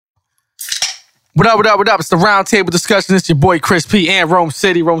What up, what up, what up? It's the Round Table Discussion. It's your boy Chris P and Rome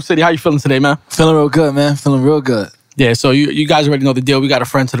City. Rome City, how you feeling today, man? Feeling real good, man. Feeling real good. Yeah, so you guys already know the deal. We got a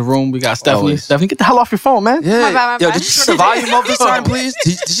friend to the room. We got Stephanie. Always. Stephanie, get the hell off your phone, man. Yeah. My bad. Yo, did you turn the volume off this time, please?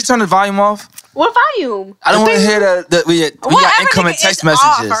 Did you turn the volume off? What volume? I don't want to hear that we got incoming text messages.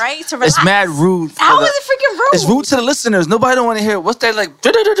 Off, all right? So it's mad rude. How is it freaking rude? It's rude to the listeners. Nobody don't want to hear what's that like.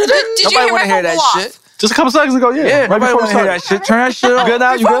 Did you Nobody want to hear that shit. Just a couple seconds ago, yeah. Yeah, right nobody before want to hear that shit. Turn that shit off. Good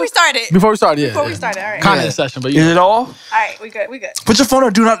now? You Before good? we started. Before we started, yeah. Before we started, all right. Kind of Yeah. a session, but Is it all? All right, we good. Put your phone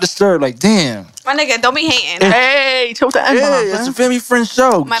on Do Not Disturb. Like, damn. My nigga, don't be hating. Hey, chill with the Yeah, N-bomb, it's man. a family friend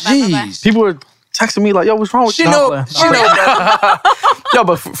show. My bad, my bad. Jeez. People were texting me like, yo, what's wrong with She you? know. Nah, She know. Yo,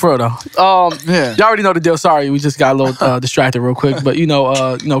 but for real though, Yeah. y'all already know the deal. Sorry, we just got a little distracted real quick. But you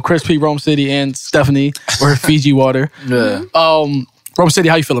know, Chris P, Rome City, and Stephanie were Fiji water. Yeah. Rome City,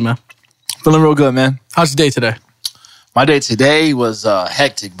 how you feeling, man? Feeling real good, man. How's your day today? My day today was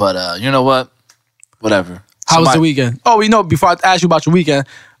hectic, but you know what? Whatever. How was the weekend? Oh, before I ask you about your weekend,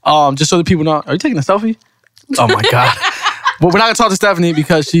 just so the people know, are you taking a selfie? Oh my God. But we're not gonna talk to Stephanie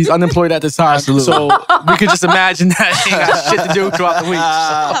because she's unemployed at this time. Absolutely. So we could just imagine that she ain't got shit to do throughout the week.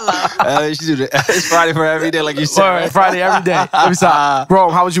 Hello. She do that. It's Friday for every day, like you said. All right, Friday every day. Every time.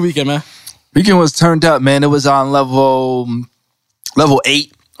 Bro, how was your weekend, man? Weekend was turned up, man. It was on level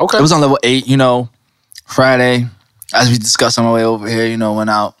 8. Okay. It was on level 8, Friday, as we discussed on my way over here, went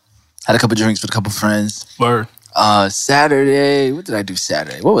out, had a couple drinks with a couple friends. Word. Saturday, what did I do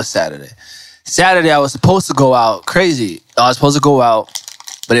Saturday? What was Saturday? Saturday, I was supposed to go out. Crazy. I was supposed to go out,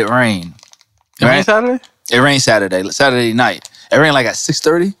 but it rained. It rained Saturday? It rained Saturday night. It rained like at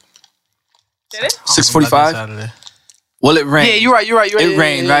 6:30. Did it? 6:45. Saturday. Well, it rained. Yeah, you're right. It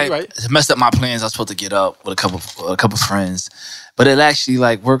rained, yeah, right? you're right. It messed up my plans. I was supposed to get up with a couple friends, but it actually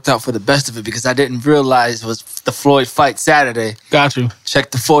worked out for the best of it because I didn't realize it was the Floyd fight Saturday. Got you.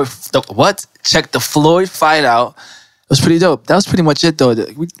 Check the Floyd fight out. It was pretty dope. That was pretty much it, though.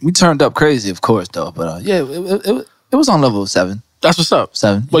 We turned up crazy, of course, though. But yeah, it was on level 7. That's what's up.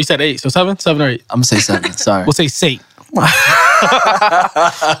 7. Well, you said 8, so 7? 7 or 8? I'm gonna say 7. Sorry. We'll say 8.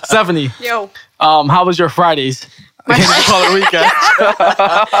 Stephanie, Yo. how was your Fridays? I can't even call it a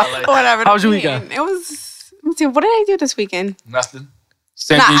weekend. Whatever. How was your weekend? It was... Let's see, what did I do this weekend? Nothing.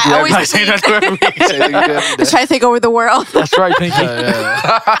 Same Nah, thing you do I every always- day. Same time every week. Same thing you do every day. Try to take over the world. That's right, Pinky.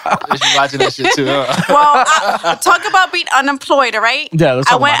 She's watching that shit too. Huh? Well, talk about being unemployed, all right? Yeah, let's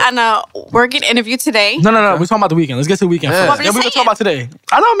I talk went about on a working interview today. No. We're talking about the weekend. Let's get to the weekend Yeah. first. Well, I'm Then we're just gonna talk about today.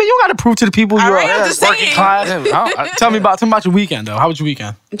 I know, man. You don't got to prove to the people All you're right, I'm just working saying. class. Yeah, Tell me about your weekend, though. How was your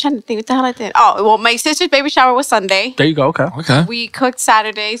weekend? I'm trying to think what the hell I did. Oh, well, my sister's baby shower was Sunday. There you go. Okay. Okay. We cooked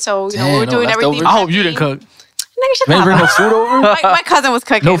Saturday, so we Damn, were no doing leftovers? everything. I hope you didn't cook. Nigga, shut They up. bring no food over? My cousin was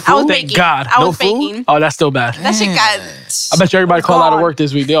cooking. No I was food? baking. Thank God. I No was food? baking. Oh, that's still bad. That shit got. I bet you everybody called out of gone. work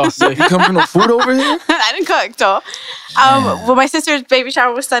this week. They all sick. You come bring no food over here? I didn't cook though. Well, my sister's baby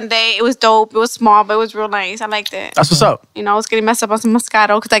shower was Sunday. It was dope. It was small, but it was real nice. I liked it. That's what's up. I was getting messed up on some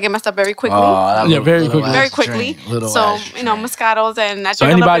Moscato because I get messed up very quickly. Yeah, very quickly. Very quickly. So, Moscatos and I So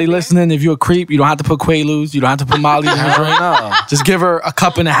drink a little anybody bit. listening, if you're a creep, you don't have to put Quaaludes. You don't have to put Molly's in your drink. No. Just give her a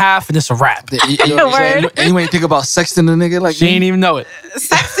cup and a half, and it's a wrap. Word. And you ain't think about sexting a nigga like She me? ain't even know it.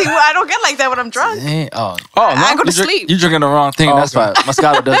 Sexy. I don't get like that when I'm drunk. Ain't- Oh, Oh, I no. go to you drink- sleep. You drinking the wrong thing. Oh, That's okay. why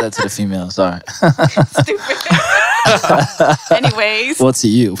Moscato does that to the female. Sorry. Stupid. Anyways. Well, to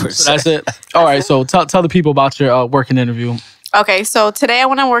you, per So se. that's it. All right. So tell the people about your working interview. Okay, so today I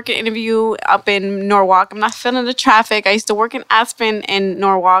went to work an interview up in Norwalk. I'm not feeling the traffic. I used to work in Aspen and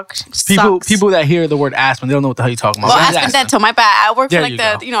Norwalk. Sucks. People that hear the word Aspen, they don't know what the hell you're talking about. Well, What is Aspen Dental, my bad. I worked There for you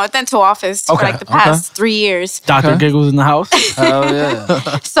like go. a dental office for Okay, like the past 3 years. Dr. Okay. Giggles in the house. Hell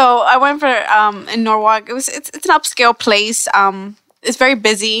yeah. So I went for in Norwalk. It's an upscale place. It's very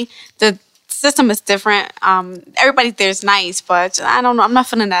busy. The system is different. Everybody there's nice, but I don't know. I'm not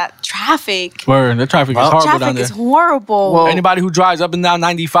feeling that traffic. Word. The traffic is horrible down Traffic there. is horrible. Anybody who drives up and down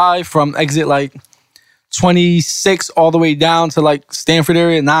 95 from exit 26 all the way down to Stanford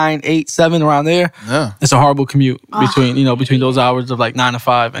area, 9, 8, 7 around there. Yeah. It's a horrible commute between those hours of 9 to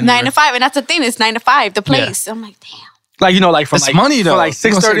 5. 9 to 5, and that's the thing. It's 9 to 5. The place. I'm like, damn. From It's money, though. From You gonna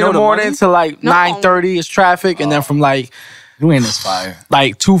 6:30 say in no the to morning money? to 9:30 is traffic, and then from You ain't this fire.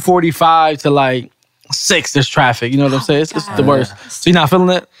 2:45 to 6 there's traffic. You know what I'm saying? It's the worst. So you're not feeling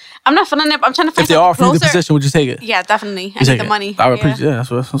it? I'm not feeling it. I'm trying to find If they something offer you the closer. position, would you take it? Yeah, definitely. I You need take the it. money. I would Yeah. appreciate. Yeah,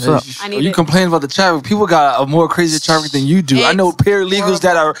 what's up. I need You it. complain about the traffic. People got a more crazy traffic than you do. I know paralegals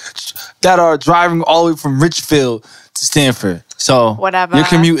that are driving all the way from Richfield to Stanford. So Whatever. your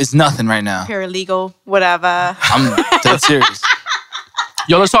commute is nothing right now. Paralegal, whatever. I'm dead serious.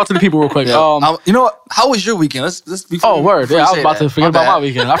 Yo, let's talk to the people real quick. Yeah. You know what? How was your weekend? Let's before Oh, word. before Yeah, you I was say about that. to forget about my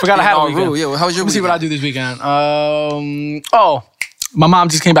weekend. I forgot I had a weekend. Yeah, how was your Let me see weekend? what I do this weekend. My mom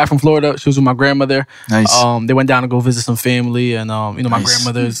just came back from Florida. She was with my grandmother. Nice. They went down to go visit some family, and my Nice.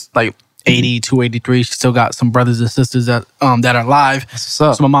 grandmother's like 82, 83. She still got some brothers and sisters that are alive. what's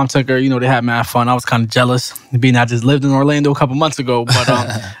up. So my mom took her. They had mad fun. I was kind of jealous, being I just lived in Orlando a couple months ago,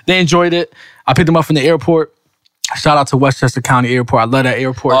 but they enjoyed it. I picked them up from the airport. Shout out to Westchester County Airport. I love that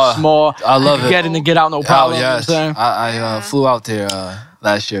airport. It's small. I love it. Get in and get out, no problem. Oh, yes. You know what I'm saying? I flew out there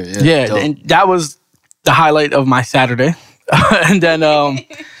last year. Yeah, dope. and that was the highlight of my Saturday. And then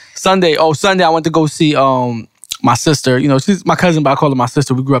Sunday I went to go see my sister. She's my cousin, but I call her my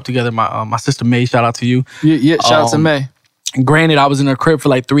sister. We grew up together. My sister May, shout out to you. Yeah, shout out to May. Granted, I was in her crib for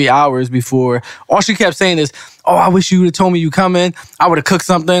like 3 hours before. All she kept saying is, "Oh, I wish you would have told me you coming. I would have cooked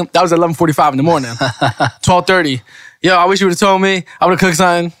something." That was at 11:45 in the morning. 12:30. Yo, I wish you would have told me. I would have cooked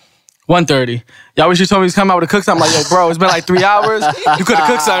something. 1:30. Yo, I wish you told me you was coming. I would have cooked something. I'm like, yo, bro, it's been like 3 hours. You could have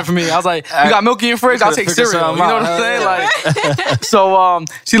cooked something for me. I was like, you got milk in your fridge? I'll take cereal. You know what I'm saying? Like, so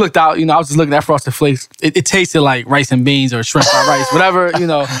she looked out. I was just looking at Frosted Flakes. It tasted like rice and beans or shrimp fried rice, whatever.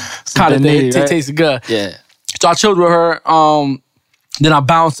 Kind of thing. It tasted good. Yeah. So I chilled with her. Then I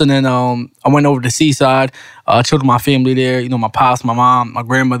bounced, and then I went over to the seaside. Chilled with my family there. My pops, my mom, my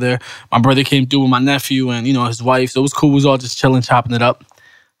grandmother. My brother came through with my nephew and his wife. So it was cool. We was all just chilling, chopping it up.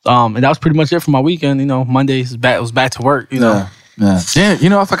 And that was pretty much it for my weekend. Monday was back to work. Yeah.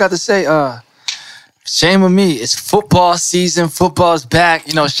 Damn, I forgot to say. Shame on me. It's football season. Football's back.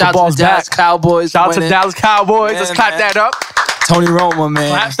 Shout out to the Dallas Cowboys. Shout out to the Dallas Cowboys. Let's clap that up. Tony Romo, man.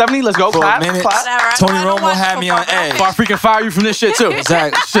 Clap, Stephanie. Let's go. For a Clap. minute. Clap. Tony Romo had me on edge. Before I freaking fire you from this shit too.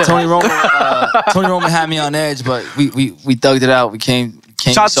 Exactly. Shit. Tony Romo had me on edge, but we thugged it out. We came.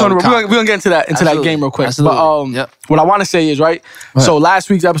 Shout out to Tony Romo. We're gonna get into that game real quick. Absolutely. But what I want to say is right. So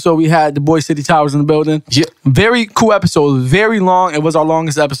last week's episode we had the boy City Towers in the building. Yeah. Very cool episode. It was very long. It was our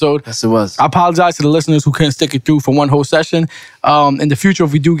longest episode. Yes, it was. I apologize to the listeners who couldn't stick it through for one whole session. In the future,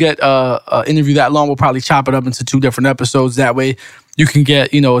 if we do get an interview that long, we'll probably chop it up into 2 different episodes. That way, you can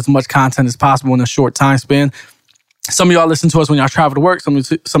get as much content as possible in a short time span. Some of y'all listen to us when y'all travel to work. Some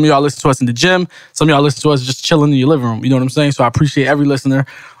of y'all listen to us in the gym. Some of y'all listen to us just chilling in your living room. You know what I'm saying? So I appreciate every listener.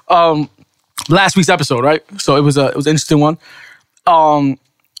 Last week's episode, right? So it was an interesting one. And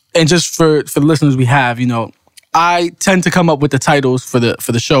just for the listeners we have, I tend to come up with the titles for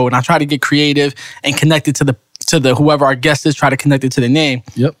the show, and I try to get creative and connect it to the whoever our guest is. Try to connect it to the name.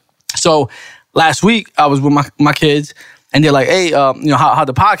 Yep. So last week I was with my kids, and they're like, "Hey, how'd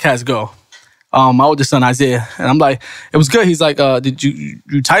the podcast go?" My oldest son Isaiah, and I'm like, "It was good." He's like, "Did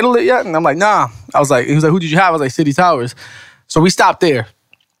you title it yet?" And I'm like, "Nah." He was like, "Who did you have?" I was like, "City Towers." So we stopped there,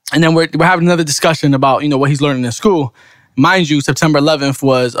 and then we're having another discussion about what he's learning in school. Mind you, September 11th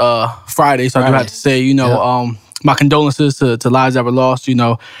was Friday, so I do have to say, my condolences to lives that were lost.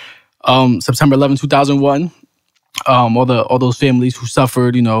 September 11th, 2001. All those families who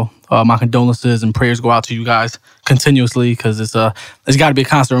suffered, my condolences and prayers go out to you guys continuously, because it's got to be a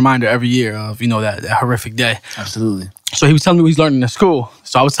constant reminder every year of that horrific day. Absolutely. So he was telling me what he's learning in school.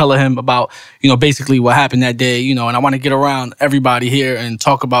 So I was telling him about basically what happened that day, and I want to get around everybody here and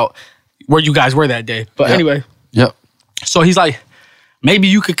talk about where you guys were that day. But anyway, so he's like, maybe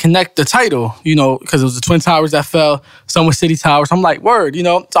you could connect the title, because it was the Twin Towers that fell, some with City Towers. I'm like, word, So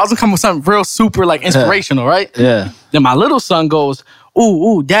I was gonna come with something real super inspirational, right? Yeah. Then my little son goes,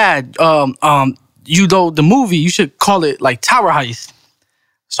 ooh, Dad, the movie, you should call it like Tower Heist.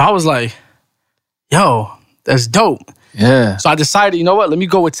 So I was like, yo, that's dope. Yeah. So I decided, let me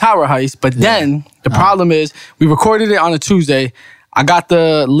go with Tower Heist. But then the problem is we recorded it on a Tuesday. I got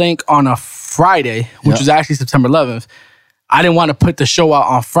the link on a Friday, which was actually September 11th. I didn't want to put the show out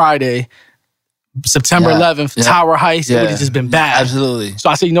on Friday, September 11th, Tower Heist. It would have just been bad. Absolutely. So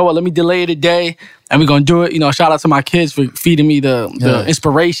I said, let me delay it a day, and we're going to do it. Shout out to my kids for feeding me the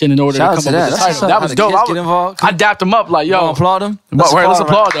inspiration in order to come up with the title. That was dope. I dapped them up like, yo. Applaud them? Let's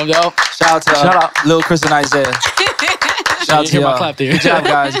applaud them, yo. Shout out Lil Chris and Isaiah. Shout out to my clap there. Good job,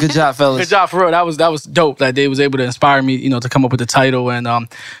 guys. Good job, fellas. Good job, for real. That was dope that they was able to inspire me, to come up with the title. And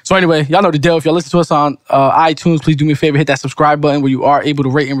so anyway, y'all know the deal. If y'all listen to us on iTunes, please do me a favor, hit that subscribe button where you are able to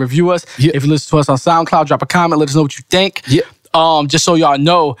rate and review us. Yeah. If you listen to us on SoundCloud, drop a comment, let us know what you think. Yeah. Just so y'all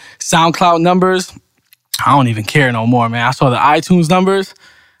know, SoundCloud numbers, I don't even care no more, man. I saw the iTunes numbers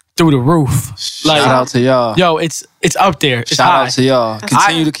through the roof. Shout out to y'all. Yo, it's up there. It's Shout high. out to y'all.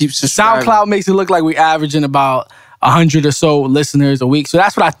 Continue to keep subscribing. SoundCloud makes it look like we averaging about 100 or so listeners a week. So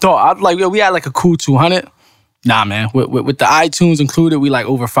that's what I thought. We had like a cool 200. Nah, man. With the iTunes included, we like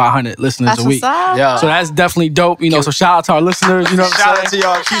over 500 listeners That's a week. what's up. Yeah. So that's definitely dope. You know, so shout out to our listeners. You know what Shout I'm out saying? to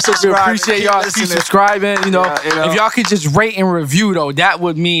y'all. Keep We subscribing. appreciate y'all. Keep listening. subscribing. You know, Yeah, you know. if y'all could just rate and review though, that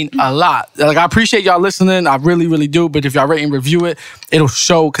would mean a lot. Like I appreciate y'all listening. I really, really do. But if y'all rate and review it, it'll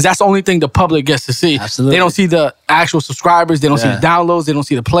show because that's the only thing the public gets to see. Absolutely. They don't see the actual subscribers. They don't see Yeah. the downloads. They don't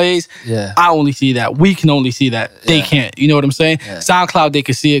see the plays. Yeah. I only see that. We can only see that. They Yeah. can't. You know what I'm saying? Yeah. SoundCloud, they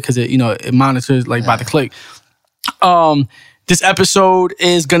can see it because it monitors like by the click. This episode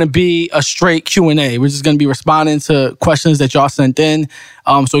is gonna be a straight Q&A. We're just gonna be responding to questions that y'all sent in.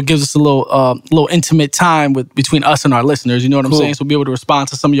 So it gives us a little intimate time between us and our listeners. You know what I'm Cool. saying? So we'll be able to respond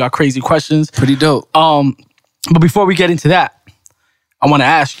to some of y'all crazy questions. Pretty dope. But before we get into that, I want to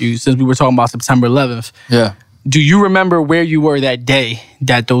ask you, since we were talking about September 11th, Yeah. do you remember where you were that day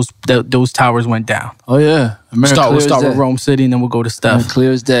that those towers went down? Oh yeah. We'll start with Rome City, and then we'll go to Steph.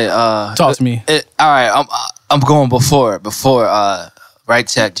 Clear as day. Talk to me. All right. I'm going before Right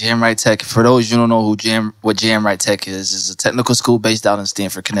Tech, JM Right Tech. For those you don't know what JM Right Tech is, it's a technical school based out in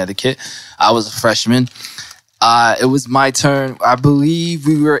Stamford, Connecticut. I was a freshman. It was my turn. I believe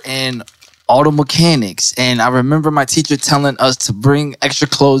we were in auto mechanics, and I remember my teacher telling us to bring extra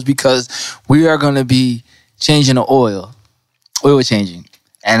clothes because we are going to be changing the oil changing.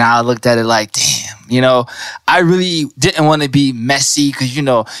 And I looked at it like, damn, I really didn't want to be messy because,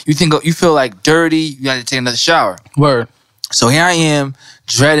 you feel like dirty, you got to take another shower. Word. So here I am,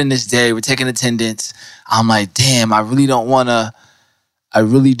 dreading this day. We're taking attendance. I'm like, damn, I really don't want to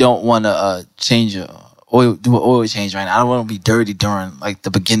change do an oil change right now. I don't want to be dirty during like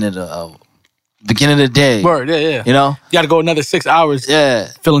the beginning of the day. Word. Yeah. You know? You got to go another 6 hours. Yeah.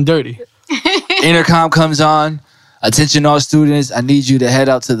 Feeling dirty. Intercom comes on. Attention all students, I need you to head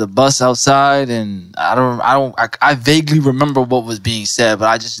out to the bus outside. And I vaguely remember what was being said, but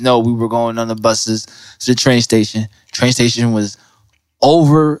I just know we were going on the buses to the train station. Train station was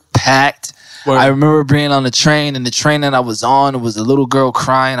overpacked. Word. I remember being on the train, and the train that I was on, it was a little girl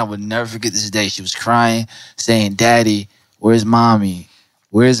crying. I would never forget this day. She was crying, saying, "Daddy, where's mommy?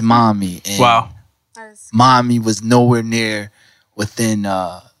 Where's mommy?" And Wow. mommy was nowhere near within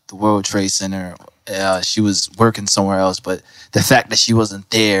the World Trade Center. She was working somewhere else, but the fact that she wasn't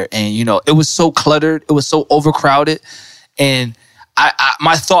there, and it was so cluttered, it was so overcrowded, and I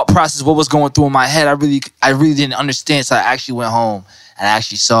my thought process, what was going through in my head, I really didn't understand. So I actually went home and I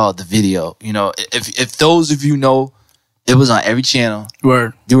actually saw the video. If those of you know, it was on every channel.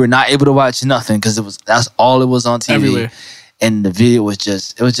 Word. You were not able to watch nothing because that's all it was on TV. Everywhere. And the video was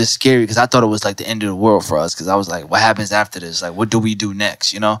just scary because I thought it was like the end of the world for us because I was like, what happens after this? Like, what do we do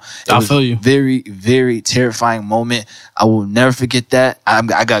next? It I was feel you. Very, very terrifying moment. I will never forget that. I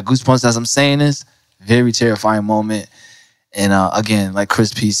got goosebumps as I'm saying this. Very terrifying moment. And again, like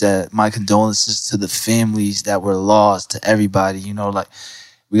Chris P said, my condolences to the families that were lost, to everybody. Like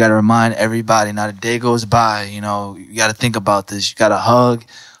we got to remind everybody, not a day goes by. You got to think about this. You got to hug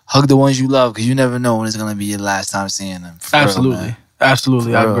the ones you love because you never know when it's going to be your last time seeing them. For Absolutely. real,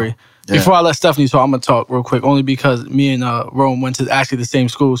 Absolutely. I real. agree. Yeah. Before I let Stephanie talk, I'm going to talk real quick, only because me and Rome went to actually the same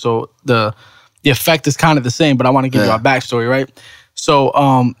school. So the effect is kind of the same, but I want to give you our backstory, right? So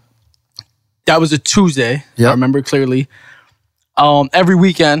that was a Tuesday. Yep. I remember clearly. Every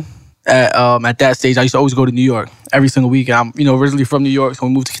weekend at that stage, I used to always go to New York every single weekend. I'm originally from New York, so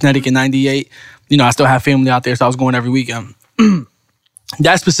we moved to Connecticut in 98. I still have family out there, so I was going every weekend.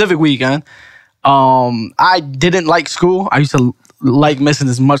 That specific weekend, I didn't like school. I used to like missing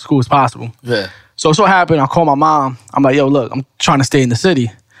as much school as possible. Yeah. So happened, I called my mom. I'm like, yo, look, I'm trying to stay in the city.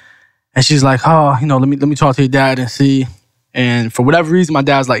 And she's like, oh, let me talk to your dad and see. And for whatever reason, my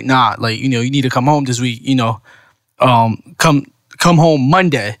dad's like, nah, like, you need to come home this week, come home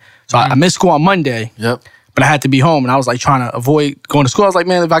Monday. So I missed school on Monday. Yep. But I had to be home, and I was like trying to avoid going to school. I was like,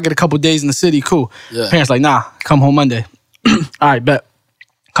 man, if I get a couple days in the city, cool. Yeah. Parents like, nah, come home Monday. All right, bet.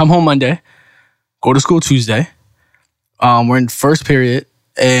 Come home Monday. Go to school Tuesday. We're in first period,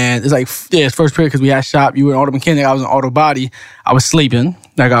 and it's like, it's first period because we had shop. You were in auto mechanic. I was in auto body. I was sleeping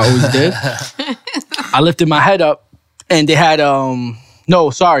like I always did. I lifted my head up, and they had no,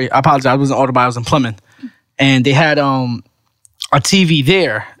 sorry, I apologize. I wasn't auto body. I was in plumbing, and they had a TV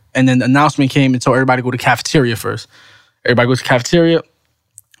there. And then the announcement came and told everybody to go to the cafeteria first. Everybody goes to the cafeteria.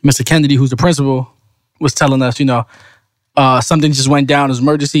 Mr. Kennedy, who's the principal, was telling us, something just went down. It was an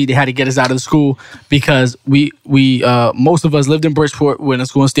emergency. They had to get us out of the school because we most of us lived in Bridgeport. We went to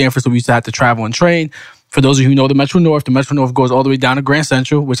school in Stanford, so we used to have to travel and train. for those of you who know the Metro North goes all the way down to Grand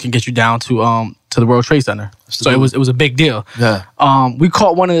Central, which can get you down to the World Trade Center. Absolutely. So it was a big deal. Yeah. We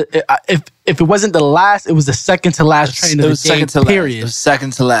caught one of if it wasn't the last, it was the second to last train of the day, period. It was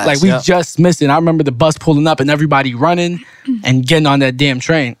second to last. Like we just missed it. I remember the bus pulling up and everybody running and getting on that damn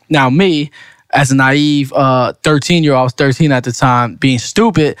train. Now me, as a naive 13-year-old, I was 13 at the time, being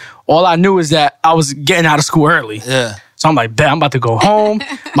stupid, all I knew is that I was getting out of school early. Yeah. So I'm like, bet, I'm about to go home.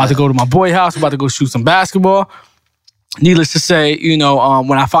 I'm about to go to my boy house. I'm about to go shoot some basketball. Needless to say,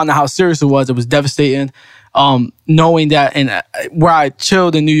 when I found out how serious it was devastating. Knowing that, and where I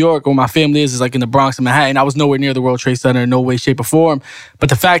chilled in New York, where my family is like in the Bronx and Manhattan, I was nowhere near the World Trade Center in no way, shape, or form. But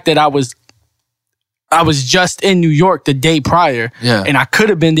the fact that I was just in New York the day prior, and I could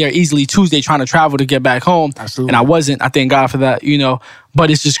have been there easily Tuesday trying to travel to get back home. Absolutely. And I wasn't. I thank God for that, But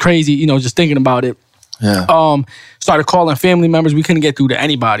it's just crazy, just thinking about it. Yeah. Started calling family members. We couldn't get through to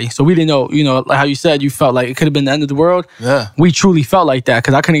anybody. So we didn't know, like how you said, you felt like it could have been the end of the world. Yeah. We truly felt like that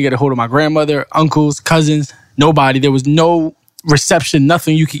because I couldn't get a hold of my grandmother, uncles, cousins, nobody. There was no reception,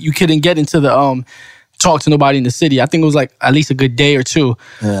 nothing. You couldn't get into the talk to nobody in the city. I think it was like at least a good day or two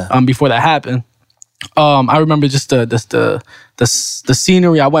before that happened. I remember just the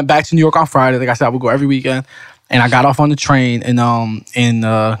scenery. I went back to New York on Friday. Like I said, I would go every weekend. And I got off on the train in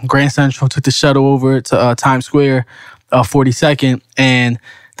Grand Central, took the shuttle over to Times Square, 42nd. And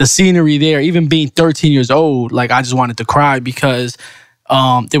the scenery there, even being 13 years old, like I just wanted to cry because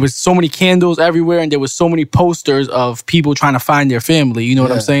there was so many candles everywhere and there was so many posters of people trying to find their family. You know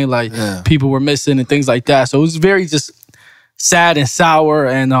what I'm saying? Like people were missing and things like that. So it was very just sad and sour.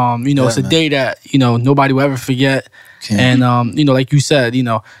 And, it's a day that, nobody will ever forget. And, like you said,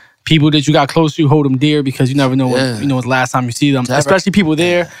 people that you got close to, hold them dear because you never know when the last time you see them. Especially people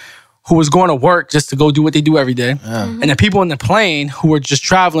there who was going to work just to go do what they do every day. And then people in the plane who were just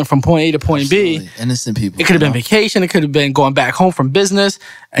traveling from point A to point B. Innocent people. It could have been vacation. It could have been going back home from business,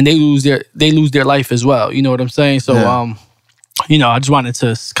 and they lose their life as well. You know what I'm saying? So, I just wanted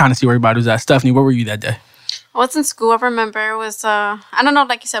to kind of see where everybody was at. Stephanie, where were you that day? I was in school. I remember it was, I don't know,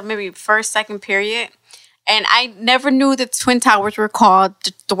 like you said, maybe first, second period. And I never knew the Twin Towers were called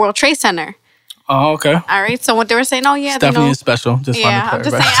the World Trade Center. Oh, okay. All right. So when they were saying, oh, yeah. Stephanie is special. Just I'm just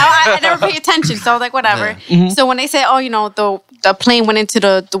saying. I never pay attention. So I was like, whatever. Yeah. So when they said, oh, the plane went into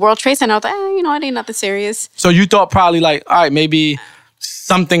the World Trade Center, I was like, it ain't nothing serious. So you thought probably like, all right, maybe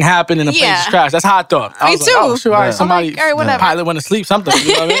something happened and the plane just crashed. That's how I thought. I Me was too. Like, oh, sure, all right, somebody, like, all right, whatever. pilot went to sleep, something.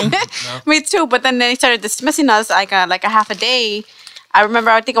 You know what I mean? Me too. But then they started dismissing us like a half a day. I remember,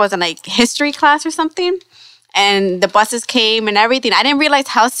 I think I was in like history class or something. And the buses came and everything. I didn't realize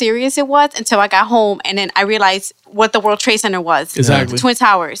how serious it was until I got home. And then I realized what the World Trade Center was. Exactly. The Twin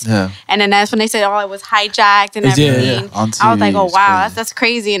Towers. Yeah. And then that's when they said, it was hijacked and everything. Yeah. I was like, oh, wow, that's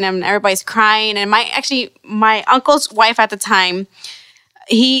crazy. And then everybody's crying. And my uncle's wife at the time,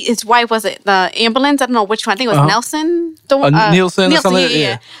 his wife was the ambulance. I don't know which one. I think it was Nelson. Nielsen or something.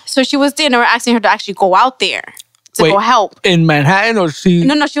 Yeah. So she was there and they were asking her to actually go out there. Go help. In Manhattan or she?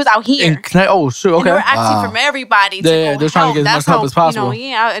 No, she was out here. Oh, sure, okay. And they were asking from everybody to go they're trying to get as much help as possible.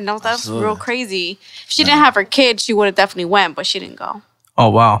 And that's real crazy. If she didn't have her kid, she would have definitely went, but she didn't go. Oh,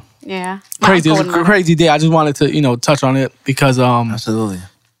 wow. Yeah. Crazy. It was a crazy day. I just wanted to, touch on it because absolutely.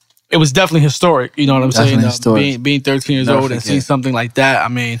 It was definitely historic. You know what I'm Definitely saying? Historic. Being 13 years old and seeing something like that. I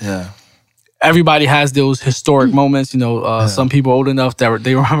mean, yeah. Everybody has those historic moments. Some people old enough that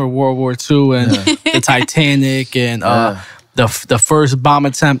they remember World War II and the Titanic and the first bomb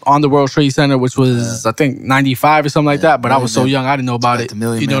attempt on the World Trade Center, which was I think 95 or something like that. But I was so young, I didn't know about it. The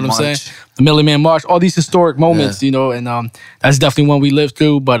Million Man what I'm March. saying? The Million Man March. All these historic moments, and that's definitely one we lived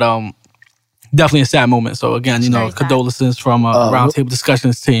through. But definitely a sad moment. So again, condolences from Roundtable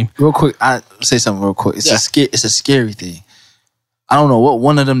Discussions team. Real quick, I say something real quick. It's a scary thing. I don't know what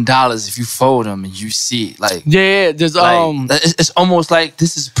one of them dollars, if you fold them and you see it, like there's it's almost like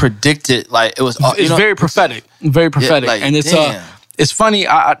this is predicted. Like it was. It's very prophetic, and it's funny.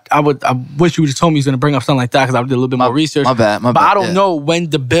 I wish you would have told me he was going to bring up something like that because I did a little bit more research. My bad. But I don't know when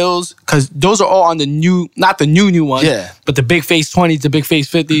the bills, because those are all on the new, not the new ones, but the big face 20s, the big face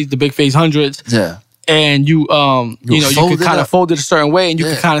 50s, the big face 100s. Yeah. And you could kind of fold it a certain way, and you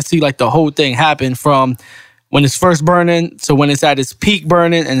can kind of see like the whole thing happen from when it's first burning to when it's at its peak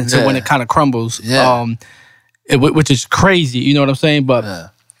burning and to when it kind of crumbles. Yeah. Which is crazy, you know what I'm saying?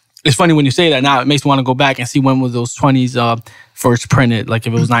 But it's funny when you say that now. It makes me want to go back and see when was those 20s first printed. Like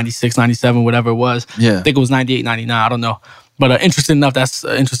if it was 96, 97, whatever it was. Yeah. I think it was 98, 99. I don't know. But interesting enough, that's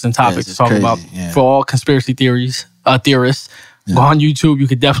an interesting topic to talk crazy, about. For all conspiracy theorists, go on YouTube. You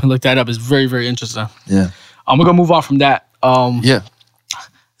could definitely look that up. It's very, very interesting. Yeah. We're going to move on from that.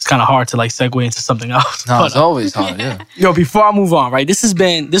 it's kind of hard to like segue into something else. No, But, it's always hard. Yeah. yo, before I move on, right? This is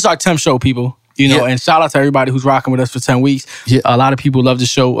our 10th show, people. You know, Yeah. and shout out to everybody who's rocking with us for 10 weeks. Yeah. A lot of people love the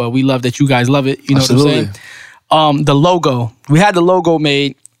show. We love that you guys love it. You know Absolutely. what I'm saying? The logo. We had the logo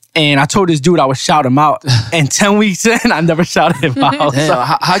made, and I told this dude I would shout him out. And 10 weeks in, I never shouted him out. Damn, So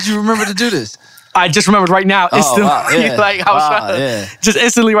how'd you remember to do this? I just remembered right now, instantly. wow, yeah. Like I was Wow, trying to, yeah. just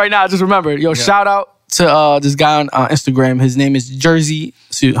instantly right now, I just remembered. Yo, shout out to this guy on Instagram. His name is Jersey.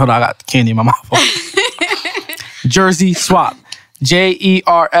 See, hold on, I got candy in my mouth. Jersey Swap.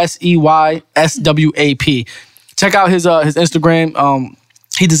 JERSEYSWAP. Check out his Instagram.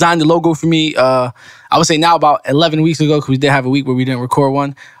 He designed the logo for me. I would say now about 11 weeks ago, because we did have a week where we didn't record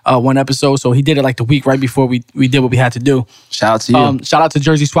one episode. So he did it like the week right before we did what we had to do. Shout out to you. Shout out to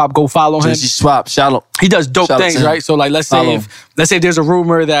Jersey Swap. Go follow him. Jersey Swap. Shout out. He does dope Shout out to things, him. right? So like let's say Follow if there's a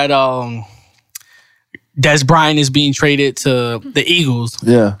rumor that Des Bryant is being traded to the Eagles,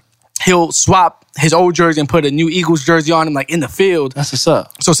 Yeah. he'll swap his old jersey and put a new Eagles jersey on him like in the field. That's what's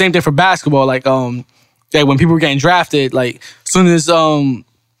up. So same thing for basketball. Like when people were getting drafted, like soon as who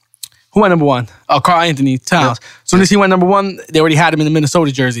went number one? Karl Anthony Towns. Soon as he went number one, they already had him in the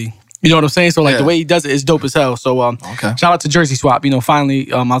Minnesota jersey. You know what I'm saying? So like the way he does it is dope as hell. So Okay. shout out to Jersey Swap. You know,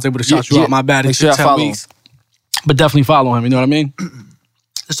 finally I was able to shout you Yeah. out. My bad. Make It's sure been I 10 follow weeks. But definitely follow him. You know what I mean?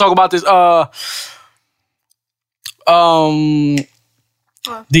 Let's talk about this.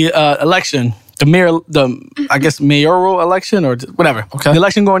 The election. I guess mayoral election or whatever. Okay. The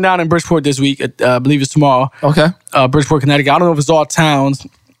election going down in Bridgeport this week. I believe it's tomorrow. Okay. Bridgeport, Connecticut. I don't know if it's all towns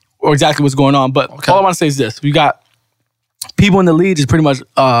or exactly what's going on, but all I want to say is this: we got people in the lead. Is pretty much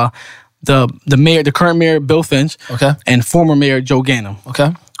the mayor, the current mayor Bill Finch, Okay. and former mayor Joe Ganim.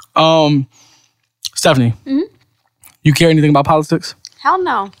 Okay. Stephanie, you care anything about politics? Hell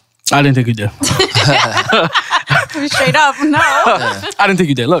no. I didn't think you did. Straight up, no. I didn't think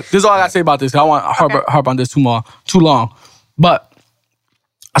you did. Look, this is all I gotta say about this. I don't want to harp on this too long. But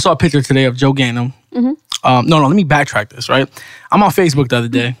I saw a picture today of Joe Ganim. No, let me backtrack this, right? I'm on Facebook the other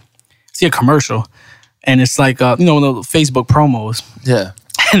day. See a commercial. And it's like, one of the Facebook promos. Yeah.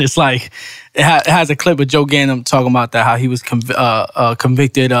 And it's like, it has a clip of Joe Ganim talking about that, how he was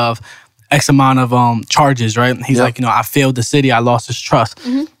convicted of X amount of charges, right? And he's Yep. like, I failed the city. I lost his trust.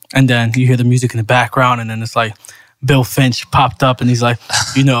 And then you hear the music in the background, and then it's like Bill Finch popped up, and he's like,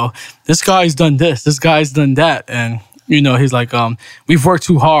 this guy's done this, this guy's done that, and he's like, we've worked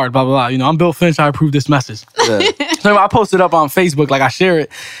too hard, blah blah blah. I'm Bill Finch. I approve this message. Yeah. So I posted up on Facebook, like I share it,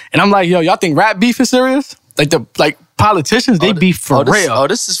 and I'm like, yo, y'all think rap beef is serious? Like politicians, they beef for real.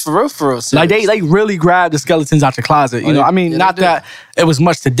 This is for real. Serious. Like they really grab the skeletons out your closet. I mean, yeah, not they do. that it was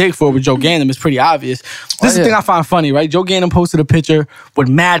much to dig for with Joe Ganim. It's pretty obvious. This is the thing I find funny, right? Joe Ganim posted a picture with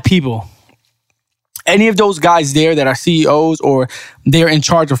mad people. Any of those guys there that are CEOs or they're in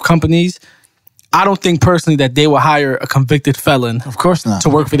charge of companies, I don't think personally that they will hire a convicted felon Of course not. to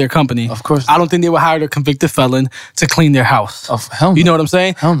work for their company. Of course I don't think they will hire a convicted felon to clean their house. Hell no. You know what I'm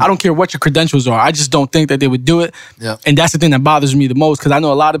saying? Hell no. I don't care what your credentials are. I just don't think that they would do it. Yeah. And that's the thing that bothers me the most, because I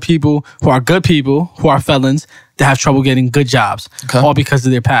know a lot of people who are good people, who are felons, that have trouble getting good jobs, Okay. all because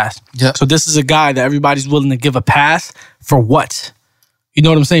of their past. Yeah. So this is a guy that everybody's willing to give a pass for what? You know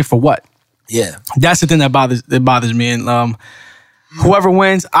what I'm saying? For what? Yeah. That's the thing that bothers me. And whoever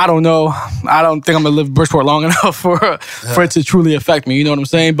wins, I don't know. I don't think I'm gonna live in Bridgeport long enough for it to truly affect me. You know what I'm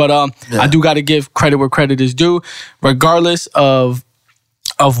saying? But I do got to give credit where credit is due, regardless of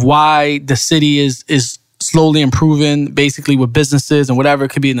why the city is slowly improving, basically with businesses and whatever. It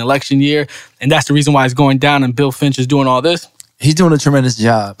could be an election year, and that's the reason why it's going down. And Bill Finch is doing all this. He's doing a tremendous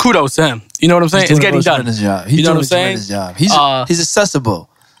job. Kudos to him. You know what I'm saying? He's It's doing getting a done. tremendous job. He's You know doing what I'm saying? a tremendous job. He's accessible.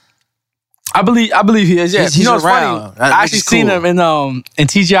 I believe he is. Yeah, He's you know what's around. funny? That I actually is seen cool. him in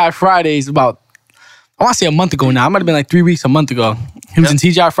TGI Fridays about, I want to say a month ago now. It might have been like 3 weeks, a month ago. He was in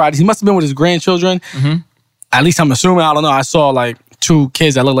TGI Fridays. He must have been with his grandchildren. At least I'm assuming. I don't know. I saw like 2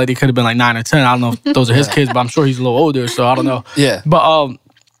 kids that looked like they could have been like 9 or 10. I don't know if those are his kids, but I'm sure he's a little older, so I don't know. Yeah. But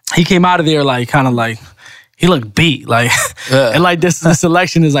he came out of there like kind of like, he looked beat, like, Yeah. and like this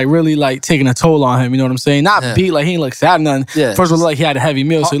election is like really like taking a toll on him. You know what I'm saying? Not Yeah. beat, like he ain't look sad or nothing. Yeah. First of all, like he had a heavy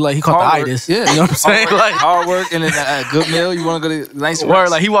meal, so like he caught the Hard work. itis. Yeah. You know what I'm saying? Like, hard work and then a good meal. You want to go to nice word,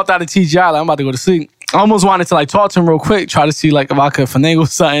 like he walked out of TGI, like I'm about to go to sleep. I almost wanted to like talk to him real quick, try to see like if I could finagle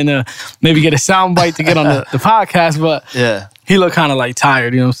something, maybe get a sound bite to get on the podcast, but Yeah. he looked kind of like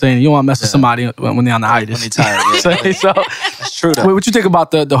tired. You know what I'm saying? You don't want to mess with somebody when they're on the itis. When they tired, yeah. so, That's true though. wait, what you think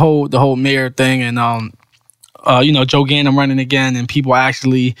about the whole mayor thing and Joe Ganim running again and people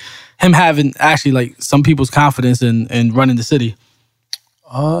him having actually like some people's confidence in running the city?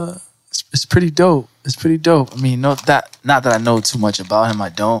 It's pretty dope. It's pretty dope. I mean, not that I know too much about him. I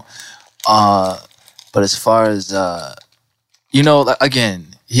don't. But as far as like, again,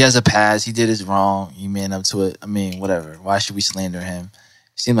 he has a past. He did his wrong. He man up to it. I mean, whatever. Why should we slander him?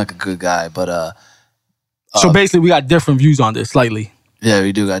 He seemed like a good guy, but so basically, we got different views on this slightly. yeah,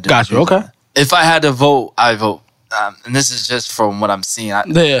 we do got. Gotcha. Okay. If I had to vote, I vote. And this is just from what I'm seeing.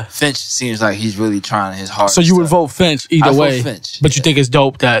 Yeah. Finch seems like he's really trying his hardest. So you would vote Finch either I vote way, Finch, but you think it's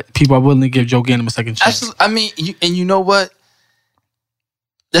dope that people are willing to give Joe Ganim a second chance. Absolutely. I mean, you know what?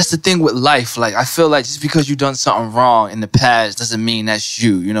 That's the thing with life. Like, I feel like just because you've done something wrong in the past doesn't mean that's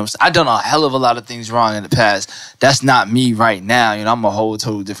you. You know what I'm saying? I've done a hell of a lot of things wrong in the past. That's not me right now. You know, I'm a whole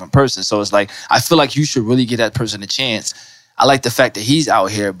totally different person. So it's like, I feel like you should really give that person a chance. I like the fact that he's out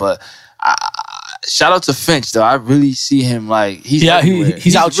here, but shout out to Finch, though. I really see him like, he's everywhere.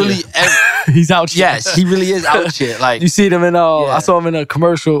 He's out really here. He's out here. Yes, he really is out here. Like, you see them in, I saw him in a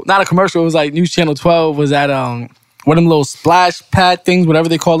commercial. Not a commercial, it was like News Channel 12 was at, one of them little splash pad things, whatever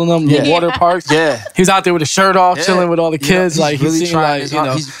they call them, the water parks. Yeah. He was out there with his shirt off, chilling with all the kids. He's like, really he seemed trying. like, you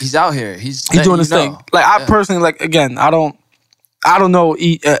know. He's out here. He's doing his thing. Like, I personally, like, again, I don't know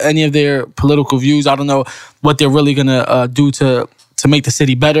any of their political views. I don't know what they're really gonna do to make the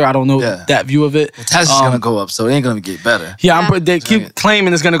city better. I don't know that view of it. The tax is gonna go up, so it ain't gonna get better. Yeah, they keep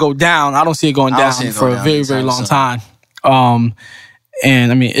claiming it's gonna go down. I don't see it going down for a very, very long time.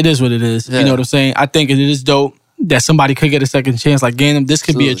 And I mean, it is what it is. You know what I'm saying? I think it is dope that somebody could get a second chance like Ganim. This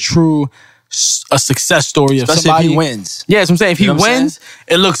could be a success story of especially somebody. if he wins. Yeah, that's what I'm saying. If he wins,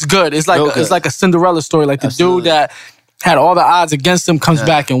 it looks good. It's like it's like a Cinderella story. Like the dude that had all the odds against him comes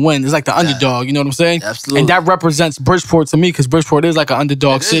back and wins. It's like the underdog. You know what I'm saying? Absolutely. And that represents Bridgeport to me because Bridgeport is like an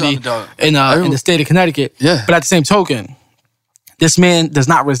underdog city in the state of Connecticut. Yeah. But at the same token, this man does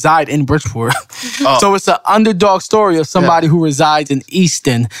not reside in Bridgeport. So it's an underdog story of somebody who resides in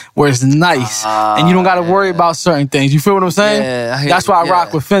Easton where it's nice and you don't got to worry about certain things. You feel what I'm saying? Yeah, that's why I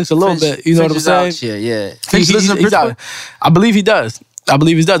rock with Finch a little bit. You know what I'm saying? Yeah. Finch lives in Bridgeport? I believe he does.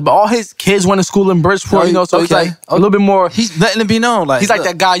 But all his kids went to school in Bridgeport, you know, so he's like a little bit more. He's letting it be known. Like, he's like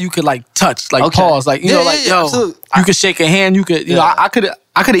that guy you could like touch, like pause, like, you know, like, yo, absolutely. You could shake a hand, you could, you know, I could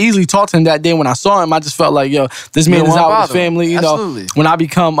have easily talked to him that day when I saw him. I just felt like, yo, this man is out with his family. You know, when I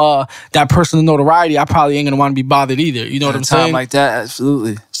become that person of notoriety, I probably ain't gonna want to be bothered either. You know what I'm saying? Time like that,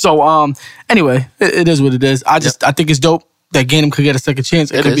 absolutely. So, anyway, it is what it is. I think it's dope that Ganim could get a second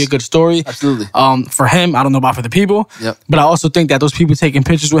chance. It could be a good story. Absolutely. For him, I don't know about for the people. Yep. But I also think that those people taking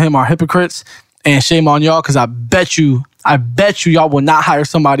pictures with him are hypocrites. And shame on y'all, because I bet you y'all will not hire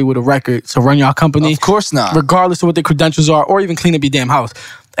somebody with a record to run y'all company. Of course not. Regardless of what their credentials are, or even clean up your damn house.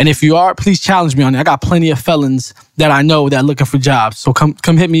 And if you are, please challenge me on it. I got plenty of felons that I know that are looking for jobs. So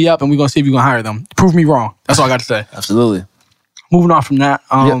come hit me up and we're going to see if you're going to hire them. Prove me wrong. That's all I got to say. Absolutely. Moving on from that.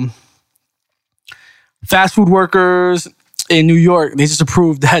 Fast food workers in New York, they just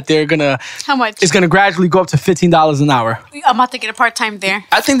approved that they're gonna. How much? It's gonna gradually go up to $15 an hour. I'm about to get a part-time there.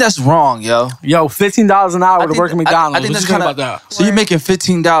 I think that's wrong, yo. Yo, $15 an hour to work at McDonald's. I think that's kind of about that. So you're making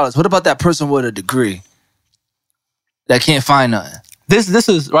 $15. What about that person with a degree that can't find nothing? This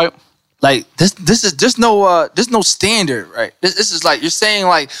is right. Like this is there's no standard, right? This is like you're saying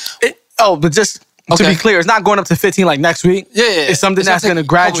like but just to be clear, it's not going up to 15 like next week. Yeah. It's something that's gonna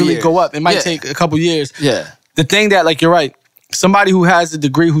gradually go up. It might take a couple years. Yeah. The thing that, like, you're right. Somebody who has a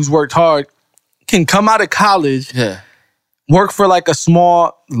degree, who's worked hard, can come out of college, work for like a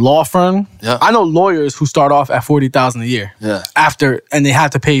small law firm. Yeah. I know lawyers who start off at $40,000 a year. Yeah. And they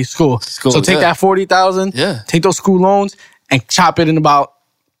have to pay school. So take that $40,000, take those school loans, and chop it in about,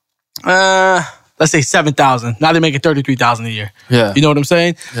 let's say $7,000. Now they're making $33,000 a year. Yeah. You know what I'm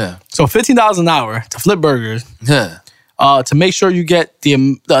saying? Yeah. So $15 an hour to flip burgers. Yeah. To make sure you get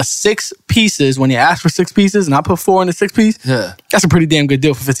the 6 pieces when you ask for 6 pieces, and I put 4 in the 6 piece. Yeah. That's a pretty damn good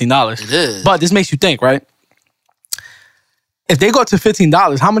deal for $15. It is. But this makes you think, right? If they go to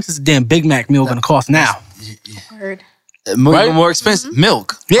 $15, how much is a damn Big Mac meal going to cost now? Word. More expensive.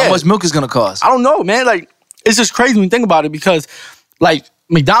 Milk. Yeah. How much milk is going to cost? I don't know, man. Like, it's just crazy when you think about it because, like,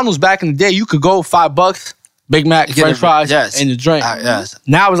 McDonald's back in the day, you could go $5, Big Mac, French fries, and the drink. Yes.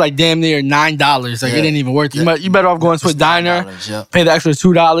 Now it's like damn near $9. Like, it ain't even worth it. You better off going to a diner, pay the extra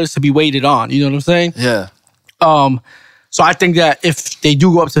 $2 to be waited on. You know what I'm saying? Yeah. So I think that if they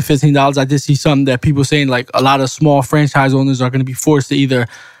do go up to $15, I did see something that people saying like a lot of small franchise owners are going to be forced to either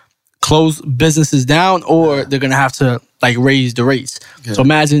close businesses down or they're going to have to like raise the rates. Yeah. So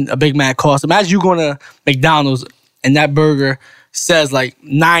imagine a Big Mac cost. Imagine you going to McDonald's and that burger says like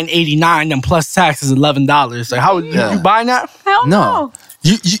 $9.89 and plus tax is $11. Like, how you buying that? Hell no.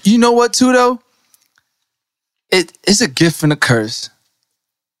 You know what too though? It's a gift and a curse.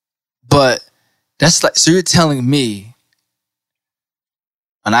 But that's like, so you're telling me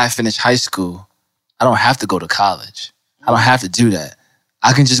when I finish high school, I don't have to go to college. I don't have to do that.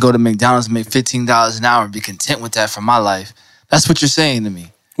 I can just go to McDonald's and make $15 an hour and be content with that for my life. That's what you're saying to me.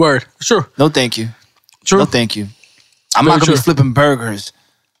 Word. Sure. No, thank you. True. No, thank you. I'm Very not gonna true. be flipping burgers.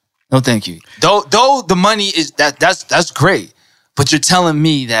 No, thank you. Though the money is that's great, but you're telling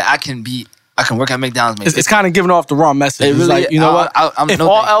me that I can work at McDonald's. It's kind of giving off the wrong message. It It's really- like, you know what? If no,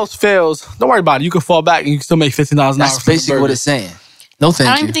 all thank you. else fails, don't worry about it. You can fall back and you can still make $15 an hour. That's for the basically what burger. it's saying. No, I thank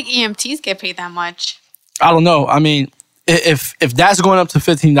don't you. even think EMTs get paid that much. I don't know. I mean, if that's going up to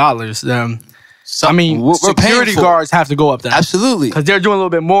 $15, then I mean, We're paying security for it. guards have to go up then. Absolutely. Because they're doing a little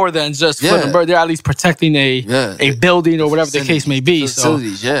bit more than just Yeah. flipping burgers. They're at least protecting a building or whatever the case may be. So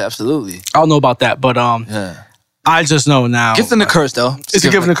Facilities, yeah, absolutely. I don't know about that, but Yeah. I just know now. Gift and the curse, though. It's a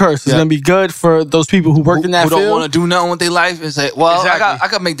gift and a curse. It's Yeah. gonna be good for those people who work in that who field. don't want to do nothing with their life. It's like, well, Exactly.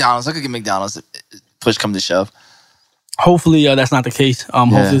 I got McDonald's. I could get McDonald's. If push come to shove. Hopefully that's not the case.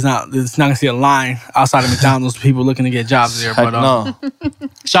 Hopefully it's not gonna see a line outside of McDonald's, people looking to get jobs there. But no,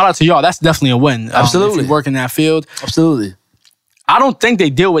 shout out to y'all. That's definitely a win. Absolutely. If you work in that field. absolutely. I don't think they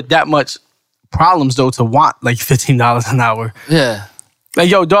deal with that much problems though to want like $15 an hour. Yeah, Like,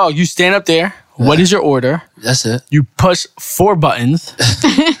 yo, dog, you stand up there. What is your order? that's it. You push 4 buttons.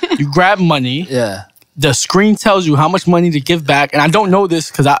 You grab money. Yeah, The screen tells you how much money to give back. And I don't know this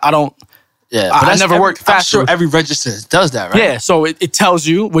because I don't. yeah. I that's never worked I'm fast sure food. every register does that, right? Yeah, so it tells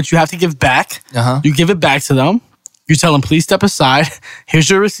you what you have to give back. Uh-huh. You give it back to them. You tell them, please step aside. Here's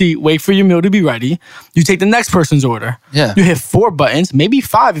your receipt. Wait for your meal to be ready. You take the next person's order. Yeah. You hit 4 buttons, maybe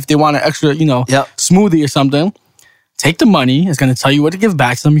 5 if they want an extra, Yep. smoothie or something. Take the money. It's going to tell you what to give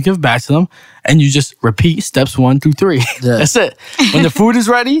back to them. You give back to them. And you just repeat steps 1 through 3. Yeah. That's it. When the food is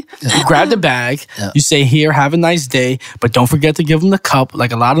ready, you grab the bag. Yeah. You say, here, have a nice day. But don't forget to give them the cup,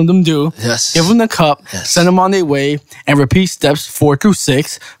 like a lot of them do. Yes. Give them the cup, Yes. send them on their way, and repeat steps 4 through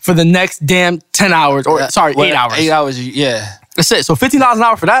 6 for the next damn 10 hours. Or, 8 hours. 8 hours. Yeah, That's it. So $15 an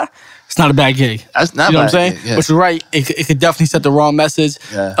hour for that, it's not a bad gig. that's not. You know bad, what I'm saying? Yeah. But you're right. It could definitely set the wrong message.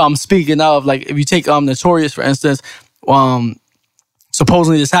 Yeah. Speaking of, like, if you take Notorious, for instance,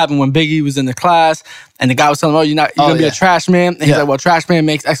 supposedly this happened when Biggie was in the class and the guy was telling him, you're going to be yeah. a trash man. And he's Yeah. like, well, trash man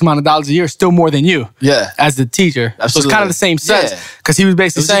makes X amount of dollars a year, still more than you. Yeah. As the teacher. So it's Absolutely. kind of the same sense. Yeah. Because he was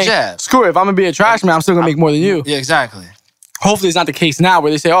basically It was a saying, jab. screw it, if I'm going to be a trash man, I'm still going to make more than you. Yeah, exactly. Hopefully it's not the case now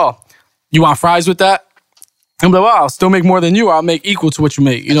where they say, oh, you want fries with that? I'm like, well, I'll still make more than you. I'll make equal to what you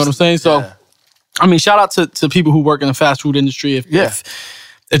make. You know what I'm saying? So, Yeah. I mean, shout out to people who work in the fast food industry. If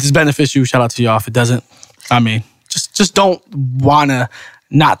this benefits you, shout out to y'all. If it doesn't, I mean, just don't want to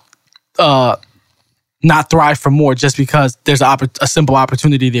not thrive for more just because there's a simple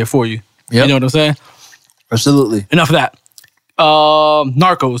opportunity there for you. Yep. You know what I'm saying? Absolutely. Enough of that.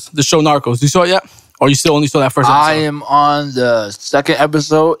 Narcos, the show Narcos. You saw it yet? Or you still only saw that first episode? I am on the 2nd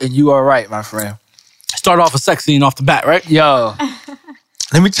episode, and you are right, my friend. Start off a sex scene off the bat, right? Yo,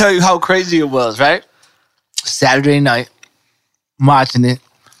 let me tell you how crazy it was, right? Saturday night, I'm watching it.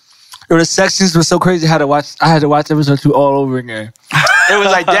 Yo, the sections were so crazy. I had to watch episode 2 all over again. It was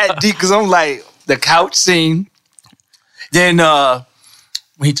like that deep because I'm like the couch scene. Then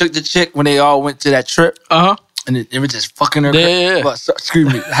when he took the chick when they all went to that trip, Uh-huh. and it was just fucking her. Yeah.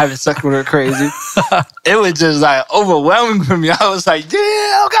 Excuse me, having sex with her crazy. It was just like overwhelming for me. I was like, damn,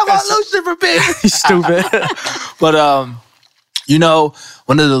 I got my lotion for baby. You stupid. But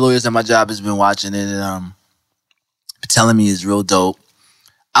one of the lawyers at my job has been watching it and telling me it's real dope.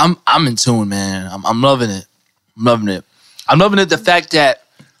 I'm in tune, man. I'm loving it. I'm loving it. I'm loving it. The fact that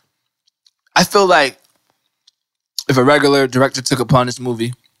I feel like if a regular director took upon this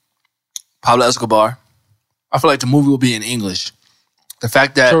movie, Pablo Escobar, I feel like the movie will be in English. The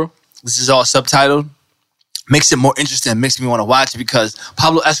fact that True. this is all subtitled makes it more interesting, makes me want to watch it because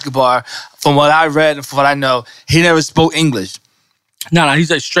Pablo Escobar, from what I read and from what I know, he never spoke English. No,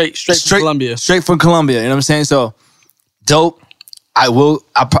 he's like straight from Colombia. Straight from Colombia, you know what I'm saying? So, dope.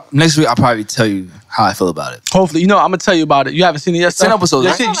 Next week I'll probably tell you how I feel about it. Hopefully, I'm gonna tell you about it. You haven't seen it yet. 10 Steph? episodes,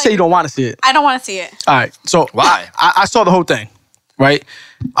 right? You say you don't want to see it. I don't want to see it. All right. So Why? I saw the whole thing. Right.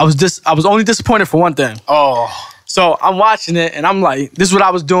 I was only disappointed for one thing. Oh. So I'm watching it and I'm like, this is what I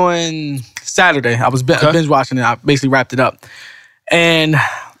was doing Saturday. I was binge watching it. I basically wrapped it up, and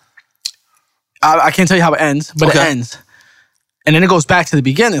I can't tell you how it ends, but it ends, and then it goes back to the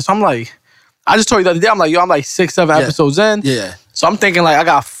beginning. So I'm like, I just told you the other day. I'm like, I'm like 6, 7 episodes in. Yeah. So I'm thinking like I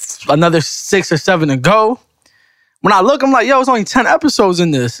got another 6 or 7 to go. When I look, I'm like, yo, it's only 10 episodes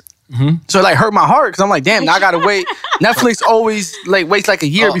in this. So it like hurt my heart because I'm like, damn, now I gotta wait. Netflix always like waits like a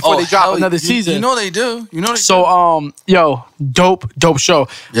year before they drop another season. You know they do. So yo, dope show.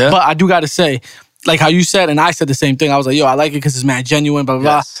 Yeah. But I do gotta say, like how you said, and I said the same thing. I was like, yo, I like it because it's mad genuine, blah,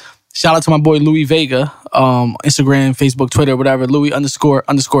 blah, Yes. blah. Shout out to my boy Louis Vega, Instagram, Facebook, Twitter, whatever. Louis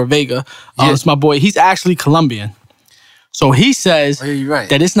 _ Vega. It's my boy. He's actually Colombian. So he says you're right.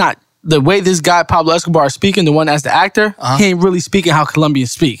 that it's not the way this guy Pablo Escobar is speaking, the one as the actor, he ain't really speaking how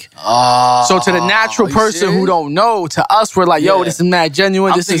Colombians speak. So to the natural person who don't know, to us, we're like, yo, this is mad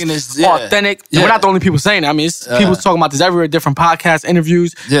genuine. This is authentic. And we're not the only people saying it. I mean, it's people talking about this everywhere, different podcasts,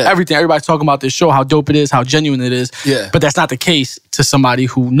 interviews, everything. Everybody's talking about this show, how dope it is, how genuine it is. Yeah. But that's not the case to somebody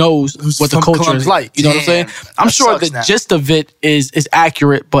who knows what the culture is like. You know what I'm saying? I'm sure the gist of it is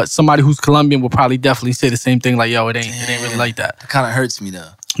accurate, but somebody who's Colombian will probably definitely say the same thing, like, yo, it ain't really like that. It kind of hurts me though.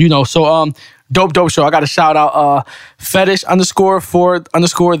 You know, so dope show. I got to shout out fetish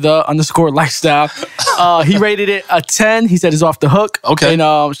 _ lifestyle. He rated it a 10. He said it's off the hook. Okay.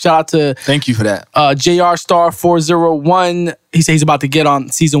 And shout out to Thank you for that. JR Star 401. He said he's about to get on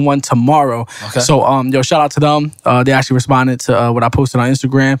season 1 tomorrow. Okay. So yo, shout out to them. They actually responded to what I posted on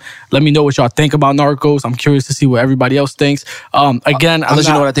Instagram. Let me know what y'all think about Narcos. I'm curious to see what everybody else thinks. Again, I'll let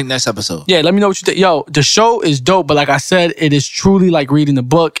you know what I think next episode. Yeah, let me know what you think. Yo, the show is dope, but like I said, it is truly like reading the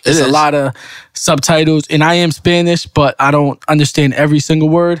book. It's a lot of subtitles, and I am Spanish, but I don't understand every single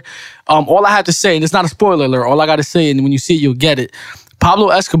word. All I have to say, and it's not a spoiler alert, all I got to say, and when you see it, you'll get it. Pablo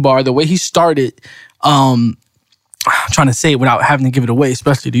Escobar, the way he started, I'm trying to say it without having to give it away,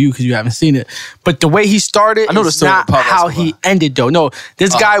 especially to you because you haven't seen it. But the way he started is not how he ended, though. No,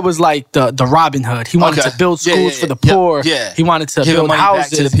 this guy was like the Robin Hood. He wanted to build schools for the poor. Yeah. He wanted to build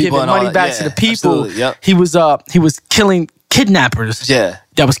houses, giving money back to the people. Yep. He was killing kidnappers. Yeah.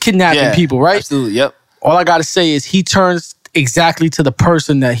 That was kidnapping people, right? Absolutely, yep. All I got to say is he turns exactly to the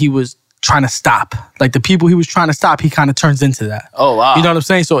person that he was trying to stop. Like the people he was trying to stop, he kind of turns into that. Oh, wow. You know what I'm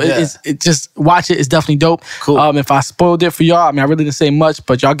saying? So it just watch it. It's definitely dope. Cool. If I spoiled it for y'all, I mean, I really didn't say much,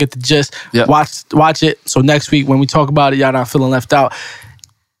 but y'all get the gist. Yep. Watch it. So next week when we talk about it, y'all not feeling left out.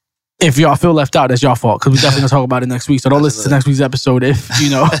 If y'all feel left out, that's y'all fault because we're definitely gonna talk about it next week. So don't listen to next week's episode if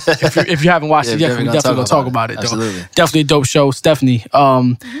you haven't watched it yet. We're definitely gonna talk about it. Though. Absolutely. Definitely a dope show. Stephanie,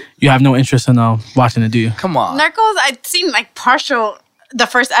 you have no interest in watching it, do you? Come on. Narcos, I'd seen like partial the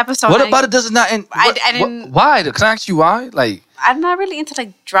first episode. What about it does it not end? I didn't. Why? Can I ask you why? Like, I'm not really into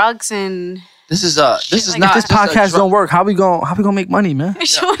like drugs and. this is like, not. If this podcast don't work, how we gonna make money, man? What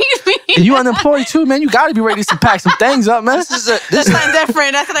do you mean? And you unemployed too, man. You gotta be ready to pack some things up, man. This is That's not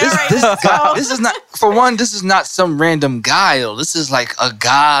different. That's not right. this is not, for one, this is not some random guy. This is like a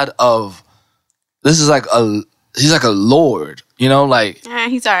god of. He's like a lord. You know, like.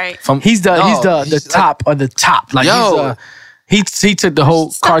 He's all right. He's the top of the top. Like yo. He took the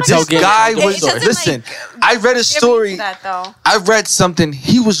whole cartel game. This guy was. Listen, I read a story. I read something.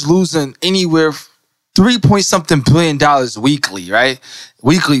 He was losing anywhere 3-point-something billion weekly, right?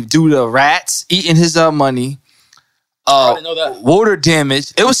 Weekly due to rats eating his money. I didn't know that. Water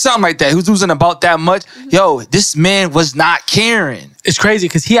damage. It was something like that. He was losing about that much. Yo, this man was not caring. It's crazy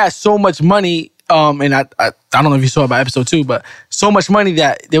because he has so much money. And I don't know if you saw it by episode 2, but so much money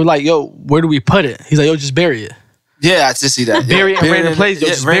that they were like, yo, where do we put it? He's like, yo, just bury it. Yeah, I just see that. Bury it in random places.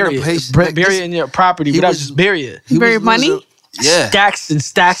 Just bury it. Place. Bury it in your property. Whatever, just bury it. Bury money? Yeah. Stacks and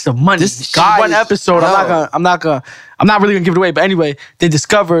stacks of money. This guy one episode, I'm not really gonna give it away, but anyway, they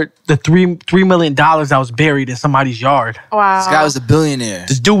discovered the $3 million that was buried in somebody's yard. Wow. This guy was a billionaire.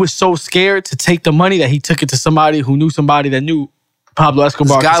 This dude was so scared to take the money that he took it to somebody who knew somebody that knew Pablo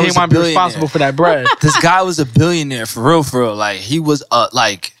Escobar. This guy he was didn't want to be responsible for that bread. This guy was a billionaire for real. Like he was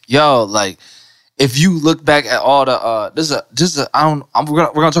like if you look back at all the we're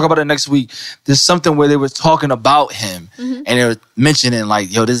gonna talk about it next week. There's something where they were talking about him and they were mentioning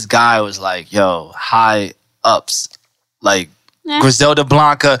like, yo, this guy was like, yo, high ups, like Griselda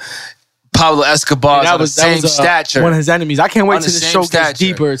Blanca, Pablo Escobar on the same stature. One of his enemies. I can't wait till the show gets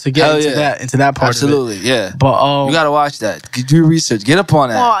deeper to get into that part. Absolutely, of it. yeah. But you gotta watch that. Do your research. Get up on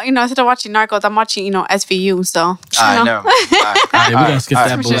that. Well, instead of watching Narcos, I'm watching SVU. So all right, never mind. All right, we're gonna skip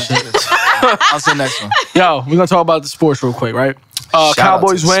that bullshit. I'll say next one. Yo, we're gonna talk about the sports real quick, right?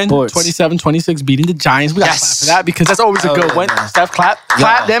 Cowboys win 27-26, beating the Giants. We gotta clap for that because that's always a good win. Man. Steph, clap,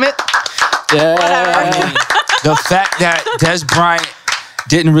 damn it. Yeah. I mean, the fact that Des Bryant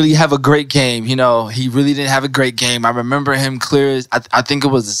didn't really have a great game. You know, he really didn't have a great game. I remember him clear as, I think it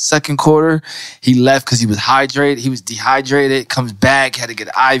was the second quarter. He left because he was hydrated. He was dehydrated. Comes back, had to get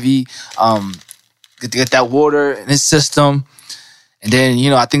IV, get that water in his system. And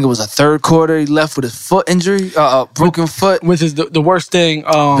then, I think it was a third quarter. He left with a foot injury, broken foot. Which is the worst thing.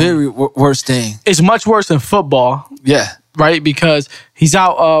 Very worst thing. It's much worse than football. Yeah. Right? Because he's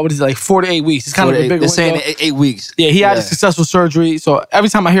out, 4 to 8 weeks. It's kind of a big window. They're saying 8 weeks. Yeah, he had a successful surgery. So every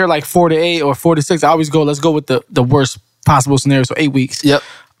time I hear 4 to 8 or 4 to 6, I always go, let's go with the worst possible scenario. So 8 weeks. Yep.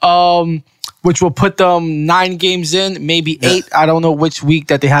 Which will put them 9 games in, maybe 8. I don't know which week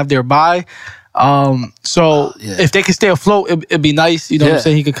that they have their bye. If they could stay afloat, it'd be nice. You know what I'm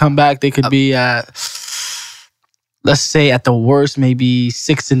saying? He could come back. They could be at, let's say at the worst, maybe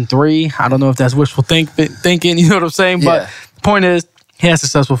 6-3. I don't know if that's wishful thinking. You know what I'm saying? But the point is, he had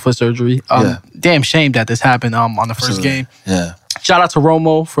successful foot surgery. Damn shame that this happened on the first game. Yeah. Shout out to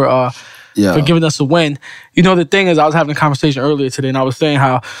Romo for giving us a win. You know, the thing is, I was having a conversation earlier today, and I was saying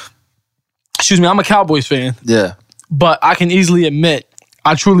how, I'm a Cowboys fan. Yeah. But I can easily admit,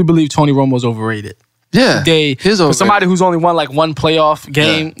 I truly believe Tony Romo's overrated. Yeah. For somebody who's only won one playoff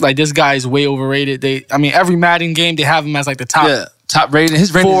game, this guy is way overrated. Every Madden game, they have him as the top rating.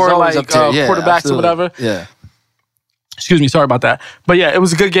 His rating is always up there. Quarterbacks absolutely. or whatever. Yeah. Excuse me, sorry about that. But yeah, it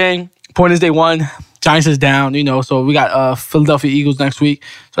was a good game. Point is they won. Giants is down, so we got Philadelphia Eagles next week.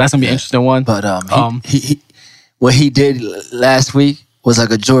 So that's gonna be an interesting one. But he what he did last week was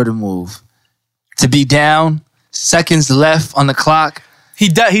like a Jordan move. To be down, seconds left on the clock. He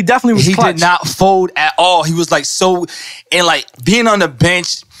definitely was clutch. He did not fold at all. He was being on the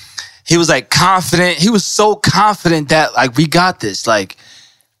bench, he was confident. He was so confident that we got this.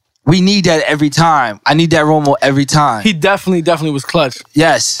 We need that every time. I need that Romo every time. He definitely was clutch.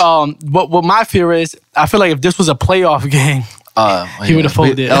 Yes. But what my fear is, I feel like if this was a playoff game, he would have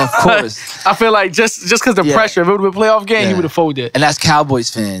folded. Of course. I feel like just because the pressure, if it would have been a playoff game, he would have folded. And as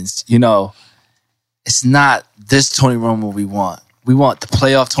Cowboys fans, it's not this Tony Romo we want. We want the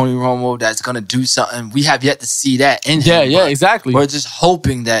playoff Tony Romo that's going to do something. We have yet to see that in him. Yeah, exactly. We're just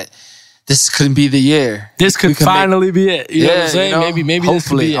hoping that this could be the year. This could finally be it. You know what I'm saying? Maybe hopefully. This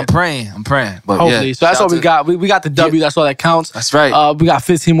could be it. I'm praying. But hopefully. So that's what we got. We got the W. That's all that counts. That's right. We got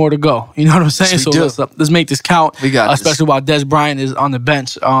 15 more to go. You know what I'm saying? Yes, let's make this count. We got especially while Des Bryant is on the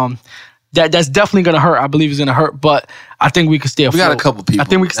bench. That's definitely going to hurt. I believe it's going to hurt, but I think we can stay afloat. We got a couple people. I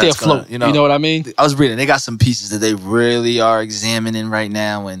think we can stay afloat. You know what I mean? I was reading. They got some pieces that they really are examining right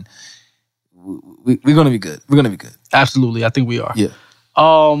now, and we're going to be good. We're going to be good. Absolutely. I think we are. Yeah.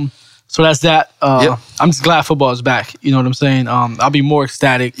 So that's that. I'm just glad football is back. You know what I'm saying? I'll be more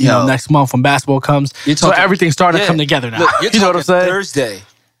ecstatic, next month when basketball comes. So everything's starting to come together now. Look, you know what I'm saying?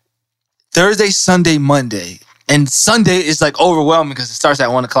 Thursday, Sunday, Monday. And Sunday is overwhelming because it starts at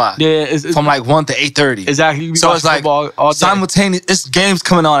 1:00. Yeah, it's from 1 to 8:30. Exactly. So it's all simultaneous. This game's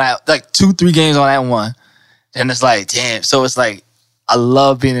coming on at 2-3 games on at 1, and it's damn. So it's I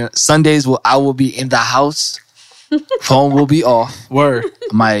love being in Sundays. I will be in the house. Phone will be off. Word.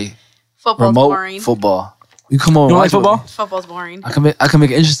 My Football's remote boring. Football. You come on. You like football? Football's boring. I can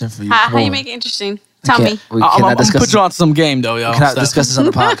make it interesting for you. How you make it interesting? Tell me. We I'm cannot going to put you on some game, though, yo. We cannot discuss this on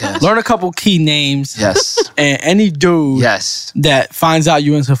the podcast. Learn a couple key names. Yes. And any dude that finds out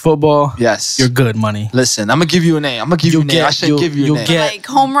you into football, you're good money. Listen, I'm going to give you a name. I should give you a name.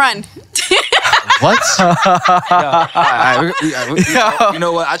 Home run. What? You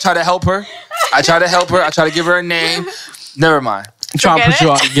know what? I try to help her. I try to give her a name. Never mind. I'm trying to put you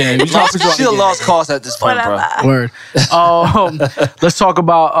on the game. She's a lost cause at this point, bro. Word. Let's talk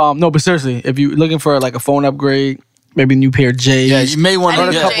about no, but seriously, if you're looking for a phone upgrade, maybe a new pair of J's. Yeah, you may want to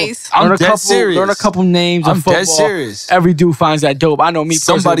learn a couple. I'm dead serious. Learn a couple names of football. I'm dead serious. Every dude finds that dope. I know me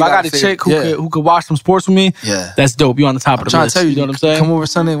personally. If I got a chick who could watch some sports with me, that's dope. You on the top of the list. Tell you know what I'm saying? Come over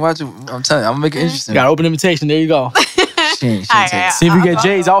Sunday and watch it. I'm telling you, I'm gonna make it interesting. Got an open invitation. There you go. See if you get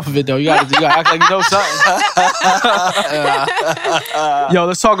J's off of it though. You gotta act like you know something. Yo,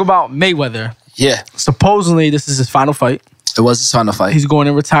 let's talk about Mayweather. Yeah. Supposedly this is his final fight. It was his final fight. He's going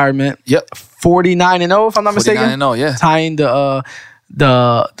in retirement. Yep. 49-0, if I'm not mistaken. 49-0, yeah. Tying the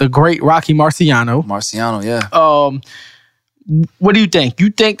great Rocky Marciano. Yeah. What do you think?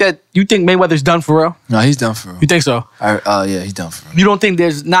 You think Mayweather's done for real? No, he's done for real. You think so? Yeah, he's done for real. You don't think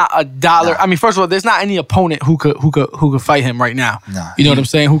there's not a dollar? I mean, first of all, there's not any opponent who could fight him right now. No. You know what I'm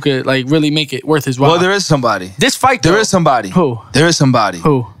saying? Who could really make it worth his while? Well, there is somebody. This fight, there is somebody. Who? There is somebody.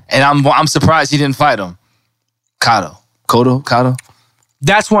 Who? And I'm surprised he didn't fight him. Cotto.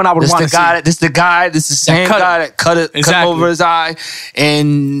 That's one I would want to see. This is the same guy that cut over his eye.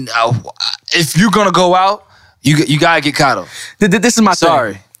 And if you're gonna go out, you gotta get Cotto. This is my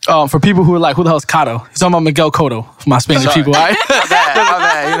thing. For people who are like, who the hell is Cotto? He's talking about Miguel Cotto for my Spanish people, right? My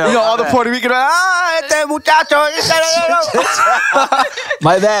bad. You know, all the Puerto Rican, este muchacho.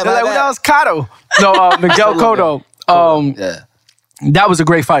 My bad. They're like, who the hell is Cotto? No, Miguel Cotto. That was a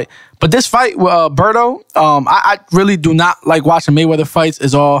great fight. But this fight with Berto, I really do not like watching Mayweather fights.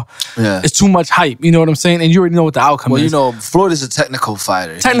 It's too much hype. You know what I'm saying? And you already know what the outcome is. Well, Floyd is a technical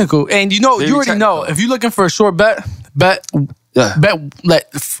fighter. Technical. And you already technical. know, if you're looking for a short bet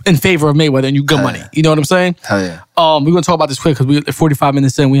in favor of Mayweather and you good money. You know what I'm saying? Hell yeah. We're going to talk about this quick because we're 45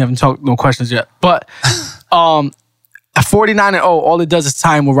 minutes in. We haven't talked no questions yet. But at 49-0, all it does is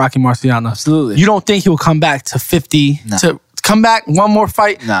tie him with Rocky Marciano. Absolutely. You don't think he'll come back to 50 to come back one more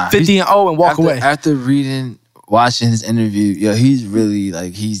fight, 50-0 and walk away? After watching his interview, he's really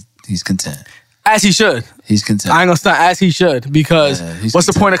he's content. As he should. He's content. I ain't gonna stunt, as he should, because what's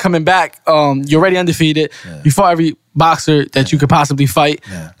the point of coming back? You're already undefeated. You fought every boxer that you could possibly fight.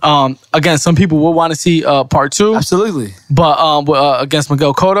 Again, some people will want to see part 2. Absolutely. But against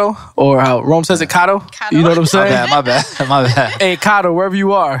Miguel Cotto, or how Rome says it, Cotto. You know what I'm saying? My bad. Hey, Cotto, wherever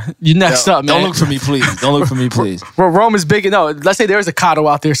you are, you're next up, man. Don't look for me, please. Well, Rome is big. No, let's say there's a Cotto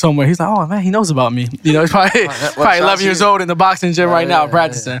out there somewhere. He's like, oh man, he knows about me. He's probably 11 years old in the boxing gym right now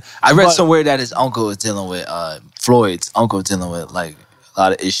practicing. I read somewhere that his uncle is dealing with Floyd's uncle dealing with a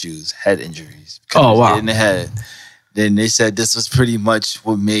lot of issues, head injuries. Oh wow! Hit in the head. Then they said this was pretty much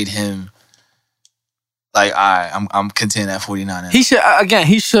what made him I'm content at 49. He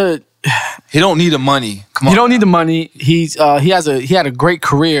should. He don't need the money. Come on. He don't need the money. He had a great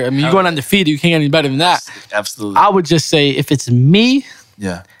career. I mean, you're going undefeated. You can't get any better than that. Absolutely. I would just say, if it's me,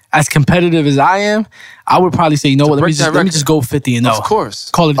 as competitive as I am, I would probably say, you know what? Let me just go 50-0. Of course.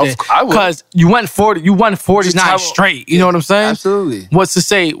 Call it a day. Because you won 49 straight. You know what I'm saying? Absolutely. What's to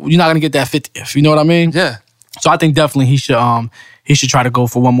say you're not gonna get that 50th? You know what I mean? Yeah. So I think definitely he should try to go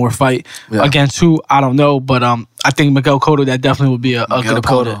for one more fight. Against who, I don't know, but I think Miguel Cotto, that definitely would be a good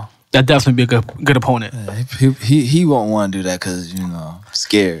opponent. That definitely be a good opponent. Yeah, he won't want to do that because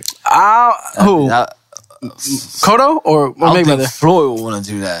scared. Who? Cotto or Mayweather? I don't think Floyd will want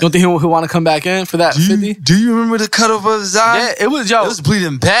to do that. You don't think he'll want to come back in for that 50? Do you remember the cut of his eye? Yeah, it was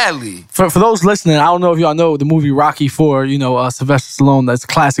bleeding badly. For those listening, I don't know if y'all know the movie Rocky IV. Sylvester Stallone. That's a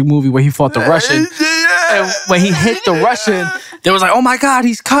classic movie where he fought the Russian. And when he hit the Russian, they was like, "Oh my God,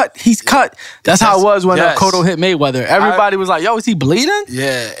 he's cut! He's cut!" That's how it was when Cotto hit Mayweather. Everybody was like, "Yo, is he bleeding?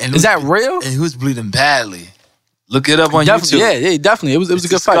 Yeah, and is that real?" And he was bleeding badly. Look it up on YouTube. Yeah, definitely. It was a good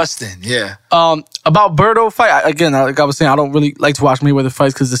disgusting. fight. Yeah. About Berto fight, again, like I was saying, I don't really like to watch Mayweather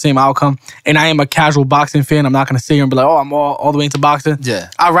fights because it's the same outcome. And I am a casual boxing fan. I'm not going to sit here and be like, oh, I'm all the way into boxing. Yeah.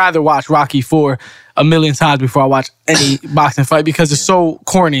 I'd rather watch Rocky IV a million times before I watch any boxing fight because it's so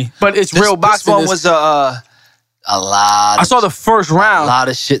corny. But it's real boxing. This one was a lot. I saw the first round. A lot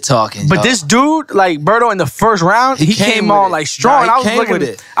of shit talking. But this dude, like Berto, in the first round, he came on like strong. Nah, I was looking at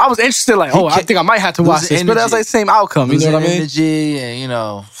it. I was interested, like, I think I might have to watch this. But that's like the same outcome. You know what I mean? Energy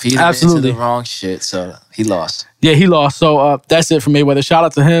and feeding into the wrong shit. So he lost. Yeah, he lost. So that's it for Mayweather. Shout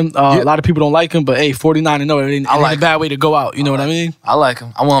out to him. A lot of people don't like him, but hey, 49-0, it ain't a bad way to go out. You know what I mean? I like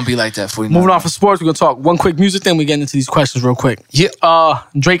him. I want to be like that. 49. Moving on from sports, we're gonna talk one quick music thing. We get into these questions real quick. Yeah.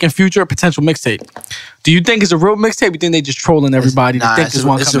 Drake and Future, potential mixtape. Do you think it's a real mixtape? You think they just trolling everybody?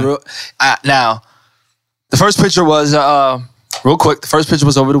 It's a real. Now, the first picture was real quick. The first picture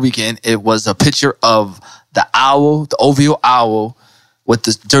was over the weekend. It was a picture of the owl, the OVO owl, with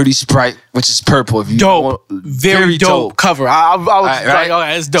the dirty Sprite, which is purple. If you dope, very dope cover. I was like,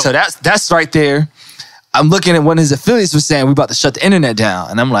 okay, it's dope. So that's right there. I'm looking at when his affiliates were saying we about to shut the internet down,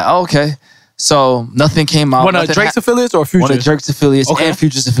 and I'm like, oh, okay. So nothing came out. One of Drake's affiliates or Future? One of Drake's affiliates and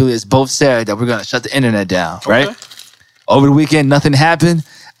Future's affiliates both said that we're gonna shut the internet down. Right? Over the weekend, nothing happened.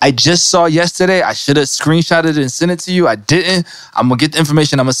 I just saw yesterday. I should have screenshotted it and sent it to you. I didn't. I'm gonna get the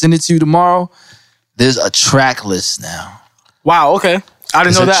information. I'm gonna send it to you tomorrow. There's a track list now. Wow. Okay. I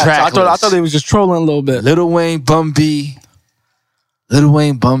didn't know that. So I thought they was just trolling a little bit. Lil Wayne, Bun B,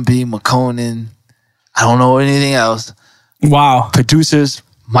 McConan. I don't know anything else. Wow. Producers: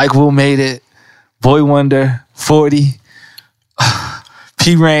 Mike Will Made It, Boy Wonder, 40,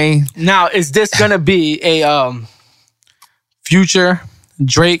 P Rain. Now, is this gonna be a Future,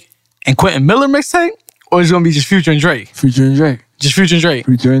 Drake, and Quentin Miller mixtape, or is it gonna be just Future and Drake? Future and Drake. Just Future and Drake.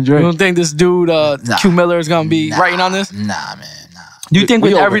 Future and Drake. You don't think this dude Q Miller is gonna be writing on this? Nah, man. Do you think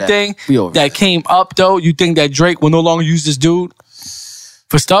with everything that came up, though, you think that Drake will no longer use this dude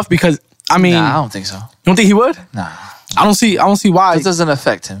for stuff? Because, I mean... Nah, I don't think so. You don't think he would? Nah. I don't see why. It doesn't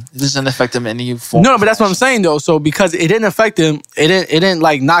affect him. It doesn't affect him in any form. No, but that's what I'm saying, though. So, because it didn't affect him, it didn't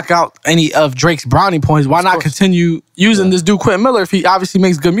like, knock out any of Drake's brownie points. Why not continue using this dude, Quentin Miller, if he obviously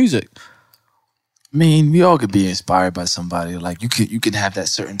makes good music? I mean, we all could be inspired by somebody. Like, you can have that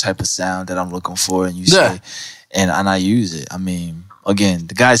certain type of sound that I'm looking for, and you say... And I use it. I mean... Again,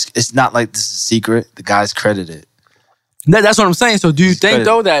 the guys, it's not like this is a secret. The guys credited. That's what I'm saying. So do you think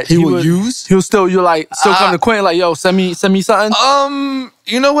though that he will use? He'll still still come to Quentin like, yo, send me something?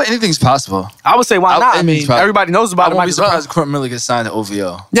 You know what? Anything's possible. I would say why not? I mean, everybody knows about it. I won't be surprised if Quentin Miller gets signed to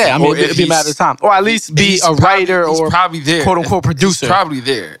OVO. Yeah, I mean, it'd be a matter of time. Or at least be a writer or probably there. quote unquote producer. He's probably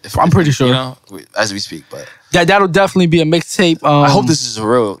there. I'm pretty sure. You know, as we speak, but that'll definitely be a mixtape. I hope this is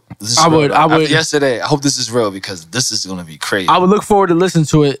real. I would. After yesterday, I hope this is real because this is gonna be crazy. I would look forward to listening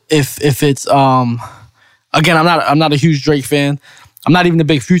to it if it's again, I'm not a huge Drake fan. I'm not even a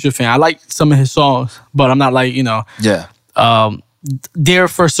big Future fan. I like some of his songs, but I'm not like, there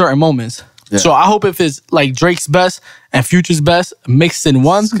for certain moments. Yeah. So I hope if it's like Drake's best and Future's best mixed in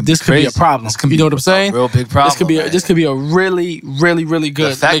one, this could be a problem. You know what I'm saying? A real big problem. This could be a really, really, really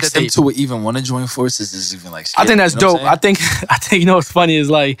good. The fact that them two would even want to join forces is even like scary. I think that's dope. I think you know what's funny is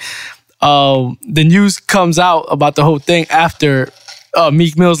like the news comes out about the whole thing after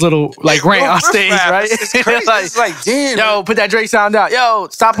Meek Mill's little like rant on stage, right? It's crazy. It's like, damn. Yo, put that Drake sound out. Yo,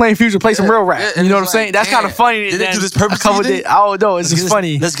 stop playing Future, play some real rap. You know what I'm saying? That's kind of funny. Did they do this purposely? I don't know. It's just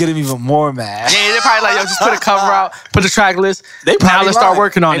funny. Let's get him even more mad. Yeah, they're probably like, yo, just put a cover out, put the track list. Now let's start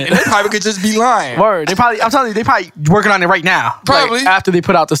working on it. And they probably could just be lying. Word. I'm telling you, they probably working on it right now. Probably. Like, after they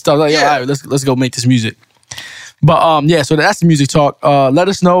put out the stuff. Like, all right, let's go make this music. But so that's the music talk. Let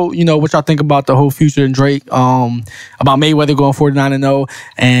us know, what y'all think about the whole Future and Drake, about Mayweather going 49-0.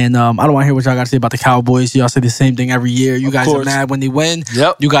 And I don't want to hear what y'all got to say about the Cowboys. Y'all say the same thing every year. You guys are mad when they win.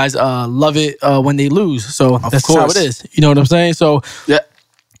 Yep. You guys love it when they lose. So that's course. how it is. You know what I'm saying? So yeah.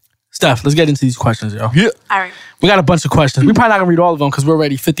 Steph, let's get into these questions, yo. Yeah. All right. We got a bunch of questions. We're probably not going to read all of them because we're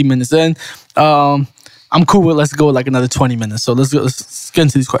already 50 minutes in. I'm cool with let's go like another 20 minutes. So let's get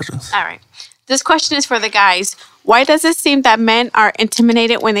into these questions. All right. This question is for the guys. Why does it seem that men are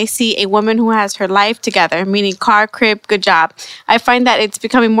intimidated when they see a woman who has her life together, meaning car, crib, good job? I find that it's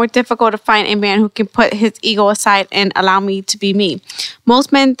becoming more difficult to find a man who can put his ego aside and allow me to be me.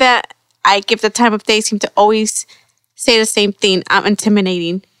 Most men that I give the time of day seem to always say the same thing. I'm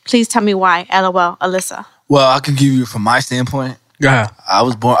intimidating. Please tell me why. LOL, Alyssa. Well, I can give you from my standpoint. Yeah. I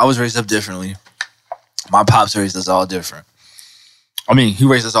was raised up differently. My pops raised us all different. I mean, he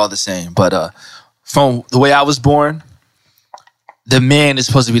raised us all the same, but from the way I was born, the man is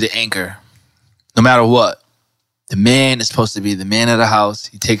supposed to be the anchor, no matter what. The man is supposed to be the man of the house.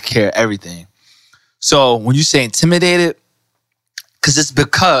 He takes care of everything. So when you say intimidated,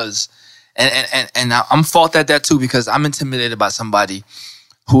 and I'm fault at that too, because I'm intimidated by somebody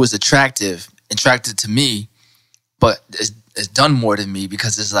who is attracted to me, but is done more than me,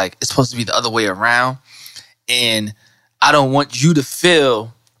 because it's like it's supposed to be the other way around, and I don't want you to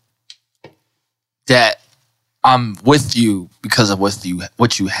feel that I'm with you because of what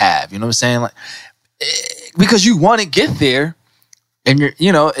you have. You know what I'm saying? Like, because you want to get there, and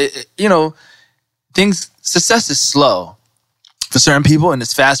success is slow for certain people and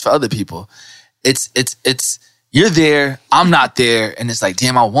it's fast for other people. It's you're there, I'm not there, and it's like,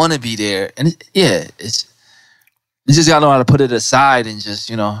 damn, I want to be there, and you just gotta know how to put it aside and just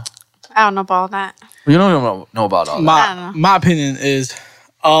I don't know about all that. You don't know about all that. My opinion is,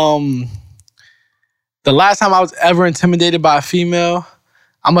 the last time I was ever intimidated by a female,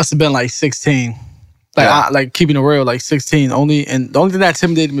 I must have been like 16. Like keeping it real, like 16. The only thing that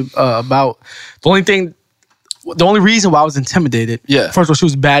intimidated me the only reason why I was intimidated. Yeah. First of all, she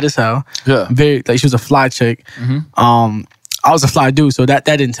was bad as hell. Yeah. Very she was a fly chick. Mm-hmm. I was a fly dude, so that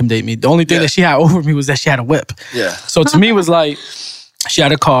didn't intimidate me. The only thing that she had over me was that she had a whip. Yeah. So to me, it was like, she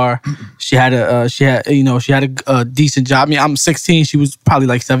had a car. She had a decent job. I mean, I'm 16. She was probably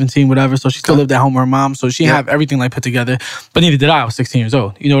like 17, whatever. So she still lived at home with her mom. So she didn't have everything like put together. But neither did I. I was 16 years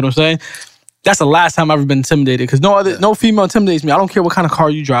old. You know what I'm saying? That's the last time I've ever been intimidated, because no female intimidates me. I don't care what kind of car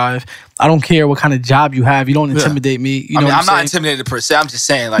you drive. I don't care what kind of job you have. You don't intimidate me. You know what I'm not intimidated per se. I'm just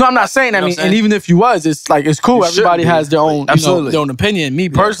saying. Like, no, I'm not saying that. I mean, and even if you was, it's like, it's cool. Everybody has their own, their own opinion. Me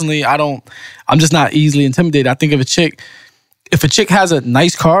personally, I'm just not easily intimidated. I think if a chick has a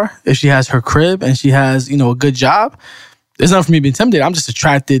nice car, if she has her crib and she has, a good job, there's nothing for me to be intimidated. I'm just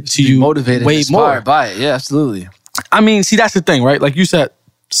attracted to you, motivated, way more by it. Yeah, absolutely. I mean, see, that's the thing, right? Like you said,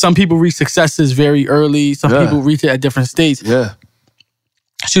 some people reach successes very early. Some people reach it at different stages. Yeah.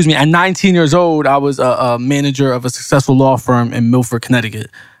 Excuse me. At 19 years old, I was a manager of a successful law firm in Milford, Connecticut.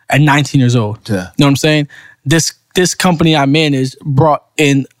 At 19 years old. Yeah. You know what I'm saying? This company I managed brought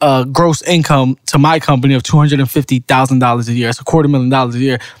in a gross income to my company of $250,000 a year. It's $250,000 a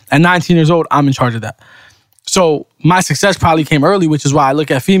year. At 19 years old, I'm in charge of that. So my success probably came early, which is why I look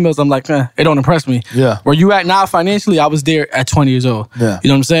at females, I'm like, it don't impress me. Yeah. Where you at now financially, I was there at 20 years old. Yeah. You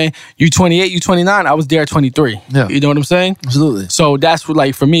know what I'm saying? You 28, you 29, I was there at 23. Yeah. You know what I'm saying? Absolutely. So that's what,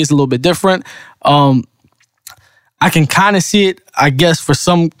 like, for me, it's a little bit different. I can kind of see it, I guess, for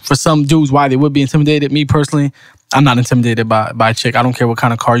some dudes why they would be intimidated. Me personally, I'm not intimidated by a chick. I don't care what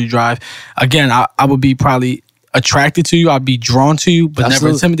kind of car you drive. Again, I would be probably attracted to you. I'd be drawn to you, but never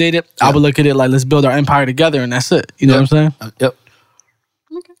intimidated. Yeah. I would look at it like, let's build our empire together, and that's it. You know what I'm saying? Yep.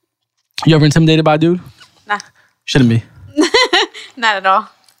 Okay. You ever intimidated by a dude? Nah. Shouldn't be. Not at all.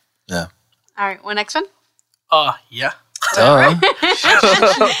 Yeah. All right, well, next one? Yeah. You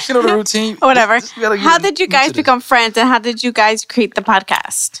know the routine. Whatever. How did you guys become friends, and how did you guys create the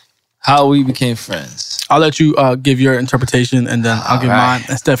podcast? How we became friends. I'll let you give your interpretation, and then I'll give mine.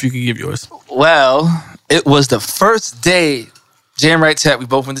 And Steph, you can give yours. Well, it was the first day, Jam Right Tech. We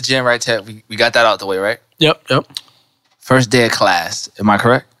both went to Jam Right Tech. We got that out the way, right? Yep. First day of class. Am I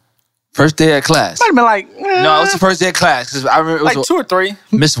correct? First day of class. Might have been like... No, it was the first day of class. Because I remember it was like 2 or 3.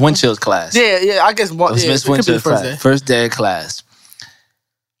 Miss Winchill's class. Yeah, I guess one. It was Miss Winchill's class. First day of class.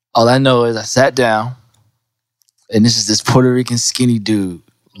 All I know is I sat down, and this is this Puerto Rican skinny dude,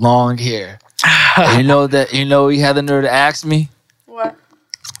 long hair. And you know he had the nerve to ask me, What?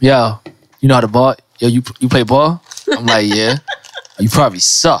 yo, you know how to ball? Yo, you play ball? I'm like, yeah. You probably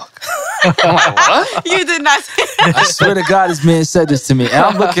suck. I'm like, what? You did not say that. I swear to God, this man said this to me. And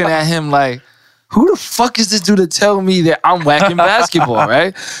I'm looking at him like, who the fuck is this dude to tell me that I'm whacking basketball,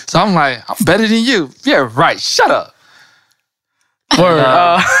 right? So I'm like, I'm better than you. Yeah, right. Shut up. Word.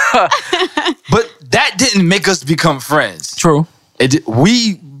 But that didn't make us become friends. True.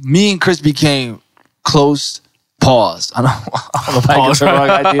 Me and Chris became close. Pause. I don't know if I get the wrong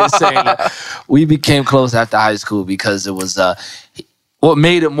idea of saying that. We became close after high school because it was what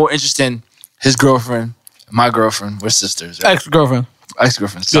made it more interesting. His girlfriend, my girlfriend, we're sisters. Right? Ex-girlfriend.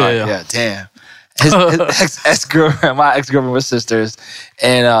 Sorry. Yeah. Damn. His ex-girlfriend, my ex-girlfriend, were sisters,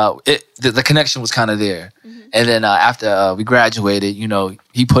 and the connection was kind of there. Mm-hmm. And then after we graduated,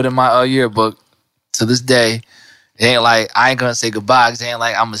 he put in my yearbook. To this day, it ain't like I ain't gonna say goodbye. Cause it ain't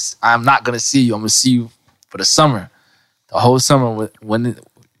like I'm not gonna see you. I'm gonna see you for the summer, the whole summer.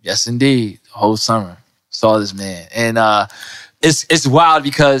 Yes, indeed, the whole summer saw this man, and it's wild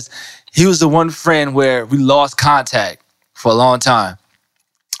because he was the one friend where we lost contact for a long time,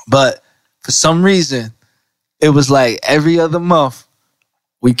 but for some reason, it was like every other month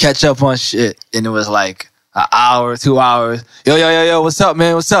we catch up on shit, and it was like an hour, 2 hours. Yo, what's up,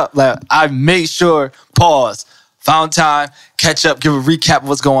 man? What's up? Like I made sure, pause, found time, catch up, give a recap of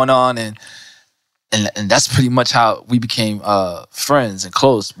what's going on, and that's pretty much how we became friends and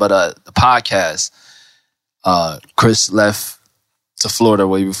close. But the podcast, Chris left to Florida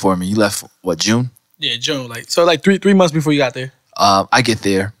way before me. You left what, June? Yeah, June. Like 3 months before you got there. I get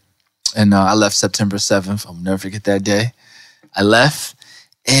there, and I left September 7th. I'll never forget that day. I left,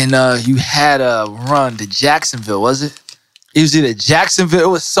 and you had a run to Jacksonville, was it? It was either Jacksonville.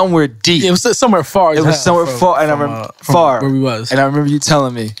 It was somewhere deep. Yeah, it was somewhere far. It was somewhere far, and I remember far where we was. And I remember you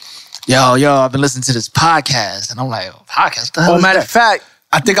telling me, yo, I've been listening to this podcast, and I'm like, podcast? What the hell is matter that? of fact,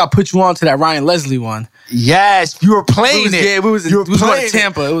 I think I put you on to that Ryan Leslie one. Yes, you were playing it. Yeah, we was going to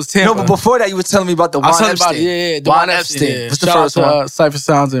Tampa. It was Tampa. No, but before that, you were telling me about the Juan Epstein. About it. Juan Epstein. Yeah. What's the Shout first out one? to Cypher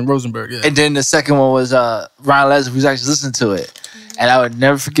Sounds in Rosenberg. Yeah. And then the second one was Ryan Leslie, who's actually listening to it. And I would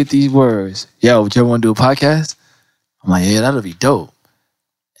never forget these words. Yo, would you ever want to do a podcast? I'm like, yeah, that'll be dope.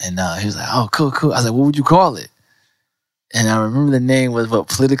 And he was like, oh, cool. I was like, what would you call it? And I remember the name was what,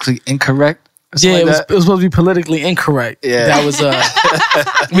 Politically Incorrect? Yeah, it was supposed to be politically incorrect. Yeah. That was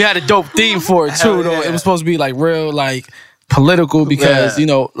we had a dope theme for it too, though. Yeah. It was supposed to be like real like political because,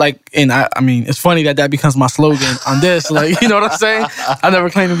 and I mean, it's funny that becomes my slogan on this. Like, you know what I'm saying? I never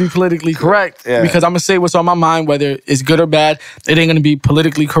claim to be politically correct because I'm going to say what's on my mind, whether it's good or bad. It ain't going to be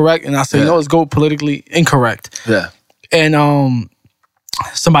politically correct. And I say, let's go politically incorrect. Yeah. And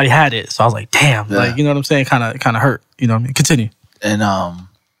somebody had it. So I was like, damn. Yeah. Like, you know what I'm saying? Kind of hurt. You know what I mean? Continue. And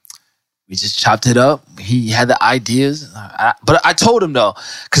we just chopped it up. He had the ideas. But I told him, though,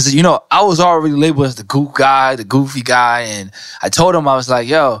 because, I was already labeled as the goofy guy. And I told him, I was like,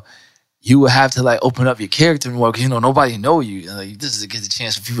 yo, you would have to, like, open up your character more because, nobody know you. Like, this is a good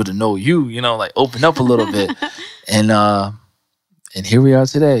chance for people to know you, like, open up a little bit. And here we are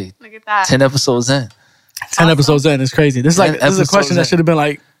today. Look at that. 10 episodes in. 10 episodes in. It's crazy. This is a question that should have been,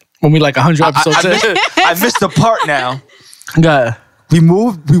 like, when we, like, 100 episodes in. I missed the part now. God. We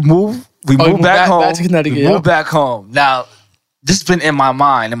moved back home. Back to Connecticut. We moved back home. Now, this has been in my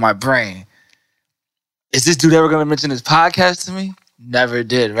mind, in my brain. Is this dude ever going to mention his podcast to me? Never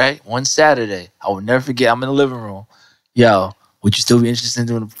did, right? One Saturday, I will never forget. I'm in the living room. Yo, would you still be interested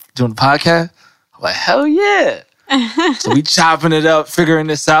in doing the podcast? I'm like, hell yeah. So we chopping it up, figuring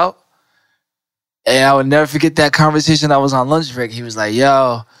this out. And I would never forget that conversation. I was on lunch break. He was like,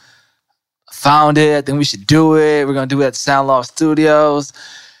 yo, Found it. I think we should do it. We're gonna do it at Sound Loft Studios.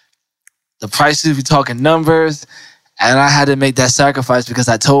 The prices, we talking numbers, and I had to make that sacrifice because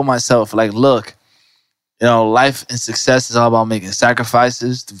I told myself, like, look, you know, life and success is all about making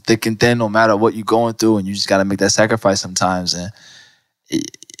sacrifices, through thick and thin, no matter what you're going through, and you just got to make that sacrifice sometimes. And it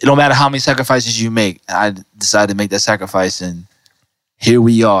don't matter how many sacrifices you make. I decided to make that sacrifice, and here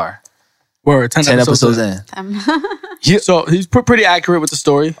we are. Word, 10 episodes in. So he's pretty accurate with the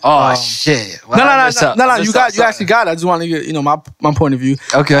story. Oh, shit. Well, no. You actually got it. I just want to get, you know, my point of view.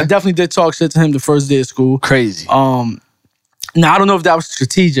 Okay. I definitely did talk shit to him the first day of school. Crazy. Now, I don't know if that was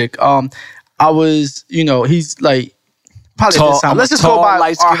strategic. I was, you know, he's like probably tall, at this time. Let's just go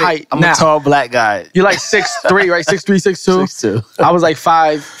by our height. I'm now. a tall black guy. You're like 6'3", right? 6'3", 6'2". 6'2". I was like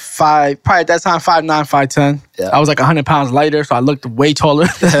 5'5", probably at that time 5'9", 5'10". Yeah. I was like 100 pounds lighter, so I looked way taller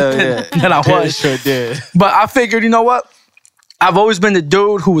than I was. Sure did. But I figured, you know what? I've always been the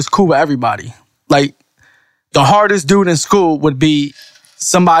dude who was cool with everybody. Like, the hardest dude in school would be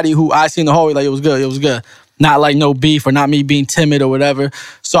somebody who I seen the hallway, like, it was good. Not like no beef or not me being timid or whatever.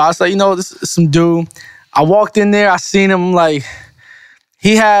 So I was like, you know, this is some dude. I walked in there, I seen him like,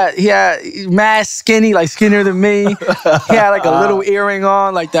 he had mad skinny, like skinnier than me. He had like a little earring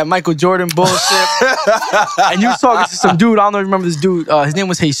on, like that Michael Jordan bullshit. And you was talking to some dude, I don't know if you remember this dude. His name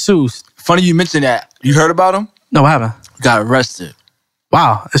was Jesus. Funny you mentioned that. You heard about him? No, what happened? Got arrested.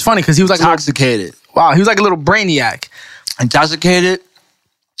 Wow. It's funny because he was like intoxicated. He was like a little brainiac. Intoxicated.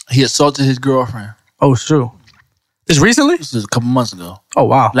 He assaulted his girlfriend. Oh, it's true. This recently? This was a couple months ago. Oh,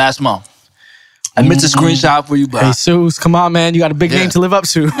 wow. Last month. I meant to screenshot for you, but Jesus, come on, man. You got a big game to live up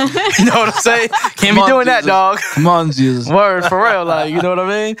to. You know what I'm saying? Can't be doing that, dog. Come on, Jesus. Word, for real. Like, you know what I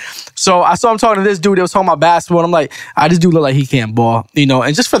mean? So I saw him talking to this dude. They was talking about basketball. And I'm like, this dude look like he can't ball. You know,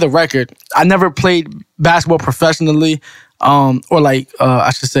 and just for the record, I never played basketball professionally. Or like,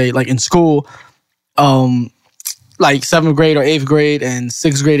 I should say, like in school. Like 7th grade or 8th grade and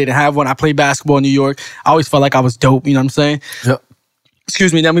 6th grade, I didn't have one. I played basketball in New York. I always felt like I was dope. You know what I'm saying? Yep.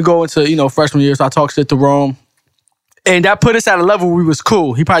 Excuse me. Then we go into, you know, freshman year. So I talk shit to Rome. And that put us at a level where we was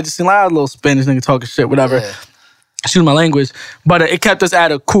cool. He probably just seen a little Spanish nigga talking shit, whatever. Yeah. Excuse my language. But it kept us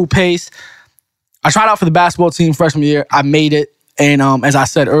at a cool pace. I tried out for the basketball team freshman year. I made it. And as I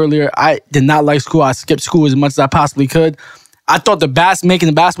said earlier, I did not like school. I skipped school as much as I possibly could. I thought making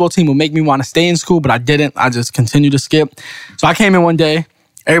the basketball team would make me want to stay in school, but I didn't. I just continued to skip. So I came in one day.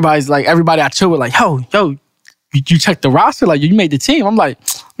 Everybody I chill with, like, yo, you checked the roster? Like, you made the team? I'm like,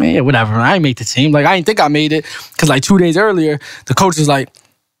 man, yeah, whatever. I ain't made the team. Like, I didn't think I made it. Because, like, 2 days earlier, the coach was like,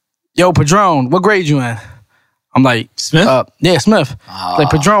 yo, Padron, what grade you in? I'm like, Smith? Yeah, Smith. Like,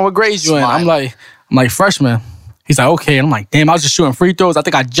 Padron, what grade you in? I'm like, freshman. He's like, okay. And I'm like, damn, I was just shooting free throws. I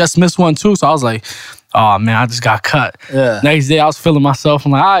think I just missed one, too. So I was like, oh, man, I just got cut. Yeah. Next day, I was feeling myself.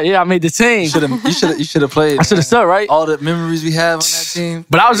 I'm like, yeah, I made the team. You should have played. I should have stood, right? All the memories we have on that team.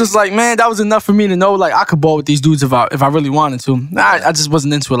 But I was just like, man, that was enough for me to know, like, I could ball with these dudes if I really wanted to. I just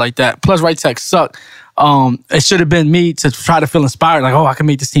wasn't into it like that. Plus, right tech sucked. It should have been me to try to feel inspired, like, oh, I can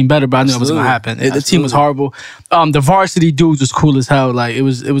make this team better, but I knew it wasn't going to happen. The team was horrible. The varsity dudes was cool as hell. Like, it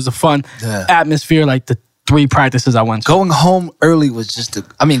was a fun atmosphere, like the 3 practices I went to. Going home early was just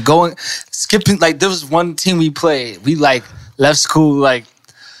skipping, like, there was one team we played. We, like, left school, like,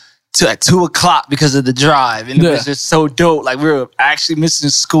 at 2 o'clock because of the drive. And it was just so dope. Like, we were actually missing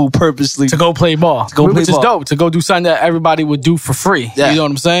school purposely. To go play ball. Which is dope. To go do something that everybody would do for free. Yeah. You know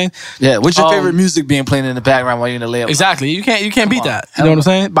what I'm saying? Yeah. What's your favorite music being playing in the background while you're in the layup? Exactly. You can't beat that. You know what I'm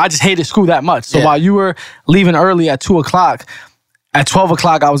saying? But I just hated school that much. So while you were leaving early at 2 o'clock, at 12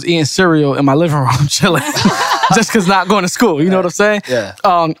 o'clock, I was eating cereal in my living room, chilling. Just because not going to school. You know what I'm saying? Yeah.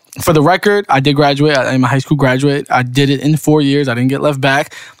 For the record, I did graduate. I'm a high school graduate. I did it in 4 years. I didn't get left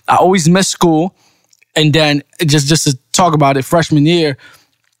back. I always missed school. And then just to talk about it, freshman year,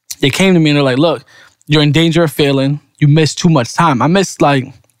 they came to me and they're like, look, you're in danger of failing. You missed too much time. I missed like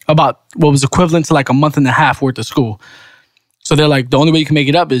about what was equivalent to like a month and a half worth of school. So they're like, the only way you can make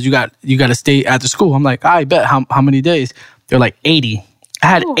it up is you got to stay after school. I'm like, I bet. How many days? They're like 80. I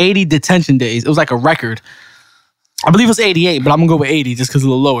had 80 detention days. It was like a record. I believe it was 88, but I'm going to go with 80 just because it's a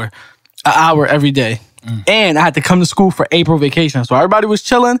little lower. An hour every day. And I had to come to school for April vacation. So everybody was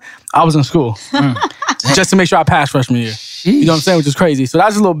chilling. I was in school. Just to make sure I passed freshman year. You know what I'm saying? Which is crazy. So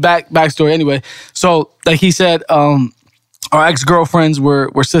that's a little backstory anyway. So like he said, our ex-girlfriends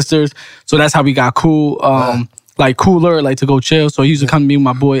were sisters. So that's how we got cool. Like cooler, like to go chill. So he used to come to me with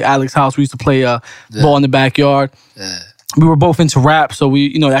my boy Alex's house. We used to play ball in the backyard. we were both into rap, so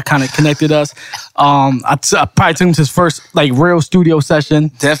we, that kind of connected us. I probably took him to his first like real studio session.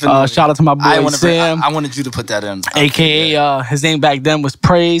 Definitely. Shout out to my boy Sam. I wanted you to put that in. AKA his name back then was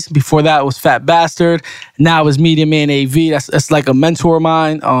Praise. Before that was Fat Bastard. Now it's Media Man AV. That's like a mentor of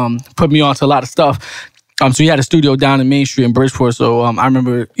mine. Put me on to a lot of stuff. So he had a studio down in Main Street in Bridgeport. So I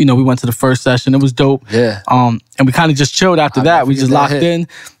remember, we went to the first session. It was dope. Yeah. And we kind of just chilled after that. We just locked in.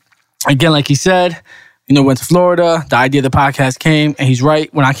 Again, like he said, went to Florida. The idea of the podcast came, and he's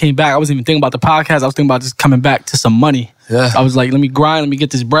right. When I came back, I wasn't even thinking about the podcast. I was thinking about just coming back to some money. Yeah. I was like, let me grind. Let me get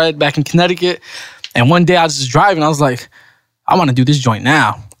this bread back in Connecticut. And one day I was just driving. I was like, I want to do this joint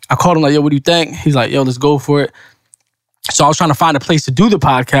now. I called him like, yo, what do you think? He's like, yo, let's go for it. So I was trying to find a place to do the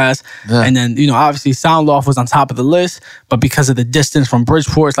podcast. Yeah. And then, obviously Sound Loft was on top of the list. But because of the distance from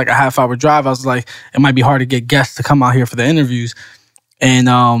Bridgeport, it's like a half-hour drive. I was like, it might be hard to get guests to come out here for the interviews. And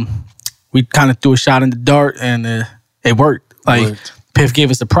we kind of threw a shot in the dark, and it worked. Like, Piff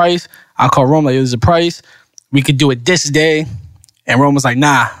gave us the price. I called Rome like, there's a price. We could do it this day. And Rome was like,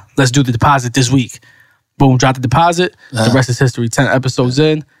 nah, let's do the deposit this week. Boom, drop the deposit. The rest is history. 10 episodes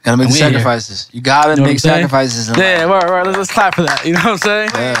in. Gotta make sacrifices. You gotta make sacrifices. Yeah, right. Let's clap for that. You know what I'm saying?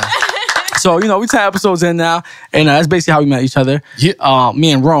 Yeah. So, we 10 episodes in now. And that's basically how we met each other. Yeah.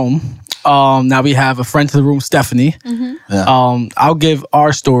 Me and Rome. Now we have a friend to the room, Stephanie. Mm-hmm. Yeah. I'll give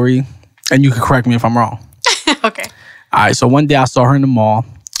our story, and you can correct me if I'm wrong. Okay. All right, so one day I saw her in the mall.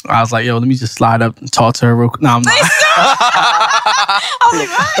 I was like, yo, let me just slide up and talk to her real quick. No, I'm not. I was like,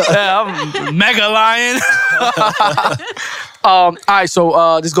 what? Yeah, I'm mega lying. All right,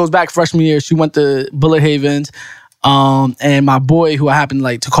 so this goes back freshman year. She went to Bullet Havens. And my boy, who I happen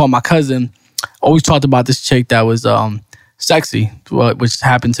to call my cousin, always talked about this chick that was Sexy, which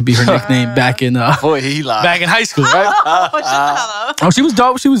happened to be her nickname back in boy, he lied. Back in high school, right? She was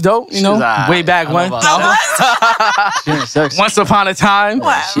dope. She was dope. Way back when. Once upon a time.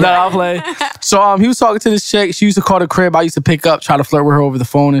 Wow. That I'll play. So he was talking to this chick. She used to call the crib. I used to pick up, try to flirt with her over the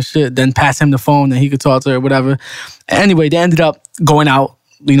phone and shit. Then pass him the phone, and he could talk to her, whatever. Anyway, they ended up going out.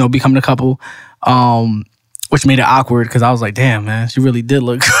 Becoming a couple. Which made it awkward because I was like, damn, man, she really did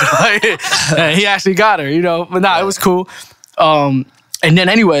look good. He actually got her, But nah, it was cool. And then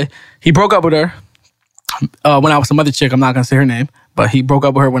anyway, he broke up with her when I was some other chick. I'm not going to say her name, but he broke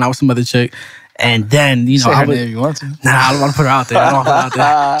up with her when I was some other chick. And then, say her name if you want to. Nah, I don't want to put her out there. I don't want to put her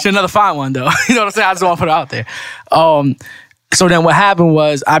out there. She's another fine one, though. You know what I'm saying? I just want to put her out there. So then what happened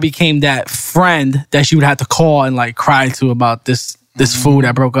was I became that friend that she would have to call and cry to about this fool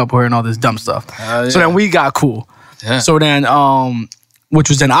that broke up with her and all this dumb stuff. Yeah. So then we got cool. Yeah. So then, which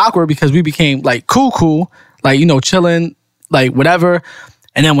was then awkward because we became cool, chilling, whatever.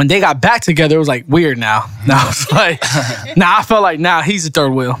 And then when they got back together, it was weird now. Now it's I felt like now he's the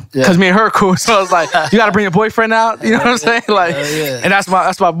third wheel. Because me and her cool. So I was like, you got to bring your boyfriend out? You know what I'm saying? And that's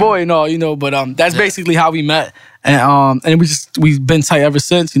my boy and all, but that's basically how we met. And we've been tight ever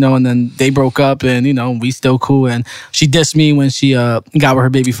since, and then they broke up and, we still cool. And she dissed me when she got with her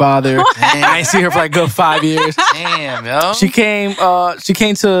baby father. I ain't see her for a good 5 years. Damn, yo. She came to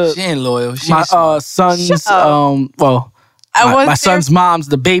she ain't loyal. My son's my son's mom's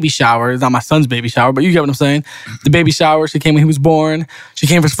the baby shower. It's not my son's baby shower, but you get what I'm saying. The baby shower. She came when he was born. She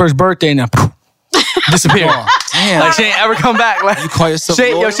came for his first birthday and then disappeared. Damn. She ain't ever come back. You call yourself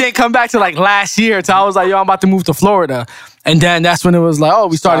loyal? She ain't come back to last year. So I was like, yo, I'm about to move to Florida. And then that's when it was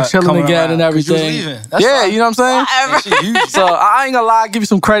we started chilling again and everything. You was yeah, you know what I'm saying? Whatever. So I ain't gonna lie, give you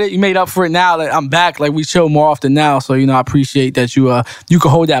some credit. You made up for it now that I'm back. We chill more often now. So, I appreciate that you could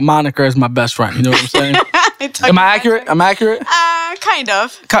hold that moniker as my best friend. You know what I'm saying? Am I accurate? Kind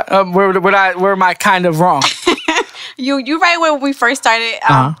of. Where am I kind of wrong? You right when we first started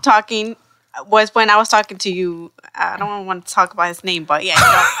talking was when I was talking to you. I don't want to talk about his name, but yeah,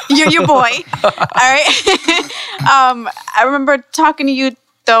 you're your boy. All right. I remember talking to you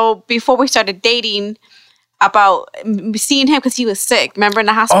though before we started dating about seeing him because he was sick. Remember in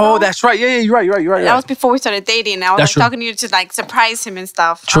the hospital? Oh, that's right. Yeah, you're right. That was before we started dating. I was talking to you to surprise him and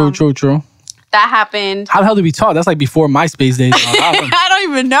stuff. True. That happened. How the hell did we talk? That's before MySpace days. I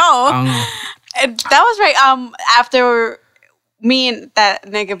don't even know. I don't know. And that was right after me and that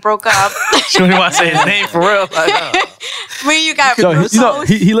nigga broke up. She don't even want to say his name for real. When you got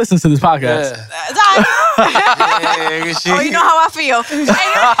he listens to this podcast. You know how I feel.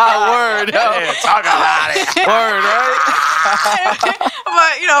 Word. Talk about it. Word, right?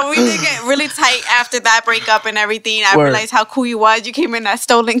 But we did get really tight after that breakup and everything. I Word. realized how cool you was. You came in that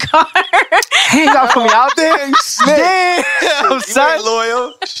stolen car. He ain't got me out there. Damn, You son. ain't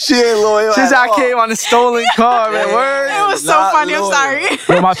loyal. She ain't loyal. Since at I all. came on a stolen car, man. Word. It was so Not funny. loyal. I'm sorry.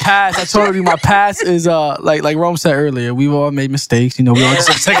 Yo, my past, I told you, my past is like Rome said earlier. We've all made mistakes. We all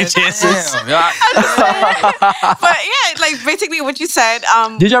deserve second chances. Damn, yeah. But yeah, like basically what you said.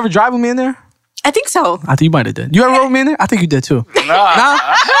 Did you ever drive with me in there? I think so. I think you might have did. You ever rode with me in there? I think you did too. Nah?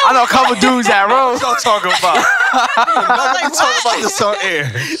 I know a couple dudes that rode. What y'all talking about? Nothing to talk about this on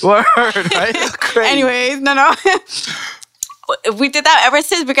air. Word, right? Crazy. Anyways, no. We did that ever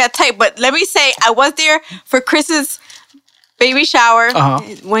since we got tight. But let me say, I was there for Chris's baby shower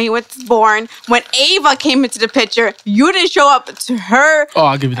when he was born. When Ava came into the picture, you didn't show up to her Oh,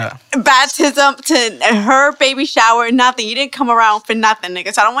 I'll give you that. baptism, to her baby shower, nothing. You didn't come around for nothing,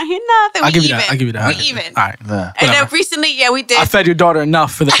 nigga. So I don't want to hear nothing. I'll give you that. I'll give you that. We I'll give you even. that. All right. Yeah. And then Whatever. recently, yeah, we did. I fed your daughter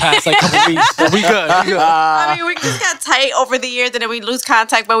enough for the past couple weeks. So we good. We good. I mean, we just got tight over the years, and then we lose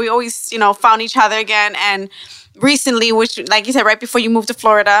contact, but we always, found each other again. And recently, which, like you said, right before you moved to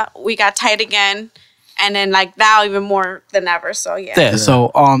Florida, we got tight again. And then, like, now even more than ever. So, yeah. Yeah. So,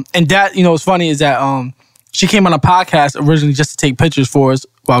 and that, what's funny is that she came on a podcast originally just to take pictures for us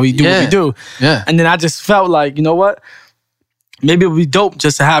while we do what we do. Yeah. And then I just felt like, you know what? Maybe it would be dope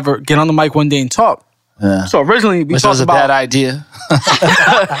just to have her get on the mic one day and talk. Yeah. So originally we Which talked was a about. bad idea.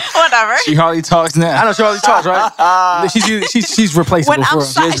 Whatever. She hardly talks now. I know she always talks, right? she's replaceable When for I'm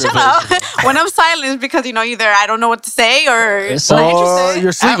us. shut up. When I'm silent, it's because either I don't know what to say or It's not all- interested. You're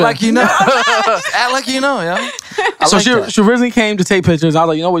Act sleeping. like you know. Just act like you know, yeah. So she originally came to take pictures. I was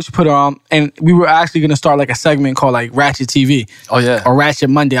like, you know what, we should put her on. And we were actually gonna start like a segment called like Ratchet TV Oh yeah. or Ratchet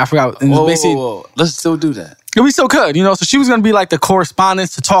Monday. I forgot. And it was Whoa, basically, whoa. Let's still do that. we still could, So she was gonna be like the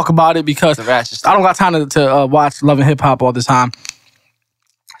correspondent to talk about it because The ratchet I stuff. don't got time to watch Love and Hip Hop all the time.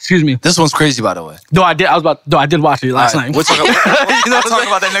 Excuse me. This one's crazy, by the way. Though I did watch it last All right, night. We'll talk about, we'll talk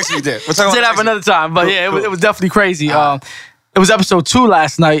about that next week. Then we'll talk about Did that have next another time, but yeah, Cool. it was definitely crazy. It was episode 2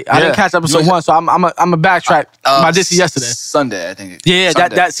 last night. I didn't Yeah. catch episode 1, so I'm a backtrack. week. I did see yesterday. Sunday, I think. Yeah,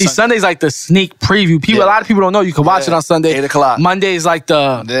 Sunday. Sunday's like the sneak preview. A lot of people don't know you can watch it on Sunday. 8 o'clock. Monday's like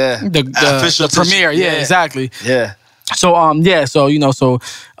the Official premiere. Yeah, yeah. exactly. Yeah. So had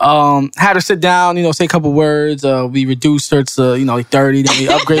her sit down, say a couple words. We reduced her to like 30, then we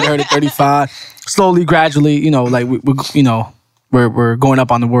upgraded her to 35. Slowly, gradually, like we're going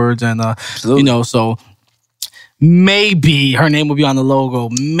up on the words, and Absolutely. so maybe her name will be on the logo.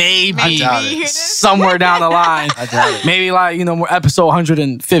 Maybe doubt You hear this? somewhere down the line. I doubt it. Maybe like we're episode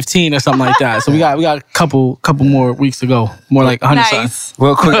 115 or something like that. So we got a couple more weeks to go. More like 100 something. Nice.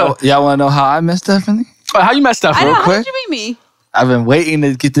 Real quick, y'all want to know how I met Stephanie? How you messed up, I bro? know. How quick. did you meet me? I've been waiting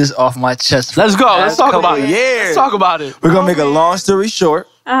to get this off my chest. Let's go. Let's talk about it. Years. Let's talk about it. We're gonna make a long story short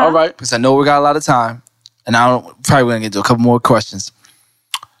All right. because I know we got a lot of time, and probably gonna get to a couple more questions.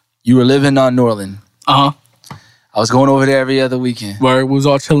 You were living on Norland. Uh huh. I was going over there every other weekend. Where we was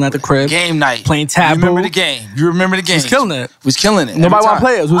all chilling at the crib. Game night. Playing Taboo. You remember the game. You remember the game. Was killing it. Was killing it. Nobody every want to time.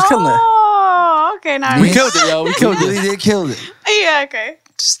 play us. We was killing it. Oh, okay, nice. We killed it, yo. We We killed really it. did kill it. Yeah, okay.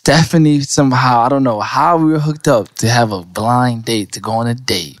 Stephanie somehow, I don't know how we were hooked up to have a blind date, to go on a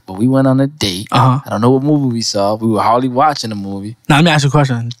date. But we went on a date. Uh-huh. I don't know what movie we saw. We were hardly watching the movie. Now let me ask you a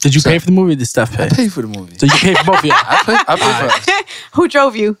question. Did you pay for the movie or did Steph pay? I paid for the movie. So you paid for both of you. I paid for it. Who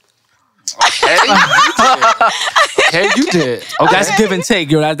drove you? Okay, you did. Okay. That's give and take,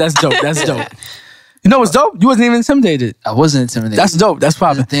 yo. That's dope. That's dope. You know what's dope? You wasn't even intimidated. I wasn't intimidated. That's dope. That's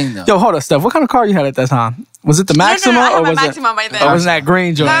popping. the thing, though. Yo, hold up, Steph. What kind of car you had at that time? Was it the Maxima I had or my was Maxima by it? then. Or was it that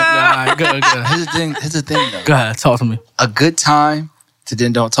green joint? No. Yeah, all right, good, good. Here's the thing, though. Go ahead, talk to me. A good time to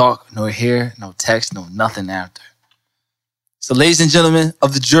then don't talk, no hear, no text, no nothing after. So, ladies and gentlemen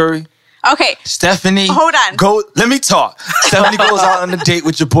of the jury, Okay. Stephanie. Hold on. Let me talk. Stephanie goes out on a date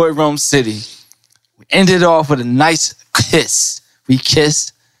with your boy Rome City. We ended off with a nice kiss. We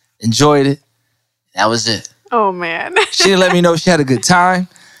kissed, enjoyed it. That was it. Oh, man. She didn't let me know she had a good time.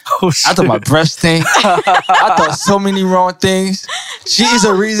 Oh shit. I thought my breath stank. I thought so many wrong things. She is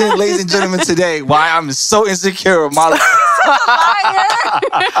a reason, ladies and gentlemen, today why I'm so insecure of my life.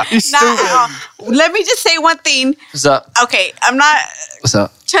 You stupid. Let me just say one thing. What's up? Okay, I'm not What's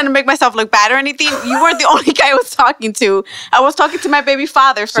up? trying to make myself look bad or anything. You weren't the only guy I was talking to. I was talking to my baby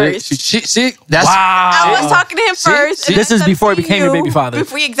father first. See, that's Wow. I was talking to him first. See? and This then is before he to became your you baby father.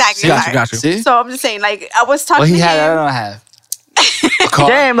 Exactly. Got you, got you. See? So I'm just saying, like, I was talking What he to had, I him. don't have.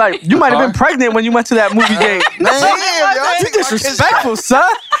 Damn, like you might have been pregnant when you went to that movie date. Damn, You disrespectful, son.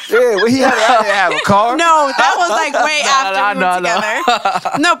 Yeah, well, he had to have a car. No, that was like way after we were no.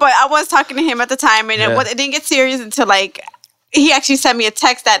 together. No, but I was talking to him at the time, and it didn't get serious until like he actually sent me a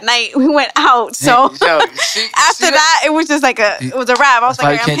text that night. We went out, so after that, it was just like it was a wrap. I was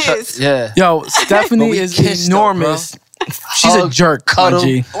like, I'm his. Yo, Stephanie is enormous. She's a jerk, cuddle.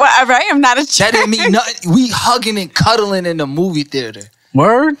 G. Well, right? I'm not a That jerk. didn't mean nothing. We hugging and cuddling in the movie theater.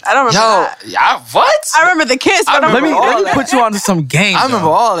 Word? I don't remember that. What? I remember the kiss, but Let me all that. put you onto some games. I remember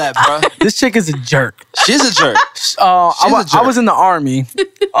all that, bro. This chick is a jerk. She's a jerk. I was in the army,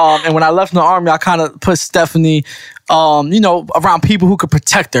 and when I left the army, I kind of put Stephanie, around people who could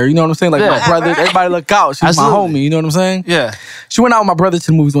protect her. You know what I'm saying? Like my brothers, everybody look out. She was my homie. You know what I'm saying? Yeah. She went out with my brother to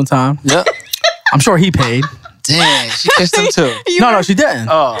the movies one time. Yep. I'm sure he paid. Damn, she kissed him too. No, she didn't.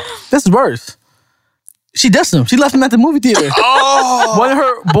 Oh. This is worse. She dissed him. She left him at the movie theater. Oh. One of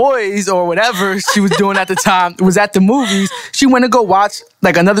her boys or whatever she was doing at the time was at the movies. She went to go watch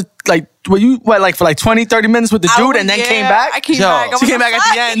like another, like, for like 20, 30 minutes with the dude and then came back? I came Yo. back. She came back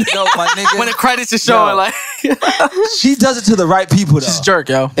at the end. Yo, my nigga. When the credits are showing, like, She does it to the right people, though. she's a jerk,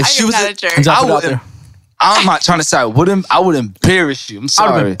 yo. If I she am was not a jerk. I'm I out would. there. I'm not trying to say I would embarrass you. I'm I would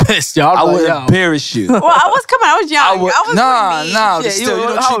sorry. have been pissed, yo. I I'd would be like, yo. embarrass you. Well, I was young. I was Nah. Yeah, Still, you how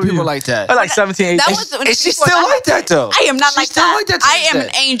don't old treat are people you? like that. I was like 17, 18. That was Is she still like that though? I am not She's like still that. like that to I this am day.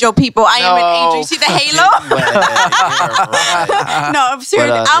 an angel, people. I am an angel. You see the halo? Right. No, I'm serious.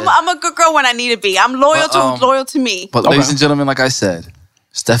 But, I'm a good girl when I need to be. I'm loyal to who's loyal to me. But ladies and gentlemen, like I said,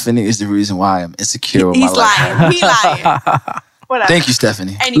 Stephanie is the reason why I'm insecure with my He's life. lying. He lying. Whatever. Thank you,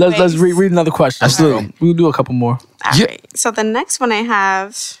 Stephanie. Anyways. Let's read another question. Absolutely. We'll do a couple more. All Yeah. right. So the next one I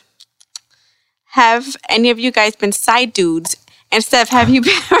have any of you guys been side dudes? And Steph, have you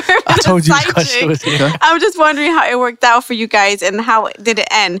been ever been I told a you this side question chick? was here. I'm just wondering how it worked out for you guys and how did it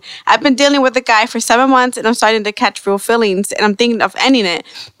end? I've been dealing with a guy for 7 months and I'm starting to catch real feelings and I'm thinking of ending it,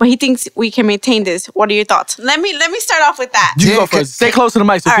 but he thinks we can maintain this. What are your thoughts? Let me start off with that. You Damn, go first. Stay close to the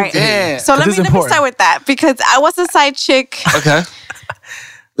mic. So All people right. can hear you. Damn. So let This me is important. start with that because I was a side chick. Okay.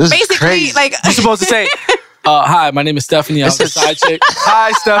 This is Basically, crazy. like You're supposed to say, hi, my name is Stephanie. I'm a side chick.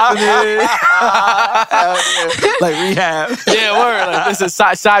 Hi, Stephanie. like rehab. Yeah, word. Like, this is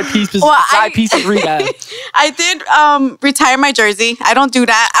side piece. Well, Side piece of rehab. I did retire my jersey. I don't do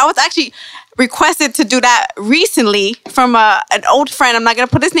that. I was actually requested to do that recently from an old friend. I'm not gonna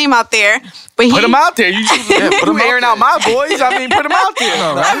put his name out there, but Put him out there. You put 'em airing out out my boys. I mean, put him out there.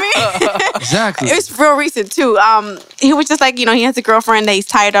 I mean, Exactly. it was real recent too. He was just like, he has a girlfriend that he's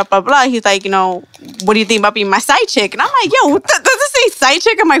tied up, blah blah. He's like, what do you think about being my side chick? And I'm like, yo, does it say side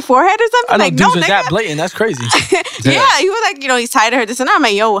chick on my forehead or something? I know Like, dudes no, are nigga. that blatant. That's crazy. Yeah, he was like, he's tied to her this and that. I'm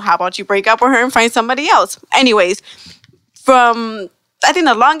like, yo, how about you break up with her and find somebody else? Anyways, from I think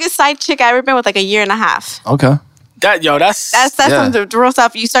the longest side chick I ever been with like a year and a half. Okay. That's That's Yeah. some real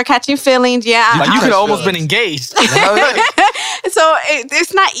stuff. You start catching feelings. Yeah, like you could have catch almost been feelings. engaged. Hell yeah. So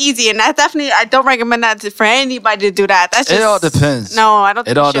it's not easy, and I don't recommend that for anybody to do that. That's just, It all depends. No, I don't.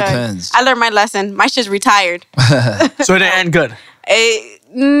 Think It all you should. depends. I learned my lesson. My shit's retired. So it didn't end good.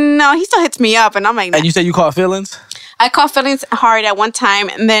 No, he still hits me up, and I'm like, And you say you caught feelings? I caught feelings hard at one time,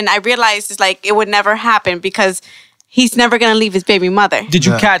 and then I realized it's like it would never happen because he's never gonna leave his baby mother. Did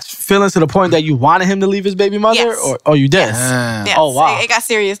you Yeah. catch feelings to the point that you wanted him to leave his baby mother? Yes. Or oh, you did? Damn. Yes, Oh, wow. It got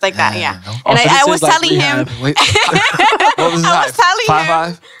serious like that, yeah. no. And Oh, so I this was is like telling him, rehab. Wait. What was his I height? was telling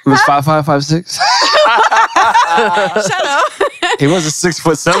him. 5'5"? It was 5'5", 5'6"? shut up. He was a 6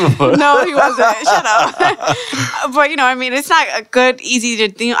 foot, 7 foot. No, he wasn't. Shut up. But it's not a good, easy to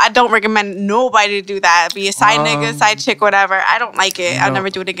do. I don't recommend nobody to do that. Be a side nigga, side chick, whatever. I don't like it. I'll never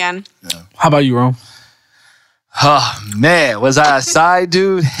do it again. How about you, Rome? Oh, man. Was I a side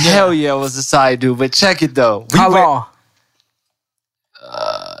dude? Hell yeah, I was a side dude. But check it, though. How long?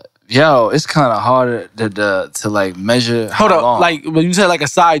 Yo, it's kind of harder to like measure how Hold long. up. Like when you say like a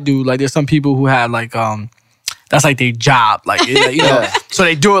side dude, like there's some people who have like that's like their job. Like, Yeah. so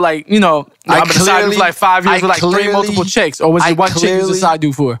they do it like, I've been a side dude for like 5 years I with like 3 clearly- multiple chicks. Or was I it one chick you was a clearly- side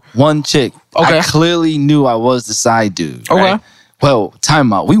dude for? One chick. Okay. I clearly knew I was the side dude. Okay. Right? Well,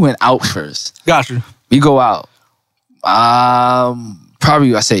 time out. We went out first. Got you. We go out.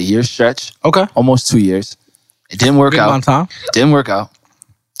 Probably I say a year stretch. Okay. Almost 2 years. It didn't work Good out. amount of time. Didn't work out.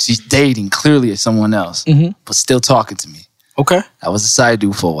 She's dating clearly someone else, but still talking to me. Okay. I was a side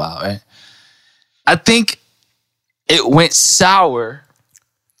dude for a while, right? I think it went sour.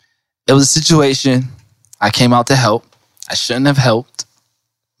 It was a situation. I came out to help. I shouldn't have helped.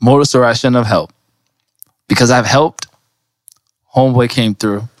 Moral story, I shouldn't have helped. Because I've helped, homeboy came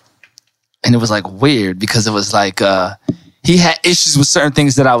through. And it was like weird because it was like he had issues with certain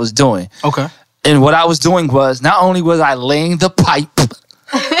things that I was doing. Okay. And what I was doing was, not only was I laying the pipe,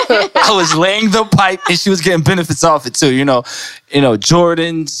 I was laying the pipe, and she was getting benefits off it too. You know,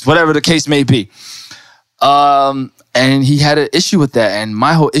 Jordans, whatever the case may be. And he had an issue with that. And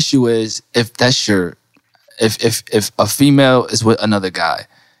my whole issue is, if a female is with another guy,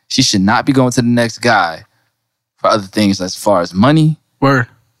 she should not be going to the next guy for other things as far as money, Word.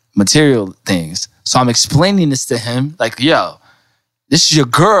 material things. So I'm explaining this to him, like, yo, this is your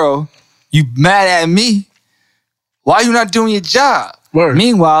girl. You mad at me? Why are you not doing your job? Word.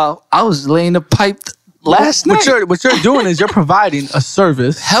 Meanwhile, I was laying the pipe last night. What you're doing is you're providing a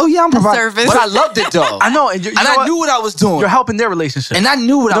service. Hell yeah, I'm providing. service. But I loved it though. I know, and, I knew what I was doing. You're helping their relationship. And I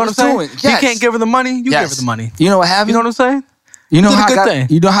knew what you know I was I'm saying? doing. You can't give her the money. You Yes. give her the money. You know what happened? You know what I'm saying? You know did a how I good got. thing.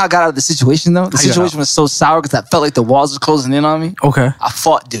 You know how I got out of the situation though. The How you got situation out? was so sour because I felt like the walls were closing in on me. Okay. I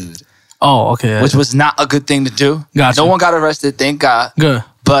fought, dude, Oh, okay. which was not a good thing to do. Gotcha. No one got arrested, thank God. Good.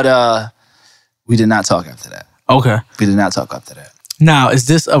 But we did not talk after that. Okay. We did not talk after that. Now, is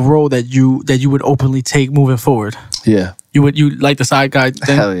this a role that you would openly take moving forward? Yeah. You like the side guy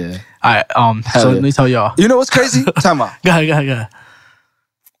thing? Hell yeah. All right. Hell So yeah. let me tell y'all. You know what's crazy? Time out. Go ahead.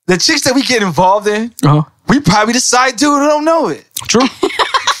 The chicks that we get involved in, Uh-huh. we probably the side dude who don't know it. True.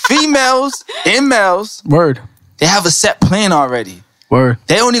 Females and males, Word. they have a set plan already. Word.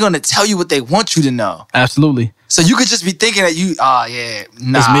 They only gonna tell you what they want you to know. Absolutely. So you could just be thinking that you, yeah,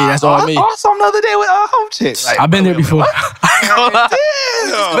 nah. It's me, that's all me. I saw him the other day with a whole chick. Like, I've been there wait, before.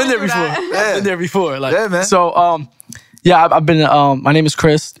 Damn. Been there before. Yeah. Been there before. Like, Yeah, man. So, yeah, I've been. My name is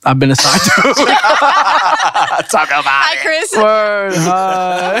Chris. I've been a side dude. Talk about Hi, it. Chris. Word.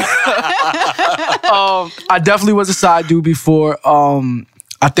 Hi. I definitely was a side dude before.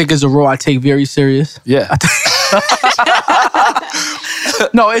 I think it's a role I take very serious. Yeah.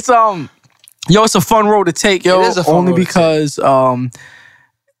 No, it's it's a fun role to take, yo. It is a fun only role to because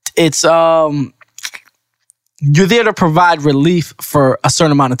it's you're there to provide relief for a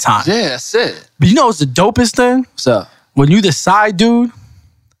certain amount of time. Yeah, that's it. But you know what's the dopest thing? What's up? When you the side dude,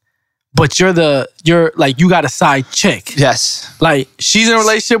 but you're like you got a side chick. Yes. Like she's in a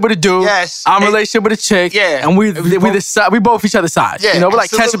relationship with a dude. Yes. I'm in a relationship with a chick. Yeah. And we both each other's sides. Yeah, You know, we're like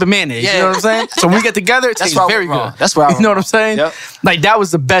absolutely. ketchup and mayonnaise. Yeah. You know what I'm saying? So when we get together, it That's tastes where I very went wrong. good. That's where I You know what I'm went saying? Yep. Like that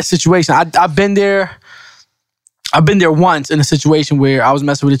was the best situation. I've been there. I've been there once in a situation where I was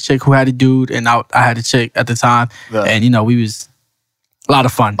messing with a chick who had a dude, and I had a chick at the time, Yeah. and we was a lot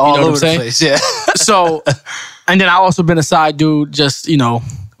of fun. All you know over what I'm saying? the place. Yeah. So, and then I also been a side dude, just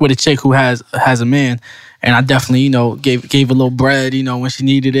with a chick who has a man, and I definitely gave a little bread, when she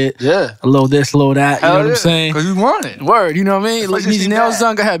needed it, Yeah. a little this, a little that. You know what I'm saying? Because you want it. Word, you know what I mean? Like, you Especially need she your nails bad.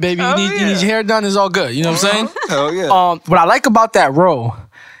 done, go ahead, baby. You need your hair done, it's all good. You know what I'm saying? Hell yeah. What I like about that role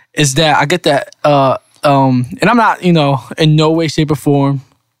is that I get that, and I'm not, in no way, shape, or form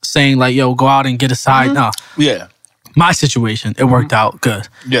saying like, yo, go out and get a side. No, Yeah. my situation, it worked out good.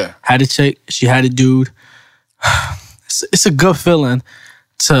 Yeah. Had a chick, she had a dude. It's a good feeling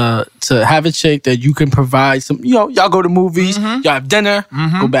to have a chick that you can provide some. Y'all go to movies, y'all have dinner,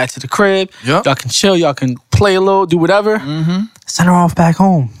 go back to the crib. Yep. Y'all can chill, y'all can play a little, do whatever. Send her off back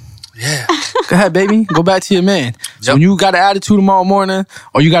home. Yeah. Go ahead, baby. Go back to your man. So Yep. when you got an attitude tomorrow morning,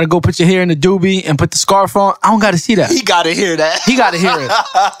 or you got to go put your hair in the doobie and put the scarf on, I don't got to see that. He got to hear that. He got to hear it.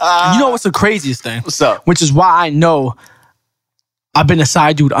 You know what's the craziest thing? What's up? Which is why I know I've been a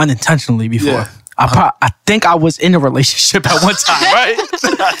side dude unintentionally before. Yeah. I think I was in a relationship at one time, right?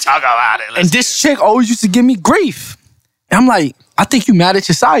 Talk about it. And this chick always used to give me grief. And I'm like, I think you mad at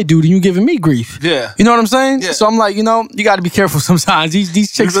your side dude and you giving me grief. Yeah. You know what I'm saying? Yeah. So I'm like, you got to be careful sometimes.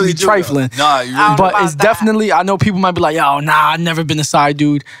 These chicks really be do, trifling. though. Nah, you really don't know But about it's that. definitely, I know people might be like, yo, nah, I've never been a side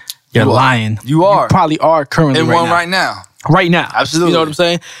dude. You're You are. lying. You are. probably are currently in right one now. right now. Right now. Absolutely. You know what I'm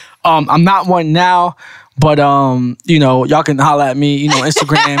saying? I'm not one now, but y'all can holler at me,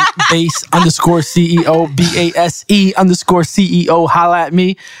 Instagram base_CEO, BASE_CEO, holla at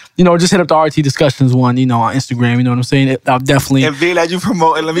me. Just hit up the RT Discussions one, on Instagram, you know what I'm saying? I'll definitely And being that you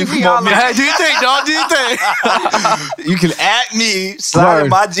promote it, let me promote me. Hey, do you think, dog? Do you think? You can add me, slide in Word.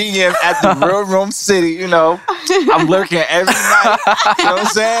 my DM at the Real Room City. I'm lurking every night. You know what I'm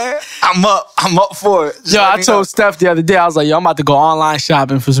saying? I'm up for it. Just Yo, let I me told know. Steph the other day, I was like, yo, I'm about to go online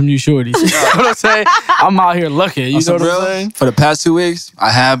shopping for some new shorties. You know what I'm saying? I'm out here looking. You know Some what I'm real- saying? For the past 2 weeks, I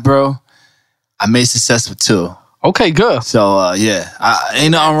have, bro. I made success with 2. Okay, good. So, yeah.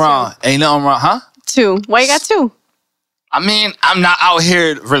 Ain't nothing wrong. Ain't nothing wrong, huh? 2. Why you got 2? I mean, I'm not out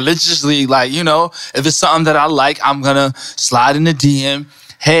here religiously, like, if it's something that I like, I'm going to slide in the DM.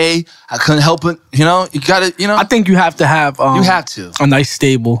 Hey, I couldn't help it. You gotta, I think you have to have you have to. a nice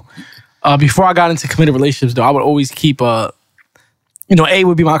stable. before I got into committed relationships, though, I would always keep A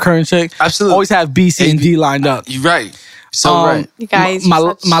would be my current chick. Absolutely. Always have B, C, and D lined up. You're right. So right. You guys, My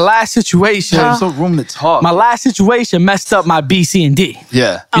last situation. There's no room to talk. My last situation messed up my B, C, and D.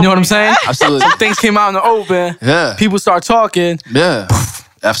 Yeah. You know what I'm saying? Absolutely. Things came out in the open. Yeah. People start talking. Yeah.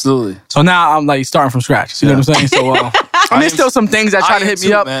 Absolutely. So now I'm like starting from scratch. You know what I'm saying? So there's still some things that try to hit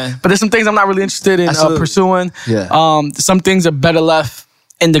me up, man. but there's some things I'm not really interested in pursuing. Yeah. Some things are better left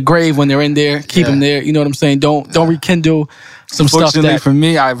in the grave when they're in there. Keep them there. You know what I'm saying? Don't rekindle some stuff Fortunately that. for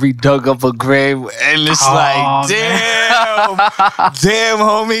me, I redug up a grave, and it's like, damn,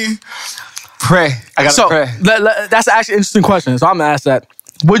 homie. Pray. I gotta pray. That's actually an interesting question. So I'm gonna ask that.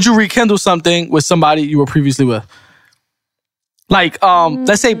 Would you rekindle something with somebody you were previously with? Like,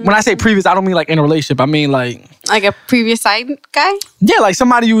 let's say, when I say previous, I don't mean like in a relationship. I mean like a previous side guy? Yeah, like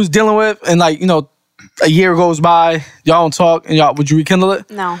somebody you was dealing with and like, a year goes by, y'all don't talk, and would you rekindle it?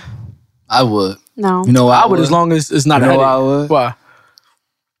 No. I would. No. You know why I would, as long as it's not You a know headache. why I would? Why?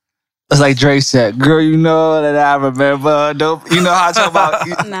 It's like Dre said, girl, you know that I remember. You know how I talk about,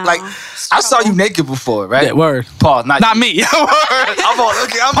 No. like, I saw you naked before, right? Yeah, word. Pause, not Not you. me. I'm gonna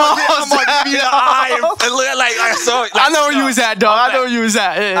give you the eye and look like I saw it. I know where you was at, dog. I know where you was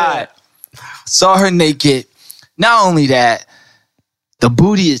at. Yeah. All right. Saw her naked. Not only that, the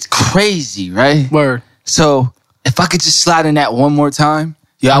booty is crazy, right? Word. So if I could just slide in that one more time,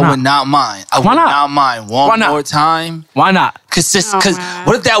 I would not mind. I would Why not? not mind one more time. Why not? Because man.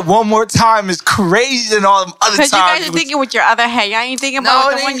 what if that one more time is crazier than all the other times? Because you guys are thinking with your other head. Y'all ain't thinking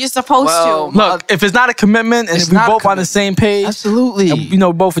about the one you're supposed to. Look, if it's not a commitment and It's if we not a both on the same page, Absolutely.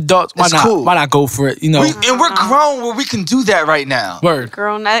 and, both adults, why It's not? cool. Why not go for it? And we're grown where we can do that right now. Word.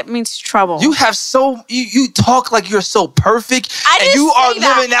 Girl, that means trouble. You have you talk like you're so perfect, I and didn't you are say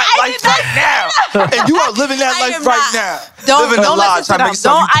that. living that I life did not right now. And you are living that I life am right not. now. Don't living a lie, listen trying to to make them.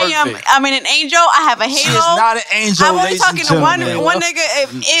 something perfect. I'm an angel. I have a halo. She is not an angel, I'm only ladies talking and to one gentlemen. nigga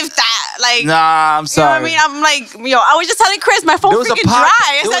if that. Like, Nah, I'm you know sorry. what I mean? I'm like, I was just telling Chris, my phone's freaking dry.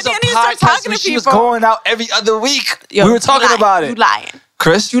 I said, I need to start talking to She was people. going out every other week. Yo, we were talking you about lying. it. You lying.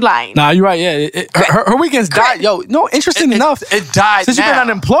 Chris? You lying. Nah, you're right. Yeah, her weekends died. Yo, interesting enough. It died Since now. you've been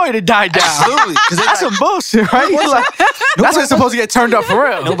unemployed, it died down. Absolutely. 'Cause That's some bullshit, right? Like, that's when it's supposed to get turned up for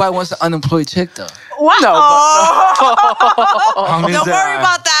real. Nobody wants an unemployed chick, though. What? No, I mean, Don't worry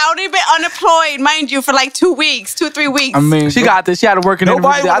about that. I only been unemployed, mind you, for like 2 weeks, 2-3 weeks. I mean, She got this. She had to work in the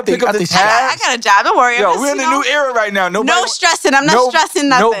Nobody I wanna think, pick up I the think she tab. I got a job. Don't worry. I'm yo, just, we're in a new era right now. Nobody No stressing. I'm not stressing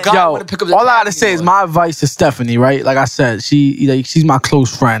nothing. No guy Yo, want to pick up the all I tab gotta say is anymore. my advice to Stephanie, right? Like I said, she's my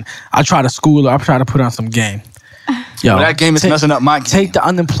close friend. I try to school her. I try to put on some game. Yo, Well, that game is messing up my game. Take the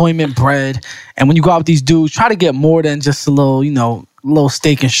unemployment bread, and when you go out with these dudes, try to get more than just a little, little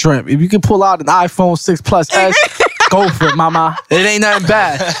steak and shrimp. If you can pull out an iPhone 6 Plus S, go for it, mama. It ain't nothing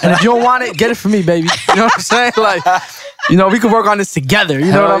bad. And if you don't want it, get it for me, baby. You know what I'm saying? Like, we can work on this together.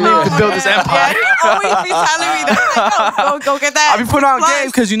 You know what I mean? We can build this empire. Yeah, you always be telling me that. Like, go get that. I be putting on Plus.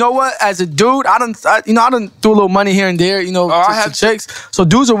 games because you know what? As a dude, I done do a little money here and there, I to have chicks. So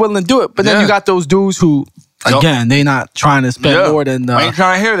dudes are willing to do it. But then Yeah. you got those dudes who, again, they not trying to spend more than I ain't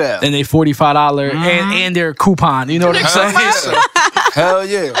trying to hear that. they $45 and their coupon. You know what I'm saying? Hell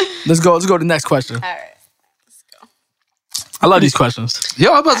yeah. Let's go to the next question. All right. I love these questions.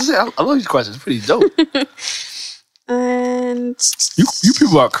 Yo, I'm about to say, I love these questions. Pretty dope. And You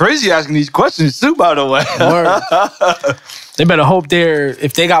people are crazy asking these questions too, by the way. Word. They better hope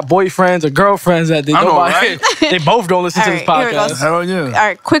if they got boyfriends or girlfriends that they I know, nobody, right? they both don't listen to this All right, here it podcast. goes. Hell yeah. all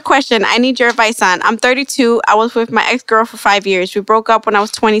right, quick question. I need your advice on. I'm 32. I was with my ex-girl for 5 years. We broke up when I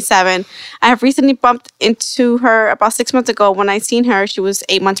was 27. I have recently bumped into her about 6 months ago. When I seen her, she was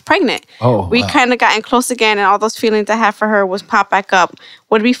 8 months pregnant. Oh, we wow. kind of gotten close again, and all those feelings I had for her was popped back up.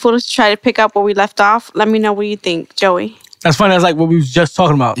 Would it be foolish to try to pick up where we left off? Let me know what you think, Joey. That's funny. That's like what we was just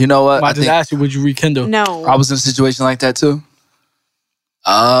talking about. You know what? I I just think asked you, would you rekindle? No. I was in a situation like that too.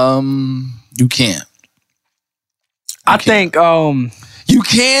 You can't. I think You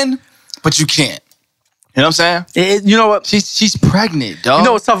can, but you can't. You know what I'm saying? you know what? She's pregnant, dog. You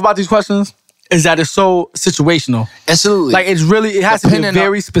know what's tough about these questions is that it's so situational. Absolutely. Like it has to be a Depending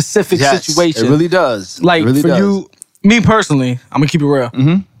very specific Yes, situation. It really does. Like it really for does. you, me personally, I'm gonna keep it real.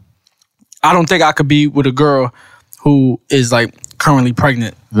 Mm-hmm. I don't think I could be with a girl who is like currently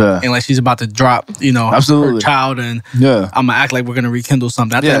pregnant Yeah. and like she's about to drop, her Absolutely. child, and Yeah. I'm gonna act like we're gonna rekindle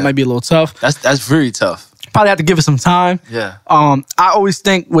something. I think Yeah. that might be a little tough. That's very tough. Probably have to give it some time. Yeah. I always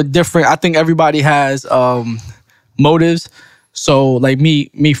think I think everybody has motives. So like me,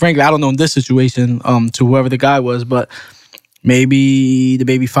 frankly, I don't know in this situation, to whoever the guy was, but maybe the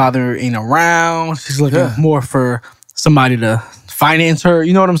baby father ain't around. She's looking more for somebody to finance her.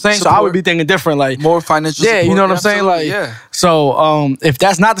 You know what I'm saying? So I would be thinking different. Like more financial yeah, support. you know what I'm saying? Like yeah. So if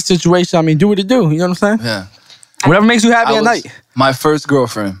that's not the situation, I mean, do what it do. You know what I'm saying? Yeah. Whatever makes you happy at night. My first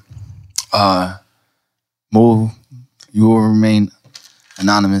girlfriend, moved. You will remain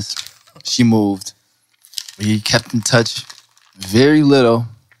anonymous. She moved. We kept in touch very little.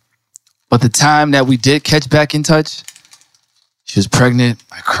 But the time that we did catch back in touch, she was pregnant.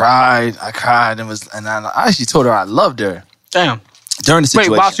 I cried, and I actually told her I loved her Damn. during the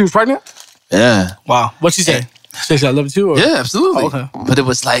situation. Wait, while she was pregnant? Yeah. Wow. What'd she say? She said I love you too? Or? Yeah, absolutely. Oh, okay. But it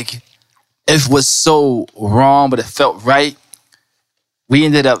was like, it was so wrong, but it felt right. We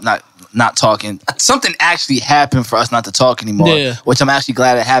ended up not talking. Something actually happened for us not to talk anymore, Yeah. which I'm actually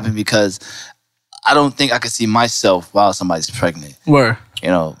glad it happened because I don't think I could see myself while somebody's pregnant. Where? You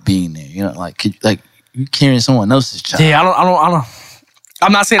know, being there. You know, like you carrying someone else's child. Yeah, I don't.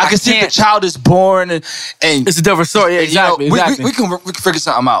 I'm not saying I can see the child is born and it's a different story. Yeah, exactly. you know, exactly. we can figure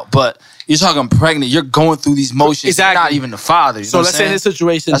something out. But you're talking pregnant. You're going through these motions. Exactly. You're not even the father. You so know let's what say I'm in this saying?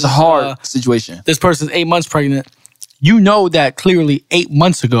 situation, That's a hard situation. This person's 8 months pregnant. You know that clearly 8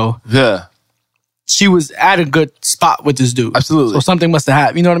 months ago Yeah. she was at a good spot with this dude. Absolutely. So something must have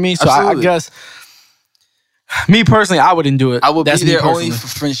happened. You know what I mean? So I Absolutely. guess me personally, I wouldn't do it. I will That's be me there personally. only for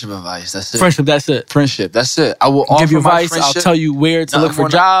friendship advice. That's it. Friendship. That's it. Friendship. That's it. I will offer Give you my advice. I'll friendship. tell you where to Nothing look for more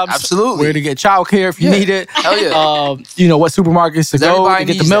than- jobs. Absolutely. Where to get childcare if you Yeah. need it. Hell yeah. You know what supermarkets to go Everybody to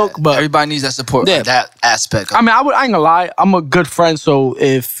get the needs milk. that. But everybody needs that support. Yeah. That aspect. I mean, I ain't gonna lie. I'm a good friend, so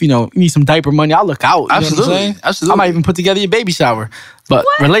if you need some diaper money, I'll look out. You Absolutely. know what I'm saying? Absolutely. I might even put together your baby shower. But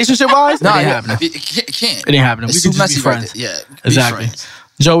relationship wise, no, it ain't yeah, happening. it can't. It ain't happening. It's We too can just be messy right friends. there. Yeah. Be Exactly. friends.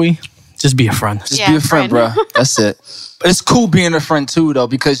 Joey, just be a friend. Just Yeah, be a friend, friend. bro. That's it. But it's cool being a friend too, though,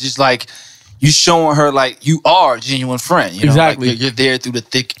 because it's like you showing her like you are a genuine friend. You know? Exactly. Like, you're there through the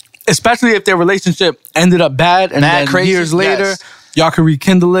thick. Especially if their relationship ended up bad and Mad then crazy, years later, yes. y'all can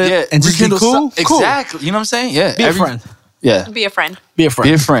rekindle it Yeah, and just be rekindle cool. Cool. Exactly. You know what I'm saying? Yeah. Be a friend. Yeah. Be a friend. Be a friend.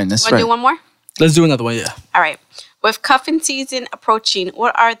 Be a friend. That's Want to right. do one more? Let's do another one, yeah. All right. With cuffing season approaching,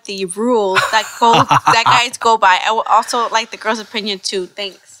 what are the rules that guys go by? I would also like the girl's opinion too.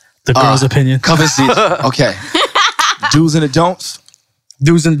 Thanks. The girl's opinion. Cover season. Okay. Do's and the don'ts.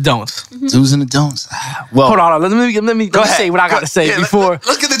 Do's and don'ts. Do's and the don'ts. Well, Hold on. Let me Go ahead. say what I got to say Yeah, before.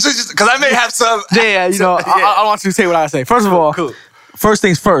 Let's get the juices because I may have some. Yeah, I want you to say what I say. First of all, Cool. first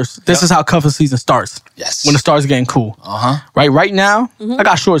things first. This is how cuffing season starts. Yes. When it starts getting cool. Uh-huh. Right now, I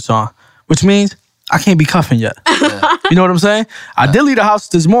got shorts on, which means I can't be cuffing yet. You know what I'm saying? I did leave the house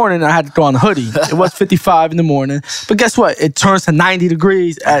this morning and I had to throw on a hoodie. It was 55 in the morning. But guess what? It turns to 90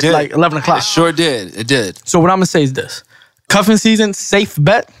 degrees at did. like 11 o'clock. It sure did. It did. So what I'm going to say is this. Cuffing season, safe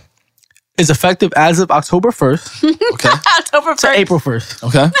bet, is effective as of October 1st Okay. October to 1st. April 1st.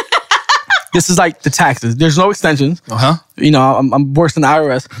 Okay. This is like the taxes. There's no extensions. Uh-huh. I'm worse than the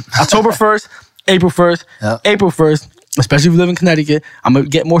IRS. October 1st, April 1st, Yep. April 1st, especially if you live in Connecticut. I'm going to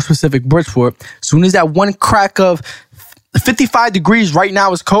get more specific Bridgeport. As soon as that one crack of 55 degrees right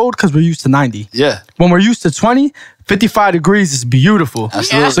now is cold because we're used to 90. Yeah. When we're used to 20, 55 degrees is beautiful.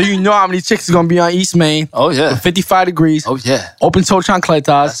 Absolutely. So you know how many chicks is going to be on East Main. Oh, yeah. With 55 degrees. Oh, yeah. Open toe chancletas.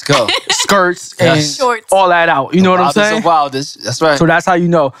 Let's go. Skirts Yes. and Shorts. all that out. You know what I'm Wildest saying? of wildest. That's right. So that's how you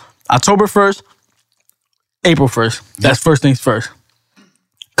know. October 1st, April 1st. That's first things first.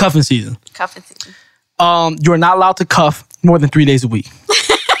 Cuffing season. Cuffing season. You're not allowed to cuff more than 3 days a week.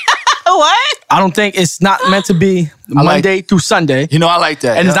 What? I don't think it's not meant to be Monday through Sunday. You know, I like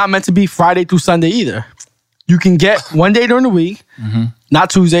that. And it's not meant to be Friday through Sunday either. You can get one day during the week, not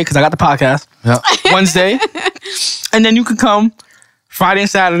Tuesday because I got the podcast, Yeah. Wednesday, and then you can come Friday and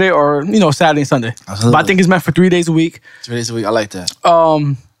Saturday or, Saturday and Sunday. Absolutely. But I think it's meant for 3 days a week. 3 days a week. I like that.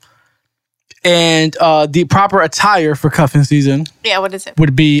 And the proper attire for cuffing season Yeah, what is it?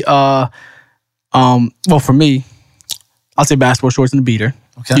 would be, well, for me, I'll say basketball shorts and a beater.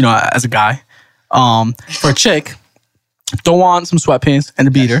 Okay. As a guy. For a chick, throw on some sweatpants and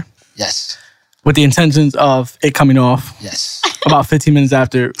a beater Yes. with the intentions of it coming off Yes. about 15 minutes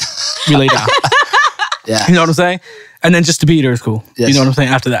after we lay down. Yeah. You know what I'm saying? And then just the beater is cool. Yes. You know what I'm saying?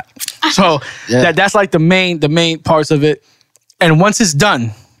 After that. So Yeah. that's like the main parts of it. And once it's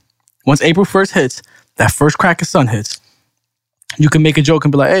done, once April 1st hits, that first crack of sun hits, you can make a joke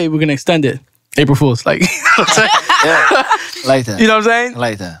and be like, hey, we're going to extend it. April Fool's. Like, Yeah. I like that. you know what I'm saying? I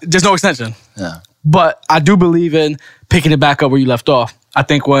like that. There's no extension. Yeah. But I do believe in picking it back up where you left off. I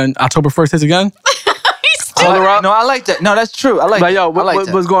think when October 1st hits again, call her up. No, I like that. No, that's true. I like Like, that. yo, I like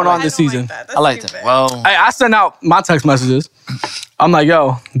that. what's going on I this don't like season? that. That's I like stupid. that. Well, I send out my text messages. I'm like,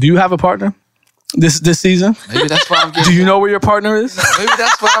 yo, do you have a partner? this season? Maybe that's why I'm getting. Do you know where your partner is? Maybe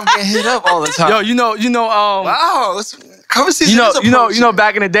that's why I'm getting hit up all the time. Yo, you know. Wow, conversation. You know.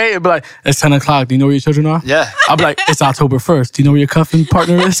 Back in the day, it'd be like, it's 10 o'clock. Do you know where your children are? Yeah. I'll be like, it's October 1st. Do you know where your cuffing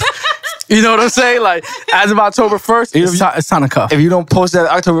partner is? You know what I'm saying? Like, as of October 1st, it's time to cuff. If you don't post that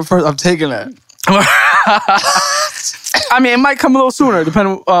October 1st, I'm taking that. I mean, it might come a little sooner,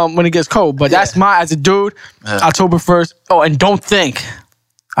 depending when it gets cold. But that's as a dude, October 1st. Oh, and don't think,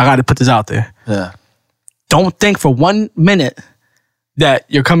 I got to put this out there. Yeah. Don't think for 1 minute that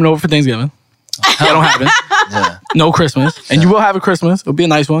you're coming over for Thanksgiving. That don't happen. Yeah. No Christmas. And you will have a Christmas. It'll be a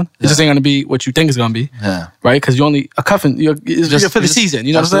nice one. It just ain't going to be what you think it's going to be. Yeah. Right? Because you're for the season.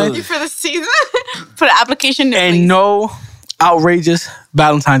 You know what I'm saying? You for the season. Put an application in. And please. no outrageous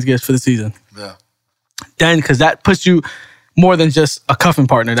Valentine's gifts for the season. Yeah. Then, because that puts you more than just a cuffing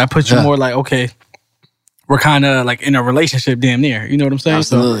partner. That puts you more like, okay, we're kind of like in a relationship damn near. You know what I'm saying?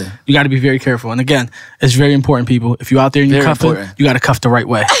 Absolutely. So you got to be very careful. And again, it's very important, people. If you're out there and you're cuffing, you got to cuff the right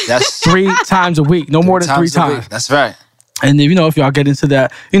way. That's 3 times a week. No more than 3 times. That's right. And if y'all get into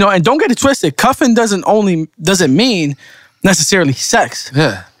that, and don't get it twisted. Cuffing doesn't mean necessarily sex.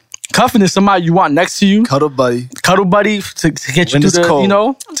 Yeah. Cuffing is somebody you want next to you. Cuddle buddy. Cuddle buddy to get you When it's through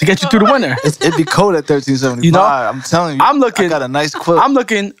cold. to get you through the winter. It'd be cold at 1375. I'm telling you. I got a nice quilt. I'm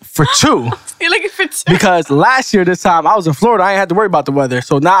looking for 2. You're looking for 2. Because last year, this time, I was in Florida. I ain't had to worry about the weather.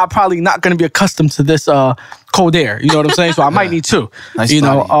 So now I'm probably not going to be accustomed to this cold air. You know what I'm saying? So I might need 2. Nice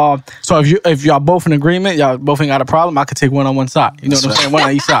So if y'all both in agreement, y'all both ain't got a problem, I could take one on one side. You know what I'm saying? One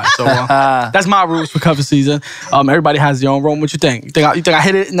on each side. So that's my rules for cuffing season. Everybody has their own room. What you think? You think I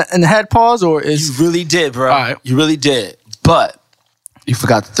hit it in the head pause, or is You really did, bro. All right. You really did. But you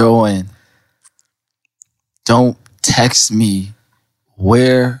forgot to throw in, don't text me,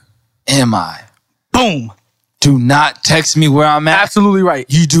 where am I? boom? Do not text me where I'm at. Absolutely right.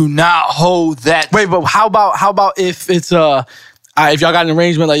 You do not hold that. Wait, but how about if it's if y'all got an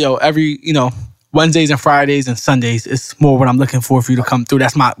arrangement like every Wednesdays and Fridays and Sundays, it's more what I'm looking for you to come through.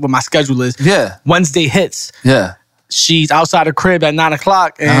 That's what my schedule is. Yeah. Wednesday hits. Yeah. She's outside her crib at 9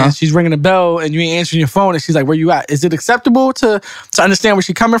 o'clock and she's ringing the bell and you ain't answering your phone and she's like, where you at? Is it acceptable to understand where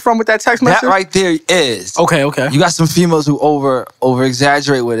she's coming from with that text message? That right there is. Okay. You got some females who over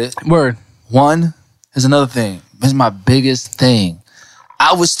exaggerate with it. Word. One, here's another thing. This is my biggest thing.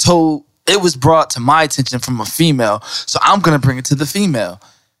 I was told, it was brought to my attention from a female, so I'm going to bring it to the female.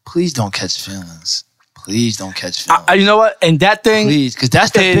 Please don't catch feelings. Please don't catch feelings. You know what? And that thing. Please, because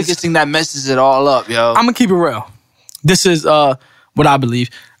that's the biggest thing that messes it all up, yo. I'm going to keep it real. This is what I believe.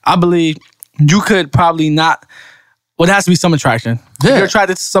 I believe you could probably not. Well, there has to be some attraction. Yeah. If you're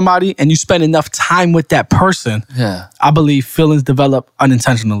attracted to somebody and you spend enough time with that person, Yeah. I believe feelings develop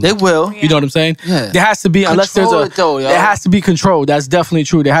unintentionally. They will. You know what I'm saying? Yeah. There has to be, unless Control there's it though, yo. there has to be control. That's definitely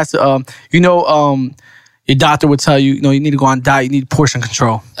true. There has to, your doctor would tell you, you need to go on diet. You need portion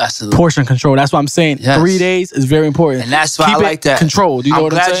control. Absolutely. Portion control. That's what I'm saying. Yes. 3 days is very important. And that's why Keep I like it that. controlled. You know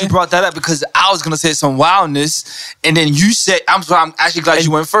what I'm glad saying? you brought that up because I was gonna say some wildness, and then you said, I'm actually glad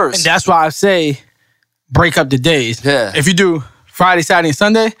you went first. And that's why I say break up the days. Yeah. If you do Friday, Saturday, and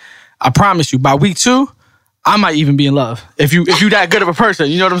Sunday, I promise you, by week 2, I might even be in love. If you that good of a person,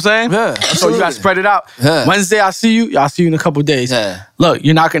 you know what I'm saying? Yeah, So you absolutely. got to spread it out. Yeah. Wednesday, I'll see you. I'll see you in a couple of days. Yeah. Look,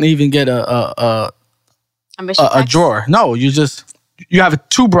 you're not gonna even get a drawer. No, you have a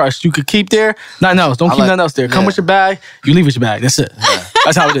toothbrush you could keep there. Nothing else. Don't keep nothing else there. Come with your bag. You leave with your bag. That's it.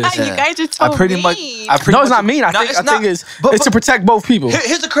 That's how it is. You guys are so I pretty mean. much. No, it's not mean. I think it's to protect both people.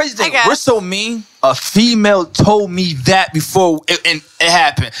 Here's the crazy thing. guess. We're so mean. A female told me that before it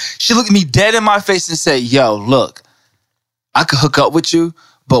happened. She looked at me dead in my face and said, yo, look, I could hook up with you,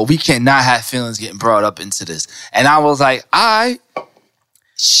 but we cannot have feelings getting brought up into this. And I was like,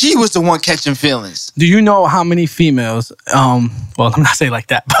 she was the one catching feelings. Do you know how many females, well, I'm not saying like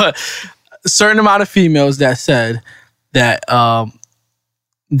that, but a certain amount of females that said that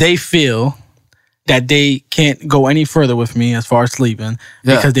they feel that they can't go any further with me as far as sleeping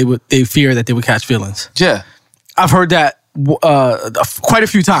because they fear that they would catch feelings. Yeah. I've heard that quite a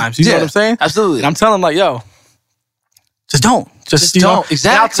few times. You know what I'm saying? Absolutely. And I'm telling them like, yo, just don't. Just don't. know.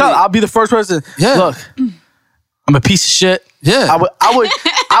 Exactly. And I'll be the first person. Yeah. Look, I'm a piece of shit. Yeah.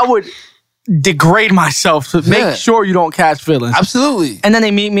 I would degrade myself to make sure you don't catch feelings. Absolutely. And then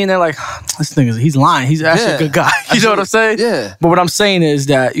they meet me and they're like, this nigga, he's lying. He's actually a good guy. You know what I'm saying? Yeah. But what I'm saying is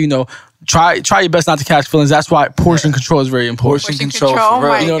that, try your best not to catch feelings. That's why portion control is very important. Portion control for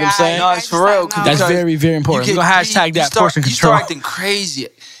real. You know what I'm saying? No, it's for real. That's very, very important. We're going to hashtag that portion You control. start acting crazy.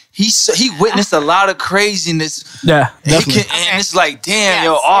 he witnessed a lot of craziness. Yeah, He definitely. and it's like, damn, Yes,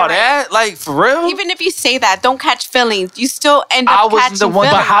 yo, all you're right. that, like for real. Even if you say that, don't catch feelings. You still end I up wasn't catching the one-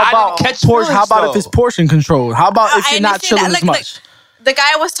 feelings. But how I about didn't catch portion? How about if feelings, it's portion control? How about if I you're not understand chilling that. as Like, much? the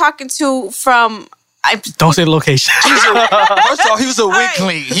guy I was talking to from... Don't say the location. First of all, he was a right.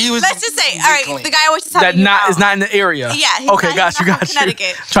 weakling. He was. Let's just say, all right, the guy I was just That talking not about. is not in the area. Yeah, he's Okay, not- got he's you. not Got from you.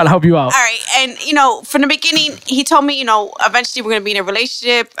 Connecticut. Trying to help you out. All right, and from the beginning, he told me, eventually we're gonna be in a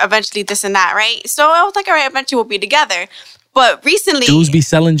relationship. Eventually, this and that, right? So I was like, all right, eventually we'll be together. But recently, Dudes be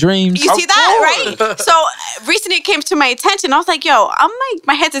selling dreams. you see that, right? So recently it came to my attention. I was like, yo, I'm like,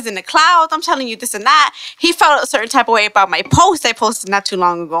 my head is in the clouds. I'm telling you this and that. He felt a certain type of way about my post I posted not too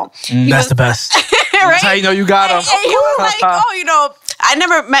long ago. That's the best. right? That's how you know you got him. And he was like, oh, I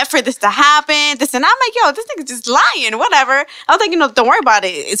never meant for this to happen. This and that. I'm like, yo, this nigga's just lying, whatever. I was like, don't worry about it.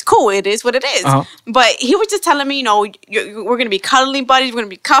 It's cool. It is what it is. Uh-huh. But he was just telling me, we're going to be cuddling buddies. We're going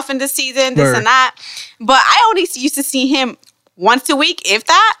to be cuffing this season, this Word. and that. But I only used to see him once a week, if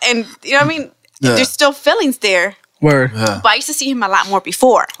that. And you know what I mean? Yeah. There's still feelings there. Word. Yeah. But I used to see him a lot more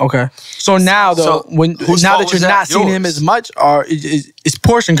before. Okay. So now though, So, when whose now fault that you're was not that? seeing him Yours? as much, or it's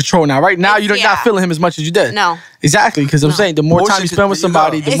portion control now, right? Now you're not Yeah. feeling him as much as you did. No. Exactly, because I'm saying the more Portion time you spend with control,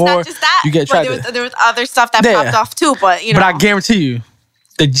 somebody, the It's more not just that. you get but attracted. there was other stuff that Yeah. popped off too. But, But I guarantee you,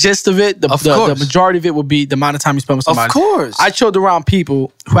 the gist of it, the course. majority of it will be the amount of time you spend with Of somebody. course. I chilled around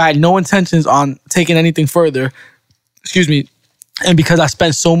people who had no intentions on taking anything further. Excuse me. And because I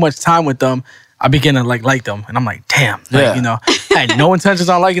spent so much time with them, I begin to like them. And I'm like, damn. Like, Yeah. I had no intentions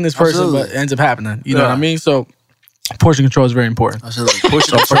on liking this person, Absolutely. but it ends up happening. You know Yeah. what I mean? So portion control is very important. Absolutely.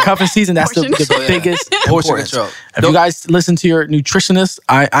 Portion So for cuffing season, that's the Portion control, yeah. biggest Portion importance. control. If you guys listen to your nutritionist,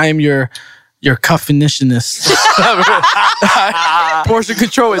 I am your cuffinitionist. Portion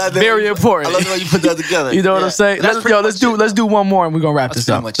control is very important. I love the way you put that together. You know what Yeah. I'm saying? That's pretty much it. Let's do one more and we're gonna wrap That's this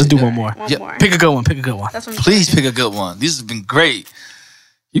up. pretty much Let's it do there. one more. One Yeah. more. Pick a good one. Pick a good one. That's what I'm Please pick a good one. These have been great.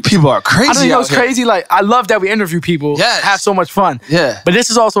 You people are crazy. I don't know out it's here. crazy. Like I love that we interview people, Yes. have so much fun. Yeah. But this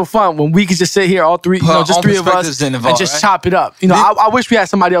is also fun when we can just sit here, all three, Put our just own three of us, perspectives and involved, just right? chop it up. I wish we had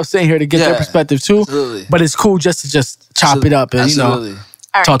somebody else sitting here to get their Yeah. perspective too. Absolutely. But it's cool just to chop it up and Absolutely.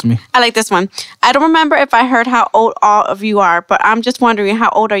 All right. talk to me. I like this one. I don't remember if I heard how old all of you are, but I'm just wondering, how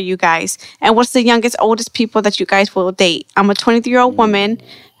old are you guys? And what's the oldest people that you guys will date? I'm a 23-year-old woman,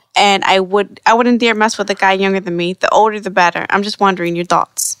 and I wouldn't dare mess with a guy younger than me. The older, the better. I'm just wondering your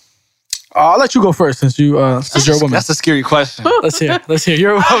thoughts. I'll let you go first since you're a woman. That's a scary question. Let's hear.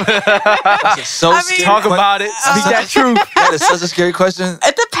 You're a woman. That's so I mean- scary. Talk about it. Speak that truth. That is such a scary question.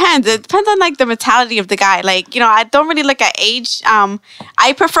 It depends. It depends on like the mentality of the guy. Like, I don't really look at age.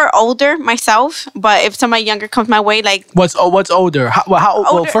 I prefer older myself, but if somebody younger comes my way, like, What's older? Well,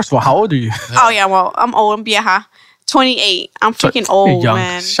 Older. first of all, how old are you? oh yeah, well, I'm old. I'm vieja. 28. I'm freaking You're old, young.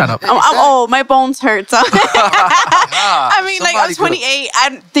 man. Shut up. I'm old. My bones hurt. So. I mean, like, I'm somebody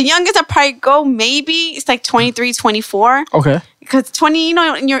 28. The youngest I probably go, maybe, it's like 23, 24. Okay. Because 20,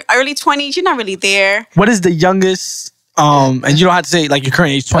 in your early 20s, you're not really there. What is the youngest? And you don't have to say like your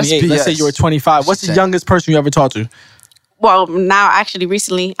current age, 28. That's Let's say BS. you were 25. What's the Shit. youngest person you ever talked to? Well, now, actually,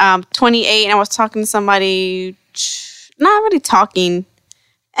 recently, 28, and I was talking to somebody, not really talking,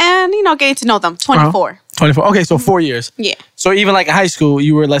 and, getting to know them, 24. 24. Okay, so 4 years. Yeah. So even like in high school,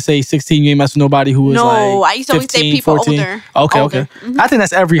 you were, let's say, 16. You ain't mess with nobody who was No, like I used to always date 15, people 14. older. Okay, Older. okay. I think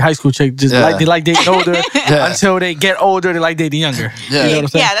that's every high school chick. Just Yeah. they like dating older Yeah. until they get older. They like dating younger. Yeah. You know what I'm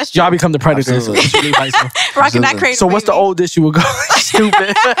saying? Yeah, that's Y'all true. become the predators. Absolutely. once you leave high school. Rocking that Absolutely. cradle. So what's the baby. oldest you will go?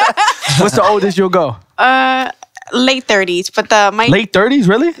 Stupid. What's the oldest you'll go? Late 30s, but my Late 30s,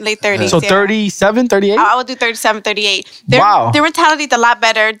 really? late 30s. So yeah. 37, 38? I would do 37, 38. Wow. Their mentality is a lot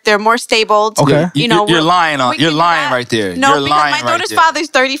better. They're more stable. Okay. You're lying on. we You're can do lying that. right there. No, You're because lying my right daughter's there. father's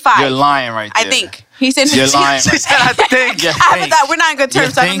 35. You're lying right there. I think. He's in You're lying right there. I think. You After think. that, we're not in good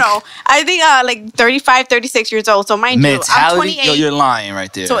terms. So I don't think? know. I think like 35, 36 years old. So mind you, I'm Mentality, 28. yo, you're lying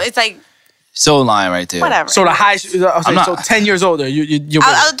right there. so it's like, so lying right there. whatever. So the high, I'm not- so 10 years older. You're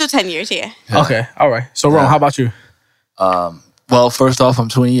I'll do 10 years, yeah. okay, all right. So Ron, how about you? Well, first off, I'm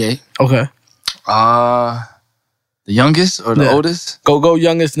 28. Okay, The youngest or the Yeah. oldest? go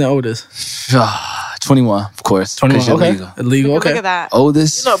youngest and the oldest. 21, of course. 21. 'cause you're Okay, legal. illegal. Look Okay. at that.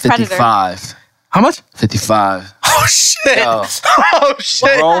 Oldest, You little predator. 55. How much? 55. Oh shit! Yo. Oh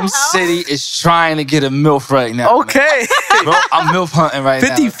shit! Rome City is trying to get a MILF right now. Okay, Bro, I'm MILF hunting right now.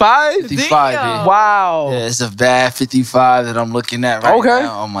 55. 55, Damn. yeah. Wow. Yeah, it's a bad 55 that I'm looking at right Okay.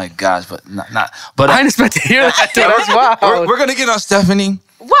 now. Oh my gosh, but not. But I didn't expect to hear that. Dude. That's wild. we're gonna get on Stephanie.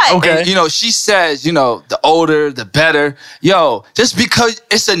 What? Okay. And, you know, she says, you know, the older, the better. Yo, just because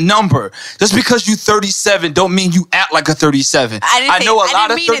it's a number, just because you 37 don't mean you act like a 37. I know a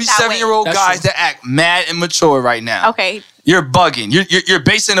lot of 37-year-old That's guys true. that act mad and mature right now. Okay. You're bugging. You're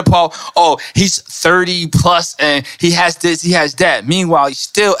basing upon, oh, he's 30 plus and he has this, he has that. Meanwhile, you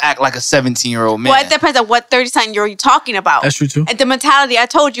still act like a 17-year-old man. Well, it depends on what 37-year-old you're talking about. That's true, too. And the mentality, I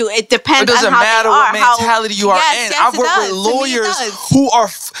told you, it depends It doesn't on how matter they what are. mentality you are in. I work with lawyers who are,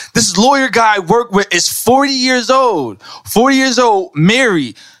 this lawyer guy I work with is 40 years old. 40 years old,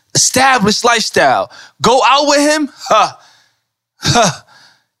 married, established lifestyle. Go out with him?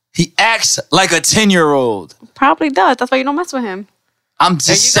 He acts like a 10-year-old. Probably does. That's why you don't mess with him. I'm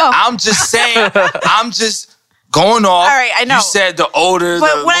just There you go. I'm just saying, I'm just going off. All right, I know. You said the older,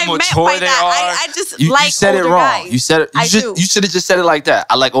 But the what I more meant mature by they that, are. I just you like said it older wrong. guys. You said it. I do. You should have just said it like that.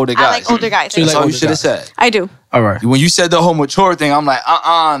 I like older guys. I like older guys. So you That's like all you older should have guys. said. I do. All right. When you said the whole mature thing, I'm like,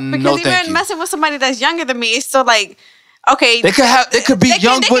 Because no, thank even you. messing with somebody that's younger than me, it's still like, okay. They could be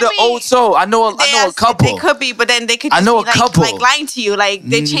young with an old soul. I know a couple. They could be, but then they could I just know be a couple. like lying to you. Like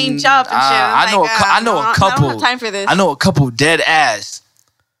they change up and shit. I know a couple. I don't have time for this. I know a couple dead ass.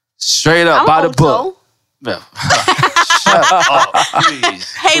 Straight up I'm by the old book. Yeah. Shut up,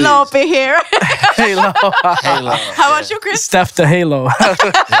 please. Halo up in here. Halo. Halo. How about you, Chris? Steph the Halo.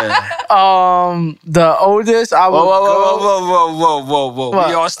 The oldest, I would Whoa. What?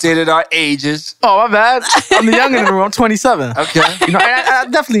 We all stated our ages. Oh, my bad. I'm the young in the room. I'm 27. Okay. You know, I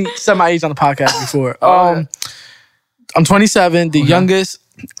definitely said my age on the podcast before. I'm 27. The youngest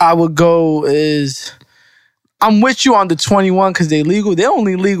I would go is... I'm with you on the 21 because they legal. They're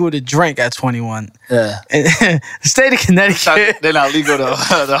only legal to drink at 21. Yeah. And the state of Connecticut... They're not legal to No.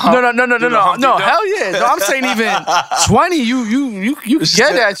 Humpty No, Dump? hell yeah. No, I'm saying even 20, you can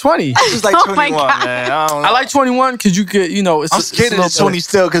get it at 20. It's like Oh 21, my God. man. I don't know. I like 21 because you could, you know, it's I'm scared it's of a the little 20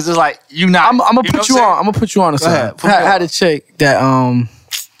 still because it's like, you not. I'm gonna know put what you I'm on. I'm gonna put you on to something. ahead, put me Had on. a chick that well,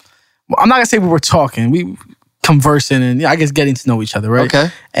 I'm not gonna say we were talking. We conversing and I guess getting to know each other, right?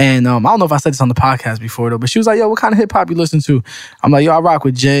 Okay. And I don't know if I said this on the podcast before though, but she was like, "Yo, what kind of hip hop you listen to?" I'm like, "Yo, I rock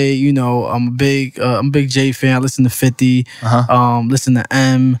with Jay. You know, I'm a big Jay fan. I listen to 50. Listen to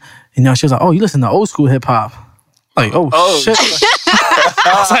M. You know, she was like, "Oh, you listen to old school hip hop?" Like, oh shit.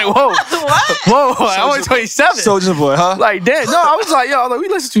 I was like, whoa, I'm only 27. Soulja Boy, huh? Like, damn. No, I was like, yo, like, we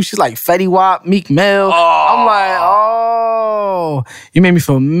listen to shit like Fetty Wap, Meek Mill. I'm like, oh, you made me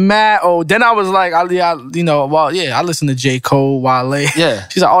feel mad. Oh, then I was like, I listen to J. Cole, Wale. Yeah.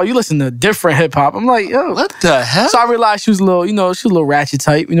 She's like, oh, you listen to different hip hop. I'm like, yo. What the hell? So I realized she was a little, she was a little ratchet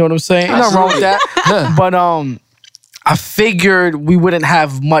type. You know what I'm saying? Ain't nothing wrong with that. Yeah. But I figured we wouldn't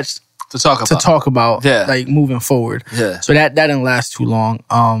have much to talk about. yeah, like moving forward. Yeah. So that didn't last too long.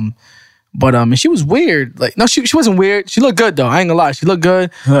 But and she was weird. Like, no, she wasn't weird. She looked good though. I ain't gonna lie. She looked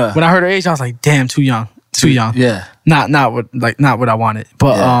good. Yeah. When I heard her age, I was like, damn, too young. Too young. Yeah. Not what I wanted.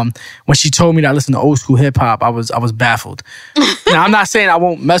 But Yeah. when she told me that I listen to old school hip hop, I was baffled. Now I'm not saying I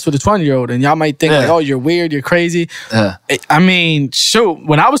won't mess with a 20-year-old, and y'all might think like, Yeah. oh, you're weird, you're crazy. Yeah. I mean, shoot,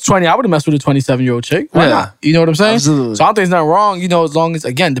 when I was 20, I would have messed with a 27-year-old chick. Why Yeah. not? You know what I'm saying? Absolutely. So I don't think there's nothing wrong, as long as,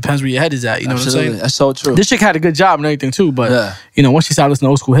 again, depends where your head is at. You know what I'm Absolutely. saying? That's so true. This chick had a good job and everything too, but Yeah. once she started listening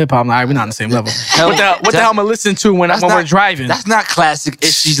to old school hip hop, I'm like, all right, we're not on the same level. What the hell am I listening to when we're driving? That's not classic if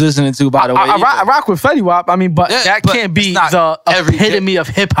she's listening to, by the way. I rock with Fetty Wap. I mean, but Yeah, that but can't be it's not the every epitome of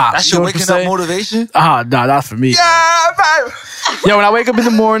hip hop. That's you know your what I'm waking up saying? motivation? Nah, that's for me. Yeah, baby. Yo, when I wake up in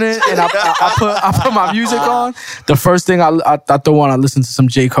the morning and I put my music on, the first thing I throw on, I listen to some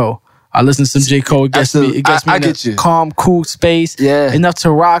J. Cole. I listen to some J. Cole. It gets me I in get a you. calm, cool space. Yeah. Enough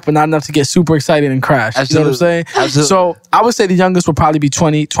to rock, but not enough to get super excited and crash. You know what I'm saying? Absolutely. So I would say the youngest would probably be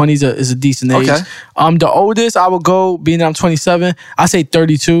 20. 20 is a decent age. Okay. The oldest I would go, being that I'm 27, I say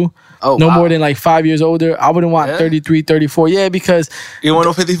 32. Oh, no wow. more than like 5 years older. I wouldn't want Yeah? 33, 34. Yeah, because You want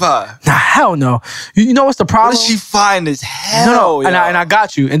no 55? nah, hell no. You know what's the problem? What is she fine as hell? No, and I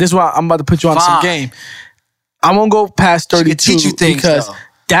got you. And this is why I'm about to put you on some Fine. game. I won't go past She can 32 teach you things, because though.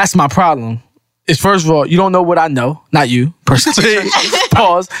 that's my problem. Is first of all, you don't know what I know. Not you, personally.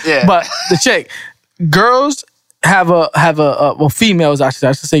 Pause. Yeah. But the chick, girls have well, females actually.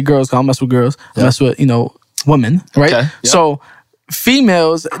 I should say girls because I don't mess with girls. I mess with women, right? Okay. Yep. So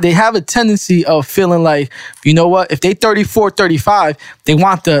females, they have a tendency of feeling like, you know what, if they 34, 35, they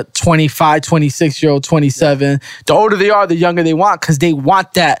want the 25, 26-year-old, 27. The older they are, the younger they want because they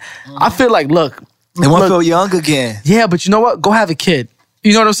want that. I feel like, look. They want to feel young again. Yeah, but you know what? Go have a kid.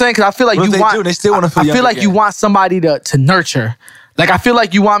 You know what I'm saying? Because I feel like What if you they want. do? They still wanna feel I young feel like again. you want somebody to nurture. Like I feel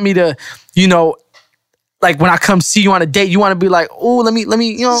like you want me to, like when I come see you on a date, you want to be like, oh, let me,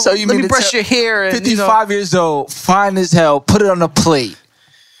 So you let mean me to brush tell- your hair. And, 55 years old, fine as hell, put it on a plate.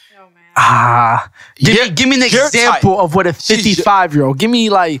 Give me an Your example type. of what a 55-year-old. Give me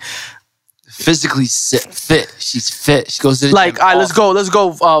like Physically fit. She's fit. She goes to the all gym right, let's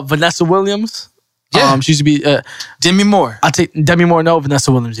go. Vanessa Williams. Yeah. She used to be. Demi Moore. I take Demi Moore. No,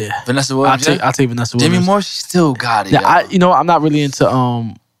 Vanessa Williams. Yeah, Vanessa Williams. I'll take Vanessa Williams. Demi Moore, she still got it. Yeah, yo. I'm not really into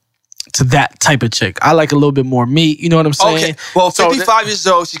to that type of chick. I like a little bit more meat. You know what I'm saying? Okay. Well, 55 years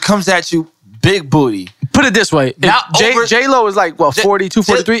old, she comes at you, big booty. Put it this way: Not over- J-Lo is like 42,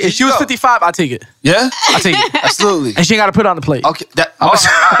 43. There If she you was go. 55, I take it. Yeah, I take it, absolutely. and she ain't got to put it on the plate. Okay, all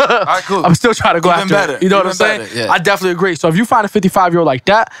right, cool. I'm still trying to go Even after better, it. You know what I'm even saying? better, yeah. I definitely agree. So if you find a 55-year-old like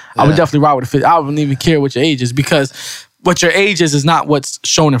that, I would Yeah. definitely ride with a 50. I wouldn't even care what your age is because what your age is not what's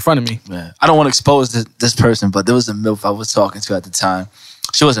shown in front of me. Man, I don't want to expose this person, but there was a MILF I was talking to at the time.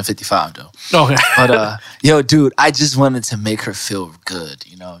 She wasn't 55 though. Okay. But yo, dude, I just wanted to make her feel good.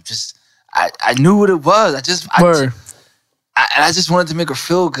 You know, just I knew what it was. Word. I just wanted to make her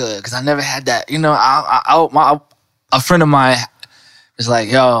feel good because I never had that. You know, a friend of mine was like,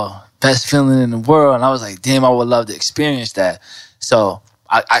 "Yo, best feeling in the world," and I was like, "Damn, I would love to experience that." So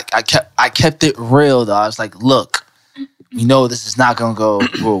I kept it real though. I was like, "Look, you know, this is not gonna go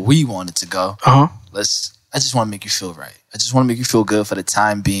where we want it to go. Uh-huh. I just want to make you feel right. I just want to make you feel good for the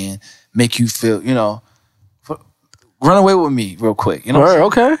time being. Make you feel, you know, run away with me real quick. You know, Word,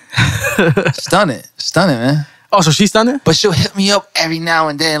 okay. stun it, man." Oh, so she's done it? But she'll hit me up every now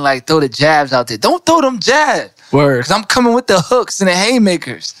and then, like throw the jabs out there. Don't throw them jabs, Word. because I'm coming with the hooks and the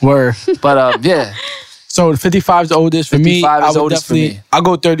haymakers. Word. But yeah, So 55 is the oldest for me. 55 is I would oldest for definitely, me. I'll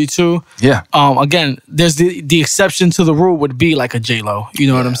go 32. yeah. Again, there's the exception to the rule would be like a J-Lo. You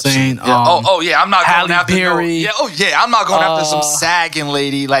know what I'm saying? Yeah. Yeah. I'm not Halle going after Berry. I'm not going after some sagging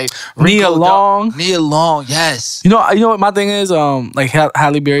lady like Nia wrinkled up. Long. Nia Long, yes. You know what my thing is? Like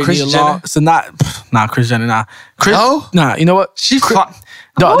Halle Berry, Kris Nia Jenner? Long. So not Kris Jenner, nah. Chris, No? Nah, you know what? She fine.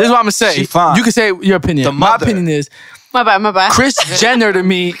 No, this is what I'm gonna say. She fine. You can say your opinion. The My mother. opinion is My bad. Chris Jenner to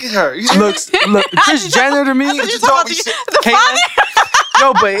me looks Chris Jenner to me. You talking about the Caitlyn- father?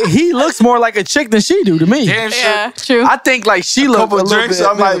 Yo, but he looks more like a chick than she do to me. Damn sure. Yeah, true. I think like she looks a Couple little drinks, bit.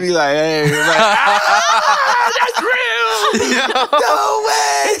 I might be like, hey, that's real. No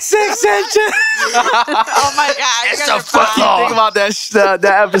way. 6 inches. Oh my god! It's you're a football. Think about that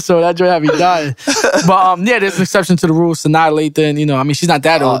episode. That joint had me dying. But yeah, there's an exception to the rules. Sanaa Lathan, you know, I mean, she's not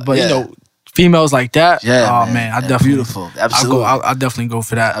that old, but yeah. you know, females like that. Yeah, Oh man, I They're definitely beautiful. Absolutely. I'll definitely go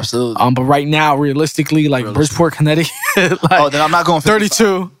for that. Absolutely. But right now, realistically, like Bridgeport, Connecticut, like Then I'm not going 32. You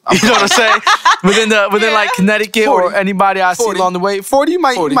know what I'm saying? Within like Connecticut 40. or anybody I see 40. along the way. 40, you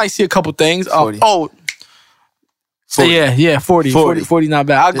might see a couple things. 40. 40. 40 not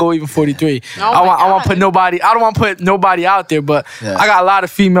bad. I'll go even 43. Oh I my want to put God. nobody. I don't want to put nobody out there, but Yeah. I got a lot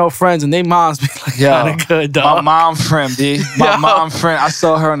of female friends and they moms be like kind of good, My dog. mom friend, D. My Yo. mom friend. I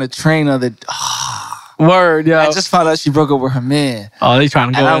saw her on the train Word, yo. I just found out she broke up with her man. Oh, they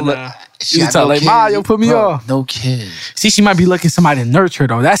trying to go And in look, there. she You had tell like, Ma, yo, put me Bro, off. No kids. See, she might be looking somebody to nurture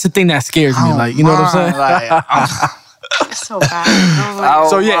though. That's the thing that scares me. Like, you know what I'm saying? It's so bad. Oh my God.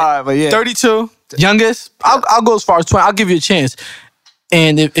 So yeah, but yeah. 32, youngest. I'll go as far as 20. I'll give you a chance.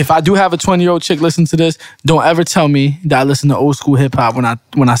 And if I do have a 20-year-old chick listen to this, don't ever tell me that I listen to old school hip hop when I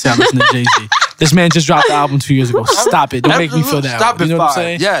say I listen to Jay-Z. This man just dropped the album 2 years ago. Stop it. Don't make me feel that. Stop way. it, You know what I'm fire.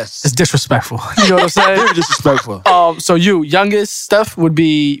 saying? Yes. It's disrespectful. You know what I'm saying? Very disrespectful. So you, youngest stuff would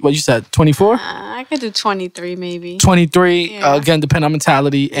be, what you said, 24? I could do 23 maybe. 23, Yeah. again, depending on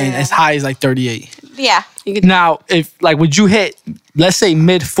mentality, and Yeah. as high as like 38. Yeah, you could. Now, if like, would you hit, let's say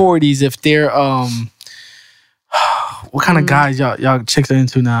mid 40s, if they're what kind of guys y'all chicks are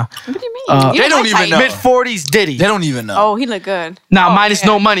into now? What do you mean? They don't even know. Mid 40s Diddy. They don't even know. Oh, he looked good. Now, Oh, minus yeah.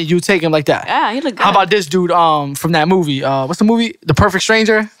 no money, you take him like that. Yeah, he looked good. How about this dude from that movie? What's the movie? The Perfect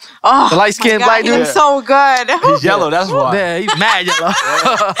Stranger? oh, the light-skinned my God, black he dude? looks so good. He's yellow, that's why. Yeah, he's mad yellow.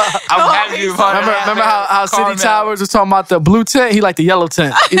 I'm happy to find Remember how City Carmel. Towers was talking about the blue tint? He like the yellow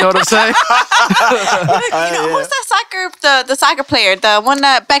tint. You know what I'm saying? Who's that the soccer player? The one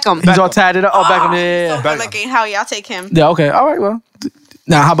that Beckham. He's all tatted up. Oh, Beckham, yeah. So good looking. Hell yeah, I'll take him. Yeah, okay. All right, well.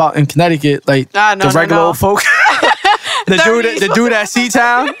 Now, how about in Connecticut? Like, No, the regular no. old folk? the dude at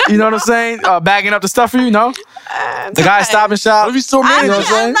C-Town? You know what I'm saying? Bagging up the stuff for you, no? The guy at Stop and Shop? What if he's store I'm, manager? You know what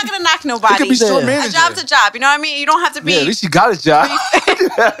I'm saying? I'm not gonna knock nobody. It could be store Yeah. manager. A job's a job. You know what I mean? You don't have to be. Yeah, at least he got his job. Oh,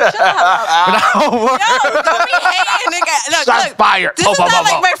 word. Yo, don't be hating, nigga. Shots Look, fired. this is not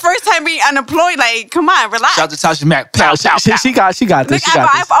like my first time being unemployed. Like, come on, relax. Shout out to Tasha Mack. Pow, pow, She got this. Look, She got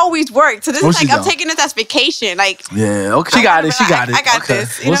I've this. always worked, so this is she like I'm don't? taking this as vacation. Like, Yeah, okay. She got it. She got it. I got Okay.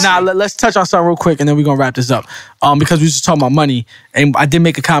 this. You know? Now let's touch on something real quick, and then we're gonna wrap this up. Because we was just talking about money, and I did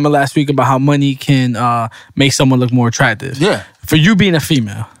make a comment last week about how money can make someone look more attractive. Yeah. for you being a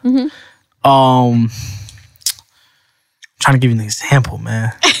female, trying to give you an example,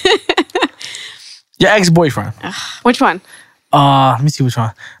 man. Your ex-boyfriend. Which one? Let me see which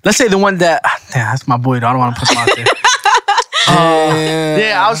one. Let's say the one that. Damn, that's my boy. Though. I don't want to put him out there.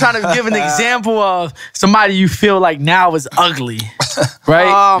 Yeah, I was trying to give an example of somebody you feel like now is ugly, right?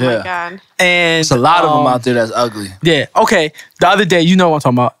 Oh my Yeah. God. And There's a lot of them out there that's ugly. Yeah. Okay. The other day, you know what I'm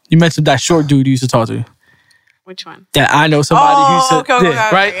talking about. You mentioned that short dude you used to talk to. Which one? That I know somebody who used to. okay,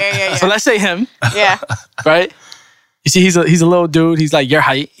 right. yeah. So let's say him. Yeah. Right. You see, he's a little dude. He's like your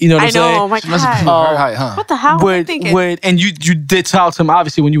height. You know what I I'm saying? know. Oh my She must have God. her height, huh? What the hell? What am I thinking? And you did talk to him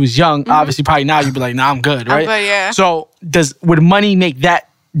obviously when you was young. Obviously, probably now you'd be like, nah, I'm good, right? good, yeah. So would money make that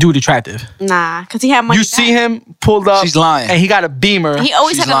dude attractive? Nah, because he had money. You see him pulled up. She's lying. And he got a Beamer. He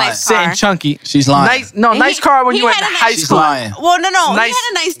always She's had a lying. nice car. sitting chunky. She's lying. Nice car when he you went to had a high nice- She's school. lying. Well, no. Nice- He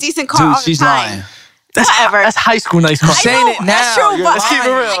had a nice, decent car Dude, all the she's time. lying. Whatever. That's high school nice car. I saying know, it that's now. true, You're but Let's keep it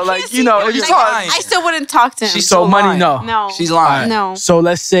I real. can't Like, see you know, it. you're Like, lying. I still wouldn't talk to him. She's So money, lying. no. No. She's lying. No. So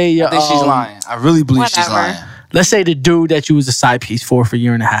let's say I think she's lying. I really believe she's Whatever. lying. Let's say the dude that you was a side piece for a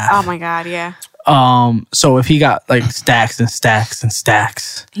year and a half. Oh my God, yeah. So if he got like stacks and stacks and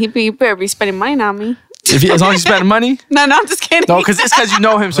stacks, He better be spending money on me. as long as you spend money, No, I'm just kidding. no, because you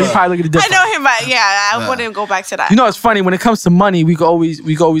know him, so you probably look at it I different. know him, but yeah, I wouldn't go back to that. You know, it's funny when it comes to money, we could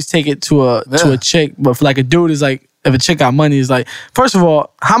always take it to a chick, but for like a dude is like if a chick got money, is like first of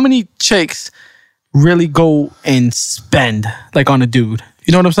all, how many chicks really go and spend like on a dude?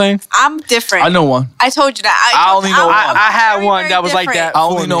 You know what I'm saying? I'm different. I know one. I told you that. I only know one. I had very, one very that was like different. that. I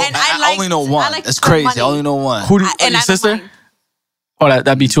only know. And I only know I one. like to It's spend crazy. money. I only know one. Who do And your I don't sister? mind. Oh,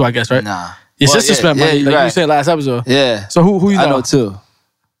 that'd be two, I guess, right? Nah. Your Well, sister yeah, spent money, yeah, like right. you said last episode. Yeah. So who you know? I know too.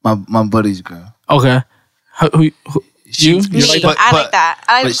 My buddy's girl. Okay. Who you? You Me, like that? I like that.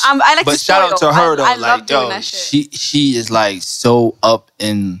 I like but to shout out to spoil. her though. I like, love doing yo, that shit. she is like so up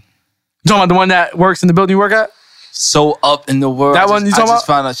in You talking about the one that works in the building you work at? so up in the world. That one you talking I just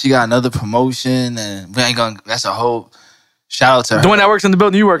about? found out she got another promotion, and we ain't gonna. That's a whole shout out to her. The one that works in the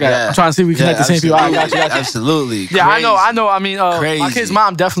building you work at. Yeah. I'm trying to see if we connect the same people. I got you. Absolutely. Yeah, I know. Crazy. I mean, my Crazy. kid's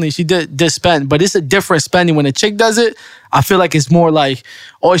mom definitely she did spend, but it's a different spending when a chick does it. I feel like it's more like,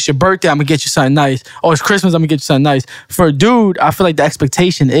 oh, it's your birthday, I'm gonna get you something nice. Oh, it's Christmas, I'm gonna get you something nice. For a dude, I feel like the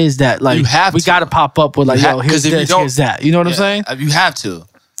expectation is that like You have we to. gotta pop up with like, You yo, have- here's 'cause if you this, don't- here's that. You know what I'm saying? You have to.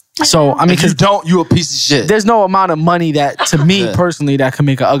 So I mean, If you because don't, you a piece of shit. there's no amount of money that to me Yeah. personally that can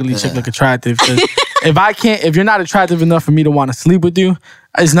make an ugly chick look attractive. 'Cause if you're not attractive enough for me to want to sleep with you,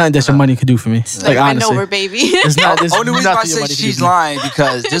 it's nothing that your money could do for me. Like Bend honestly, over, baby. it's not. There's Only reason I nothing your say money can do she's for me. lying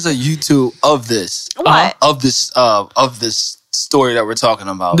because there's a YouTube of this. What? Of this story that we're talking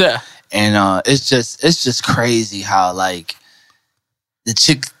about. Yeah. And it's just crazy how like the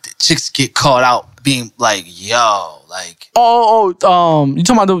chicks get caught out being like, yo, like You talking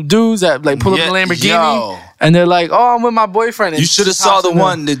about the dudes that like pull up Yeah, the Lamborghini yo. and they're like, oh, I'm with my boyfriend. And you should have just saw hops the in there.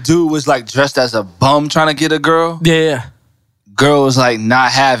 one. The dude was like dressed as a bum trying to get a girl. Yeah, Girl was like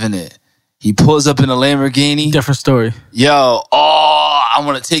not having it. He pulls up in a Lamborghini. different story. Yo, I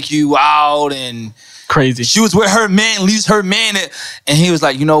want to take you out, and Crazy. she was with her man, leaves her man, and he was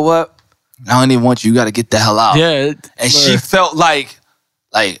like, you know what? I don't even want you. You got to get the hell out. Yeah, And she felt like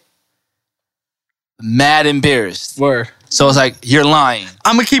mad embarrassed. word. So it's like, you're lying.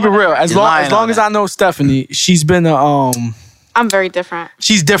 I'm gonna keep it real. As You're long lying on as that. I know Stephanie, she's been I'm very different.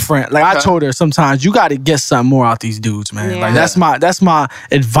 she's different. Like I Okay. told her sometimes you got to get something more out these dudes, man. Yeah. Like that's my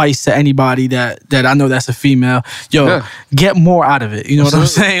advice to anybody that I know that's a female. Yo, Yeah. get more out of it. You know what I'm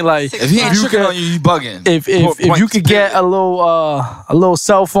Absolutely. saying? Like If he ain't you tricking could- on you, you bugging. if Point you could get a little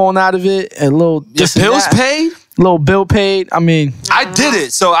cell phone out of it, a little your this and bills that, paid, little bill paid. I mean, I did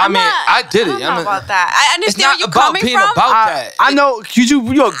it. So I mean, I did it. I don't know about that. I It's understand where not you're about coming being from. about that. I know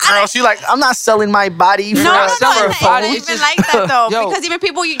you're a girl. So you're like, I'm not selling my body for No, a cell it's phone. not even like that though. Yo, because even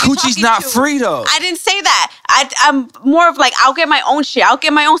people you Coochie's talking not to, free though. I didn't say that. I'm more of like I'll get my own shit. I'll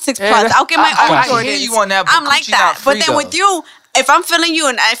get my own 6 Plus. I'll get my own I Jordans. hear you on that, but I'm like Coochie that. not But free, then though. with you, if I'm feeling you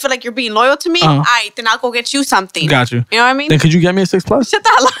and I feel like you're being loyal to me, Uh-huh. all right, then I'll go get you something. Got you. You know what I mean? Then could you get me a 6 Plus? Shut the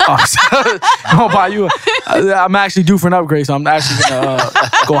hell up. Oh, I'm gonna buy you. I'm actually due for an upgrade, so I'm actually gonna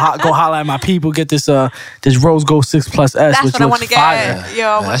go holler at my people. Get this Rose Gold 6 Plus S, That's which what I want looks to get. fire. Yo,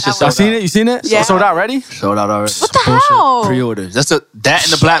 I want that's that just one. Y'all seen it? You seen it? Yeah. Sold out already? Sold out already. What the hell? Pre-orders. That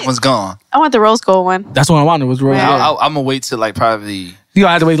and the black one's gone. I want the rose gold one. That's what I wanted. Was Rose Yeah. Gold. I'm gonna wait till like probably. You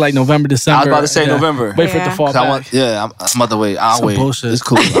gonna have to wait like November, December. I was about to say Yeah. November. Wait for it to Yeah. fall 'Cause back. I want. Yeah, I'm about to wait. I'll Some wait. bullshit. It's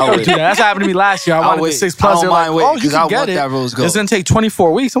cool. I'll Don't wait. do that. That's what happened to me last year. I I'll wanted the wait. 6 I Plus. don't They're like, mind waiting, oh, you 'cause can I get want it. that Rose Gold. It's gonna take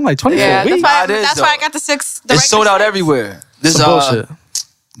 24 weeks. I'm like 24 Yeah, weeks. that's It is, why I though. got the 6. It's sold out regular 6. everywhere. This Some bullshit.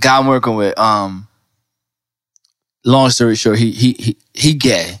 guy I'm working with, long story short, he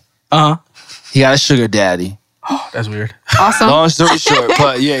gay. He got a sugar daddy. Oh, that's weird. Awesome. Long story short,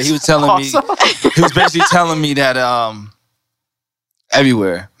 but yeah, he was telling me. He was basically telling me that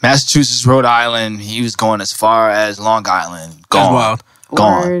everywhere, Massachusetts, Rhode Island, he was going as far as Long Island. Gone. That's wild.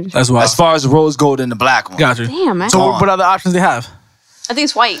 Gone. Word. That's wild. As far as the rose gold and the black one. Got you. Damn, man. So Gone. what other options they have? I think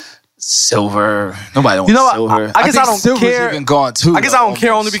it's white. Silver. Nobody wants You know what? silver. I guess I think don't silver's care. even gone too. I guess I don't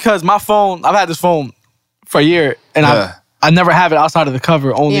care only because my phone. I've had this phone for a year, and Yeah. I never have it outside of the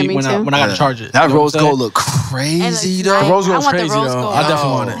cover. Only Yeah, me when I too. gotta charge it. That You know what rose I'm saying? gold look crazy it's though. nice. Rose I gold's want the crazy rose though. gold. I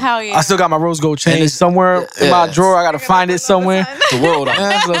definitely want it. Hell yeah. I still got my rose gold chain it's- somewhere in my yeah. drawer. I gotta find it somewhere. The world. Yeah,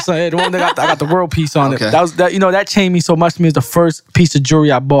 that's what I'm saying. The one that I got the world piece on Okay. it. That was that. You know that chain means so much to me. Is the first piece of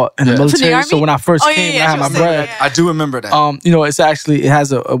jewelry I bought in the Yeah. For the military. army? So when I first Oh, yeah, came, yeah, I had she my was saying, bread. yeah. I do remember that. You know, it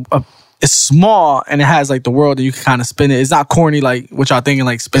has it's small and it has like the world and you can kind of spin it. It's not corny like what y'all thinking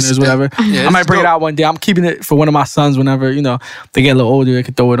like spinners, whatever. yeah, I might it's bring it dope. out one day. I'm keeping it for one of my sons whenever, you know, they get a little older, they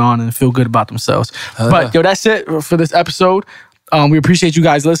can throw it on and feel good about themselves. But yo, that's it for this episode. We appreciate you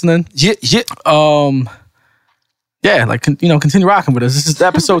guys listening. Yeah. Yeah, like you know, continue rocking with us. This is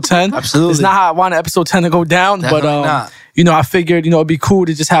episode 10. Absolutely. It's not how I wanted episode 10 to go down, Definitely but not. you know, I figured, you know, it'd be cool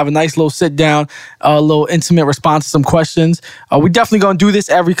to just have a nice little sit down, a little intimate response to some questions. We definitely gonna do this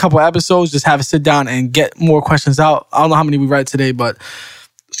every couple episodes. Just have a sit down and get more questions out. I don't know how many we read today, but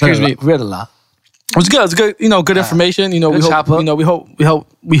excuse me, Read a lot. it was good. It's good, you know, good information. You know, we good hope, chop up. you know, we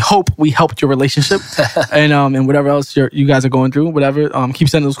hope we helped your relationship, and whatever else you guys are going through. Whatever, keep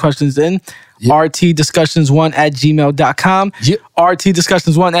sending those questions in. rtdiscussions1@gmail.com. Yep.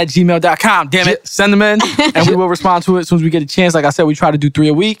 rtdiscussions1@gmail.com. Damn it, Yep. send them in, and we will respond to it as soon as we get a chance. Like I said, we try to do 3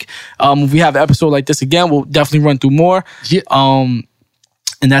 a week. If we have an episode like this again, we'll definitely run through more. Yeah.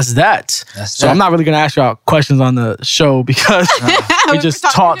 And that's that. That's so that. I'm not really gonna ask y'all questions on the show because we just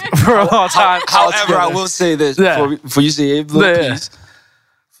talked for a long time. However, I altogether. will say this Yeah. before you say a little Yeah. piece.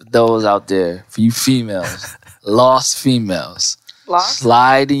 For those out there, for you females, lost females, Lost?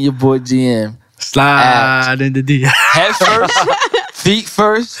 slide in your boy DM. Slide in the D. Head first, feet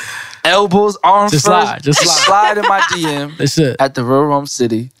first, elbows, arms Just first. slide, just slide. Slide in my DM That's it. at the Real Rome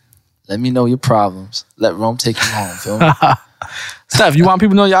City. Let me know your problems. Let Rome take you home. Feel me? Steph, you want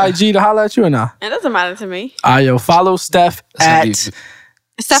people to know your IG to holler at you or not? It doesn't matter to me. Yo, follow Steph That's how you- at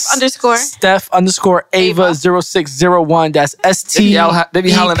Steph_Ava0601. That's They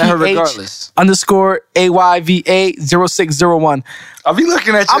be hollering at her regardless. _AYVA0601. I'll be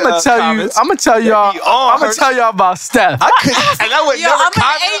looking at I'm gonna tell you. I'm gonna tell y'all. They be on I'm gonna her- tell y'all about Steph. and I would Yo, never I'm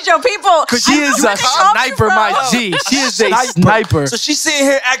comment. an angel, people. She is a sniper, my G. She is a sniper. So she's sitting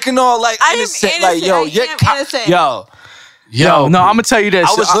here acting all like I am innocent, like innocent. yo, I you're am innocent. Yo, no, I'm gonna tell you this.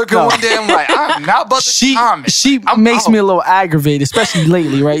 I was looking No. one day, I'm like, I'm not about to She comment. makes me a little aggravated, especially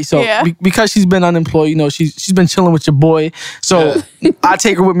lately, right? So Yeah. because she's been unemployed, you know, she's been chilling with your boy. So I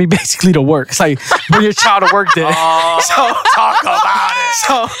take her with me basically to work. It's like bring your child to work there. Talk about it.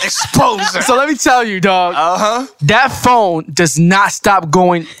 So Expose her. so let me tell you, dog. That phone does not stop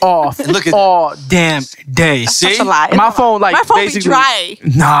going off Look at all damn day. Such a lie. My phone, like, my phone basically- be dry.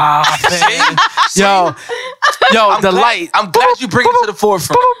 Nah, man. Yo, the light. I'm glad you bring it to the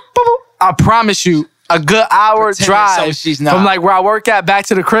forefront. I promise you, a good hour Pretend drive so she's not. from like where I work at back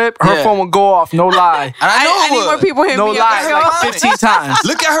to the crib, her Yeah. phone would go off. No lie. And I know I it need would. more people hitting No me lie. up. Like 15 times.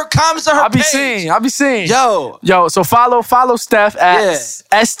 Look at her comments on her I'll be page. seeing. Yo. So follow Steph at Yeah.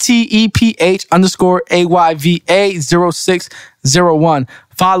 STEPH_AYVA0601.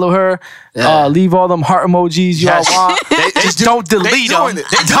 Follow her. Yeah. Leave all them heart emojis you Yes. all want. They Just do- don't they delete doing them. it.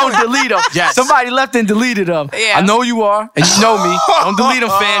 They Don't delete them. Yes. Somebody left and deleted them. Yeah. I know you are, and you know me. Don't delete them,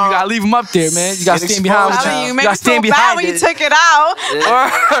 fam. You gotta leave them up there, man. You gotta Get stand behind exposed. what I mean, you you made me gotta stand feel bad behind when you it. took it out.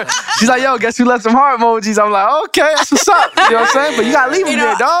 She's like, yo, guess who left some heart emojis? I'm like, okay, that's what's up. You know what I'm saying? But you gotta leave them You know,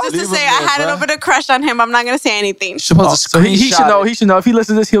 there, dog. just to Leave say, him I there, had a bruh. little bit of crush on him. I'm not gonna say anything. Supposed to So he should know. screenshot it. He should know. If he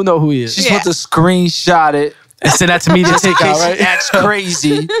listens to this, he'll know who he is. She's Yeah. supposed to screenshot it. And send that to me to take out, She right? acts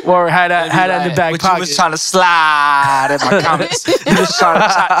crazy. Or had that in the back But you pocket. was trying to slide in my comments. You was trying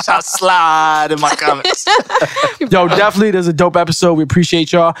to slide in my comments. Yo, definitely, there's a dope episode. We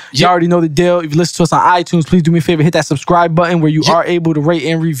appreciate y'all. Y'all already know the deal. If you listen to us on iTunes, please do me a favor, hit that subscribe button where you are able to rate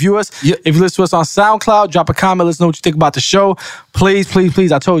and review us. Yep. If you listen to us on SoundCloud, drop a comment. Let us know what you think about the show. Please, please,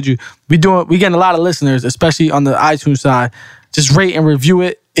 please. I told you, we getting a lot of listeners, especially on the iTunes side. Just rate and review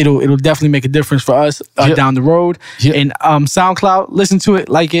it. It'll definitely make a difference for us down the road. Yep. And SoundCloud, listen to it,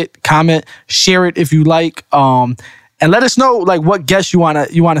 like it, comment, share it if you like. And And let us know like what guests you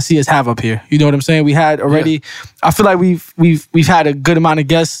wanna see us have up here. You know what I'm saying? We had already. Yeah. I feel like we've had a good amount of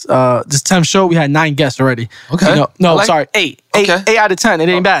guests. This 10th show we had 9 guests already. Okay. You know, sorry, 8. Okay. 8 out of 10. It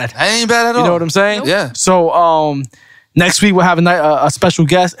ain't bad. That ain't bad at all. You know what I'm saying? Nope. Yeah. So next week we'll have a special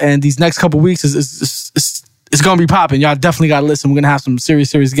guest, and these next couple weeks it's gonna be popping. Y'all definitely gotta listen. We're gonna have some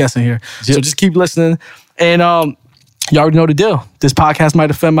serious guests in here. Yep. So just keep listening. And y'all already know the deal. This podcast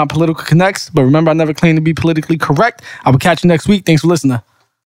might offend my political connects, but remember, I never claim to be politically correct. I will catch you next week. Thanks for listening.